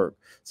full-time work.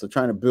 So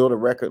trying to build a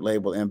record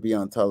label and be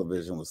on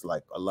television was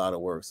like a lot of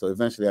work. So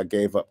eventually I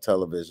gave up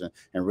television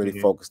and really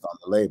focused on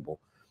the label.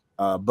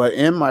 But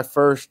in my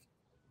first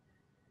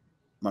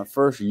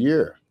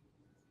year,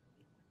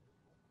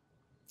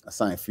 I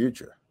signed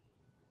Future,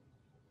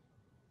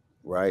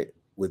 right,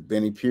 with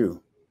Benny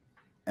Pugh.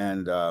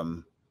 And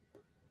and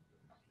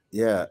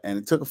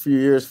it took a few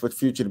years for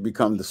Future to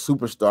become the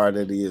superstar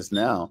that he is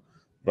now.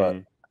 But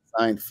I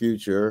signed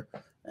Future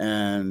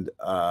and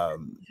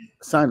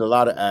signed a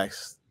lot of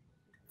acts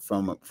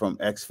from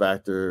X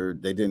Factor.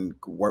 They didn't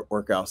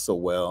work out so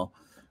well.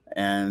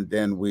 And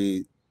then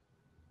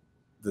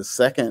the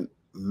second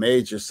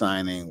major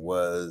signing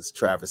was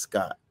Travis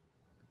Scott,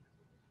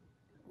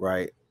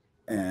 right?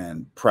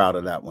 And proud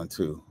of that one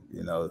too.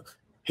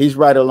 He's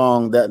right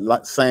along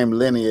that same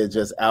lineage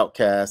as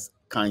Outkast,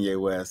 Kanye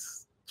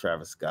West,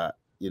 Travis Scott,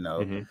 you know.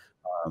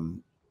 Mm-hmm.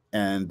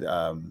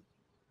 And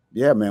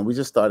yeah, man, we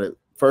just started.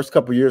 First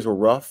couple years were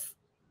rough.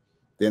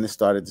 Then it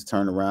started to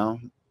turn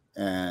around,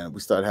 and we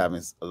started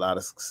having a lot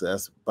of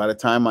success. By the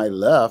time I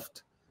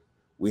left,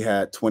 we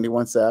had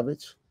 21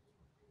 Savage,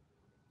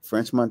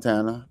 French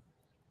Montana,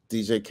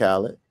 DJ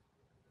Khaled,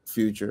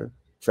 Future,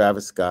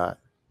 Travis Scott,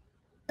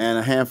 and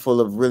a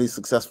handful of really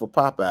successful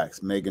pop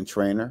acts: Megan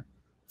Trainor,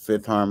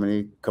 Fifth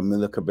Harmony,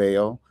 Camila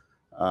Cabello,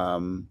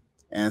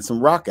 and some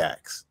rock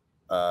acts,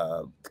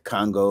 the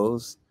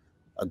Congos,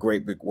 A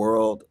Great Big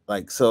World.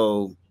 Like,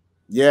 so,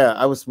 yeah,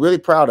 I was really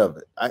proud of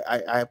it.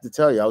 I have to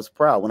tell you, I was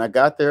proud. When I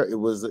got there, it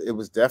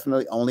was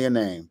definitely only a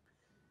name.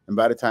 And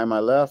by the time I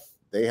left,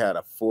 they had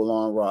a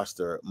full-on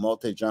roster,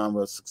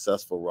 multi-genre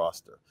successful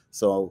roster.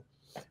 So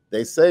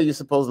they say you're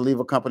supposed to leave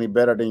a company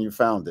better than you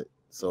found it.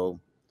 So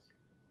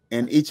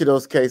in each of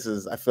those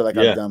cases, I feel like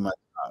I've done my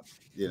job,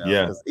 you know,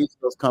 because each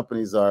of those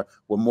companies were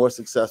more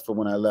successful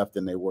when I left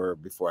than they were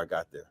before I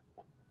got there.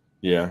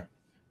 Yeah.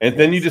 And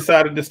then you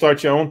decided to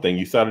start your own thing.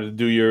 You started to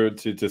do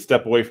to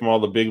step away from all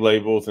the big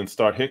labels and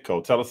start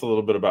Hitco. Tell us a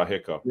little bit about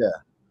Hitco. Yeah.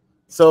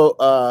 So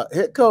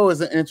Hitco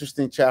is an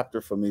interesting chapter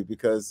for me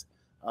because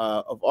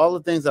of all the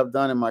things I've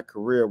done in my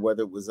career,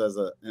 whether it was as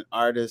an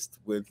artist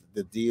with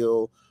The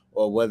Deal,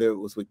 or whether it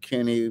was with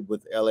Kenny,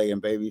 with LA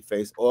and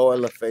Babyface, or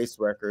LaFace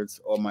Records,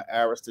 or my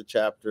Arista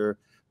chapter,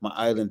 my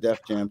Island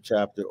Def Jam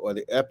chapter, or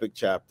the Epic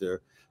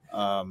chapter.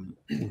 I'm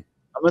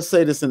gonna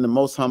say this in the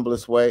most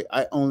humblest way.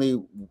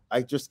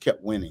 I just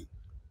kept winning.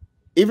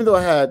 Even though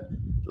I had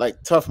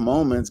like tough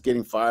moments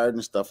getting fired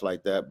and stuff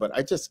like that, but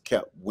I just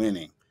kept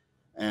winning.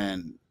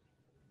 And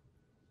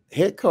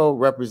Hitco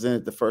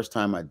represented the first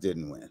time I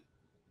didn't win.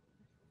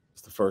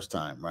 It's the first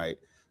time, right?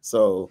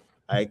 So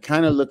I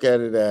kind of look at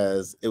it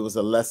as it was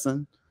a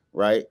lesson,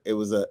 right? It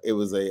was a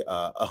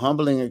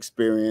humbling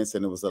experience,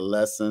 and it was a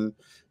lesson,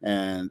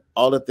 and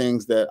all the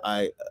things that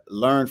I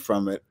learned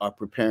from it are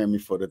preparing me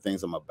for the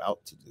things I'm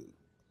about to do,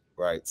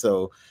 right?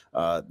 So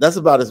that's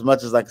about as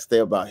much as I can say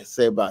about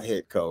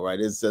Hitco, right?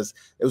 It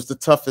was the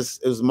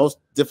toughest, it was the most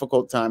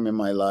difficult time in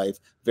my life,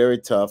 very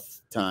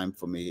tough time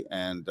for me,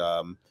 and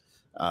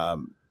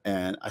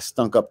I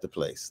stunk up the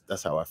place.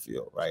 That's how I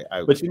feel, right?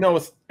 But you know,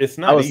 it's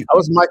not easy. I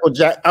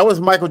was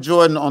Michael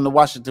Jordan on the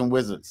Washington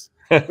Wizards.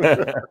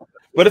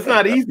 But it's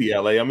not easy,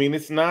 LA. I mean,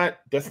 that's not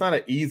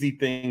an easy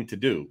thing to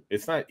do.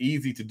 It's not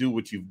easy to do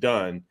what you've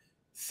done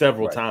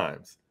several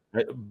times.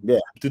 Yeah.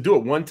 To do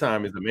it one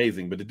time is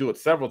amazing, but to do it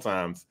several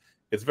times,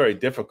 it's very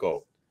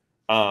difficult.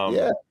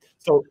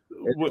 So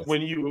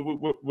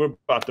when we're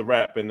about to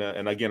wrap,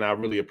 and again, I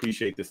really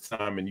appreciate this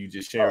time and you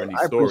just sharing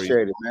these stories. I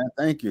appreciate it, man.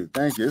 Thank you.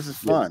 This is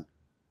fun.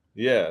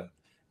 Yeah.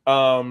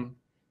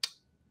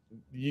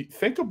 You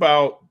think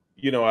about,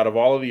 out of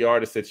all of the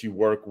artists that you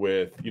work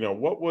with,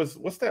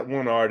 what's that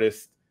one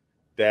artist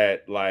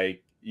that,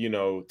 like,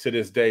 to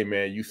this day,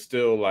 man, you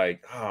still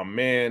like, oh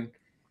man,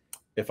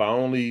 if I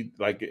only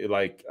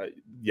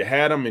you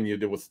had them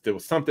and there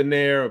was something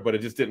there, but it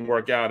just didn't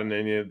work out, and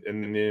then you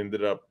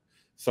ended up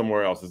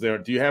somewhere else.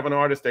 Do you have an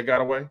artist that got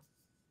away?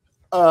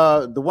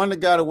 The one that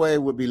got away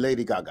would be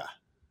Lady Gaga.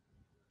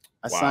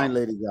 I signed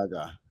Lady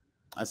Gaga.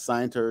 I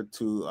signed her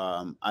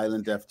to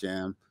Island Def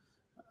Jam.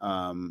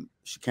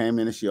 She came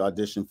in and she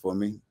auditioned for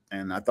me,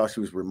 and I thought she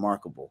was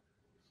remarkable.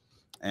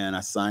 And I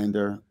signed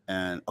her.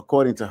 And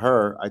according to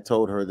her, I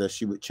told her that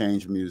she would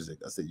change music.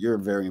 I said, "You're a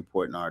very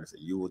important artist,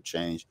 and you will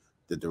change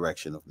the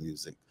direction of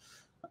music."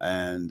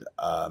 And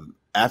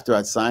after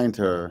I signed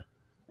her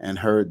and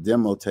heard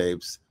demo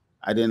tapes,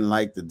 I didn't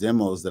like the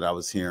demos that I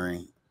was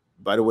hearing.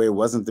 By the way, it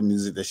wasn't the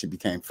music that she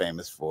became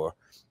famous for.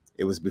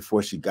 It was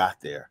before she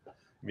got there.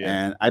 Yeah.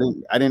 And I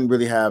didn't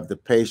really have the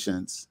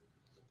patience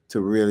to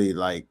really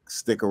like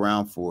stick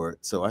around for it.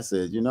 So I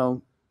said,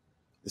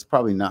 it's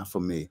probably not for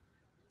me.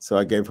 So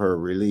I gave her a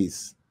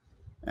release,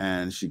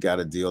 and she got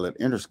a deal at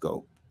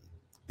Interscope.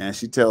 And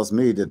she tells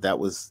me that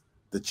was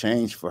the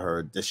change for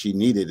her, that she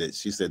needed it.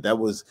 She said that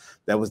was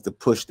the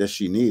push that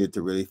she needed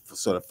to really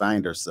sort of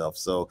find herself.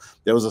 So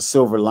there was a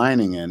silver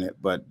lining in it,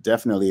 but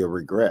definitely a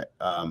regret.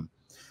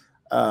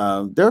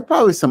 There are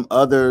probably some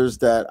others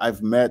that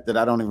I've met that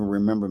I don't even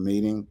remember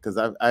meeting, because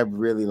I've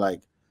really,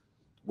 like,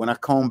 when I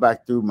comb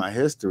back through my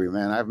history,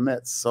 man, I've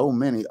met so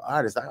many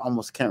artists I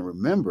almost can't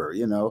remember,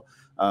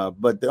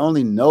 but the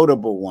only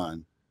notable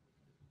one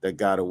that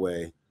got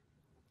away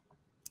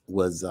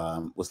was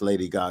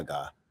Lady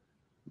Gaga.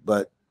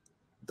 But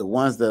the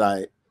ones that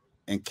I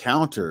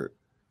encountered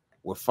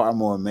were far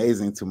more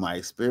amazing to my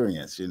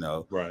experience,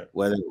 right.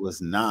 Whether it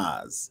was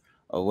Nas,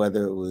 or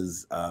whether it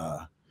was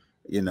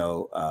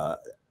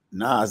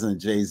Nas and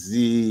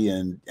Jay-Z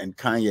and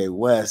Kanye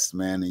West,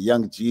 man, and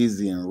Young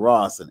Jeezy and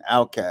Ross and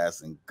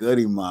Outkast and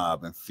Goody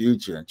Mob and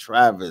Future and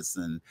Travis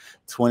and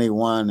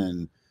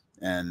 21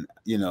 and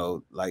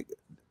like,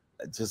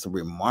 just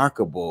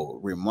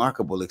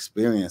remarkable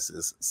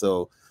experiences.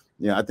 So,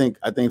 I think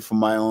for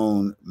my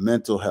own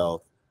mental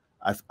health,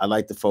 I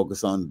like to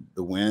focus on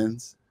the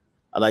wins.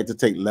 I like to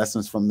take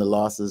lessons from the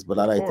losses, but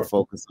I like to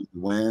focus on the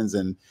wins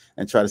and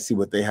try to see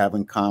what they have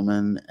in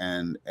common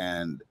and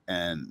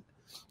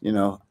you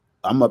know,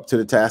 I'm up to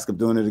the task of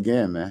doing it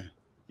again, man.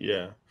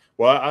 Yeah.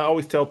 Well, I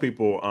always tell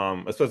people,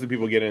 especially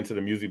people get into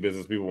the music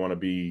business, people want to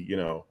be, you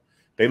know,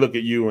 they look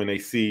at you and they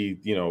see,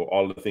 you know,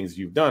 all the things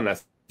you've done.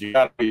 That's you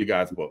got to read your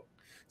guys' book.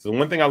 So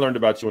one thing I learned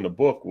about you in the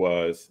book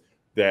was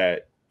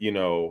that, you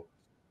know,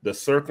 the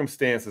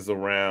circumstances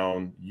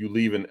around you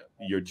leaving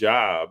your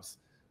jobs,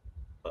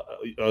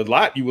 a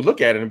lot you would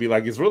look at it and be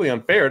like, it's really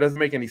unfair. It doesn't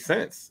make any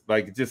sense.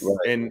 Like just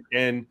Right.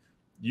 and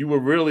you were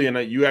really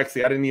you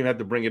actually I didn't even have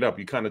to bring it up.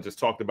 You kind of just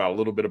talked about a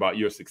little bit about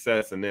your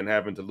success and then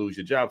having to lose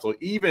your job. So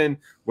even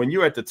when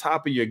you're at the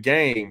top of your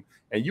game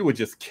and you were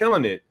just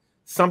killing it,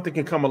 something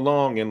can come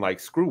along and like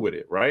screw with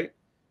it, right?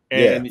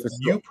 Yeah, And for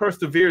you sure.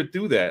 persevered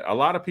through that. A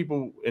lot of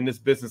people in this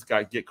business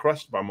get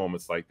crushed by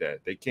moments like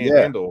that. They can't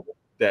Yeah. handle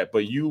that,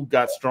 but you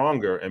got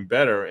stronger and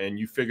better, and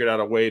you figured out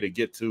a way to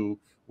get to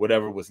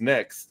whatever was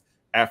next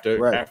after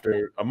Right.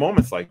 after a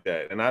moments like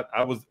that. And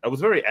I was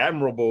very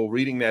admirable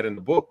reading that in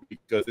the book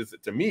because it's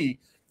to me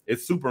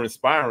it's super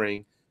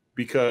inspiring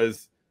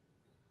because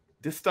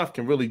this stuff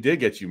can really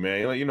dig at you,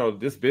 man. You know,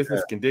 this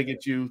business can dig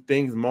at you.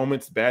 Things,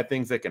 moments, bad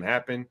things that can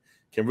happen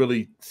can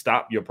really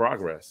stop your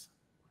progress.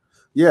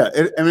 Yeah,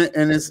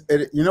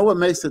 you know what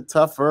makes it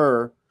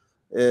tougher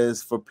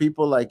is for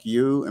people like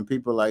you and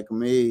people like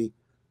me,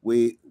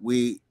 we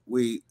we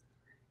we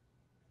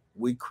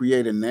we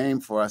create a name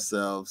for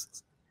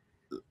ourselves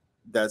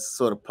that's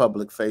sort of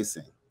public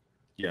facing.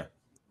 Yeah.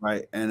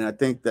 Right. And I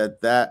think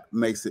that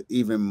makes it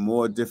even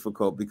more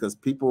difficult because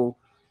people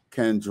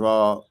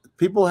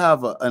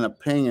have an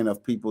opinion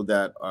of people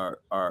that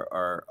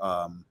are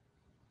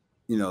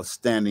you know,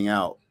 standing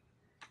out.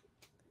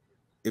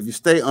 If you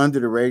stay under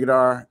the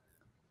radar,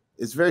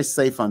 it's very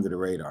safe under the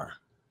radar.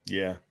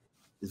 Yeah.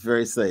 It's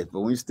very safe.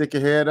 But when you stick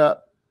your head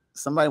up,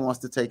 somebody wants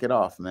to take it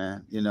off,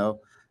 man, you know?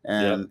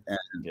 Yep.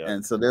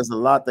 And so there's a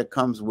lot that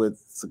comes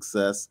with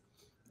success.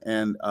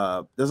 And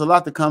there's a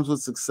lot that comes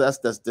with success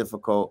that's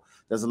difficult.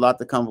 There's a lot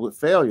that comes with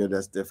failure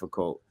that's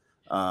difficult.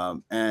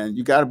 And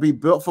you got to be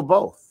built for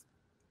both.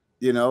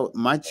 You know,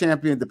 my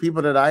champion, the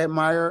people that I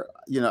admire,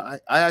 you know,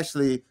 I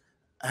actually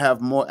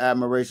have more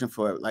admiration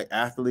for like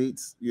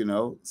athletes, you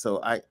know.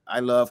 So I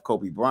love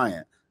Kobe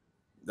Bryant.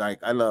 Like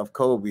I love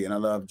Kobe and I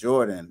love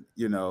Jordan,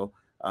 you know,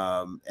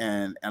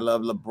 and I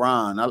love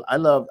LeBron.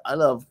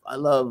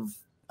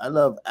 I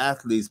love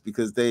athletes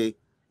because they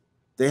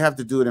have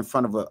to do it in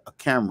front of a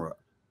camera.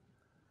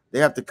 They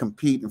have to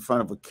compete in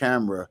front of a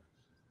camera,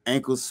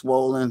 ankles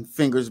swollen,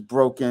 fingers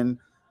broken,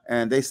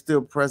 and they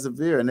still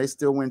persevere and they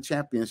still win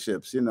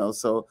championships, you know.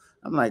 So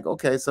I'm like,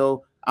 okay,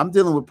 so I'm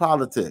dealing with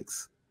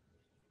politics,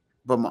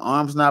 but my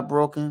arm's not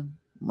broken,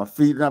 my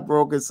feet not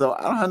broken, so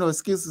I don't have no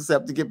excuses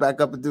except to get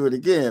back up and do it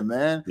again,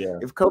 man. Yeah.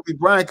 If Kobe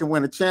Bryant can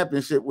win a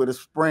championship with a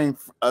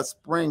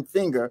sprained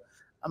finger,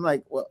 I'm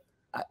like, well,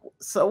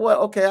 so what?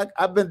 Okay,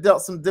 I've been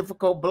dealt some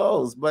difficult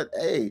blows, but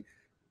hey,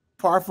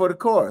 par for the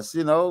course.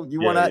 You know,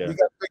 you got big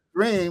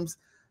dreams,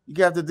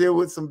 you have to deal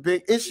with some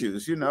big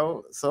issues, you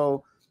know.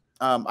 So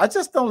I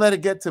just don't let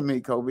it get to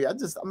me, Kobe.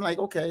 I'm like,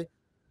 okay,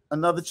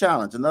 another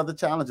challenge, you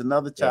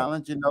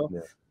know. Yeah.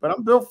 But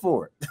I'm built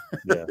for it.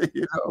 Yeah.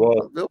 You know,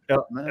 Well, I'm built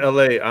for it, man.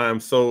 LA, I'm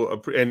so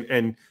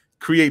and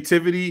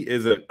creativity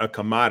is a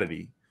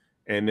commodity,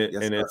 and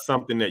it's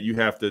something that you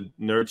have to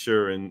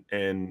nurture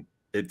and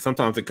it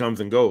sometimes it comes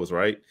and goes,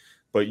 right?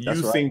 But you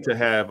seem to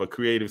have a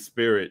creative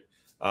spirit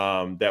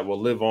that will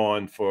live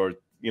on for,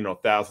 you know,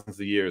 thousands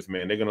of years,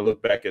 man. They're gonna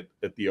look back at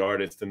the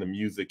artist and the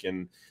music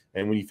and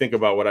when you think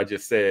about what I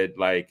just said,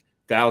 like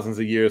thousands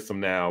of years from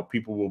now,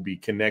 people will be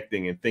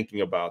connecting and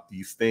thinking about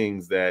these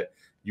things that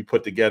you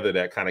put together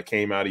that kind of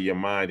came out of your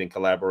mind in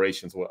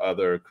collaborations with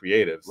other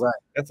creatives. Right.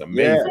 That's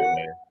amazing,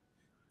 man.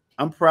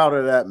 I'm proud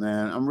of that,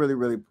 man. I'm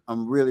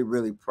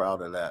really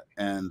proud of that,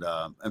 and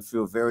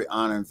feel very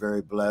honored and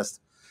very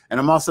blessed. And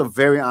I'm also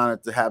very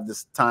honored to have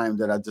this time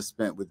that I just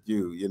spent with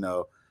you, you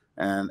know.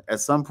 And at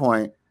some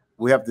point,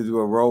 we have to do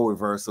a role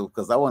reversal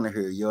because I want to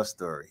hear your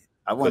story.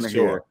 I want to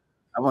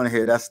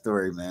hear that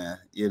story, man.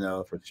 You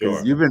know,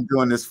 because you've been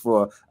doing this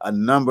for a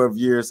number of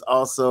years,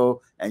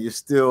 also, and you're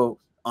still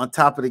on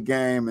top of the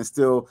game and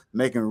still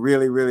making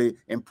really, really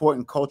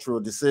important cultural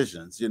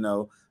decisions. You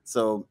know,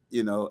 so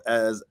you know,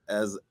 as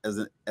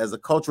a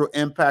cultural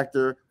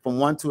impactor from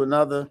one to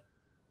another,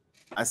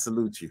 I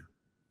salute you.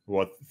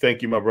 Well,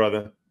 thank you, my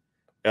brother,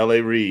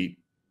 L.A. Reid.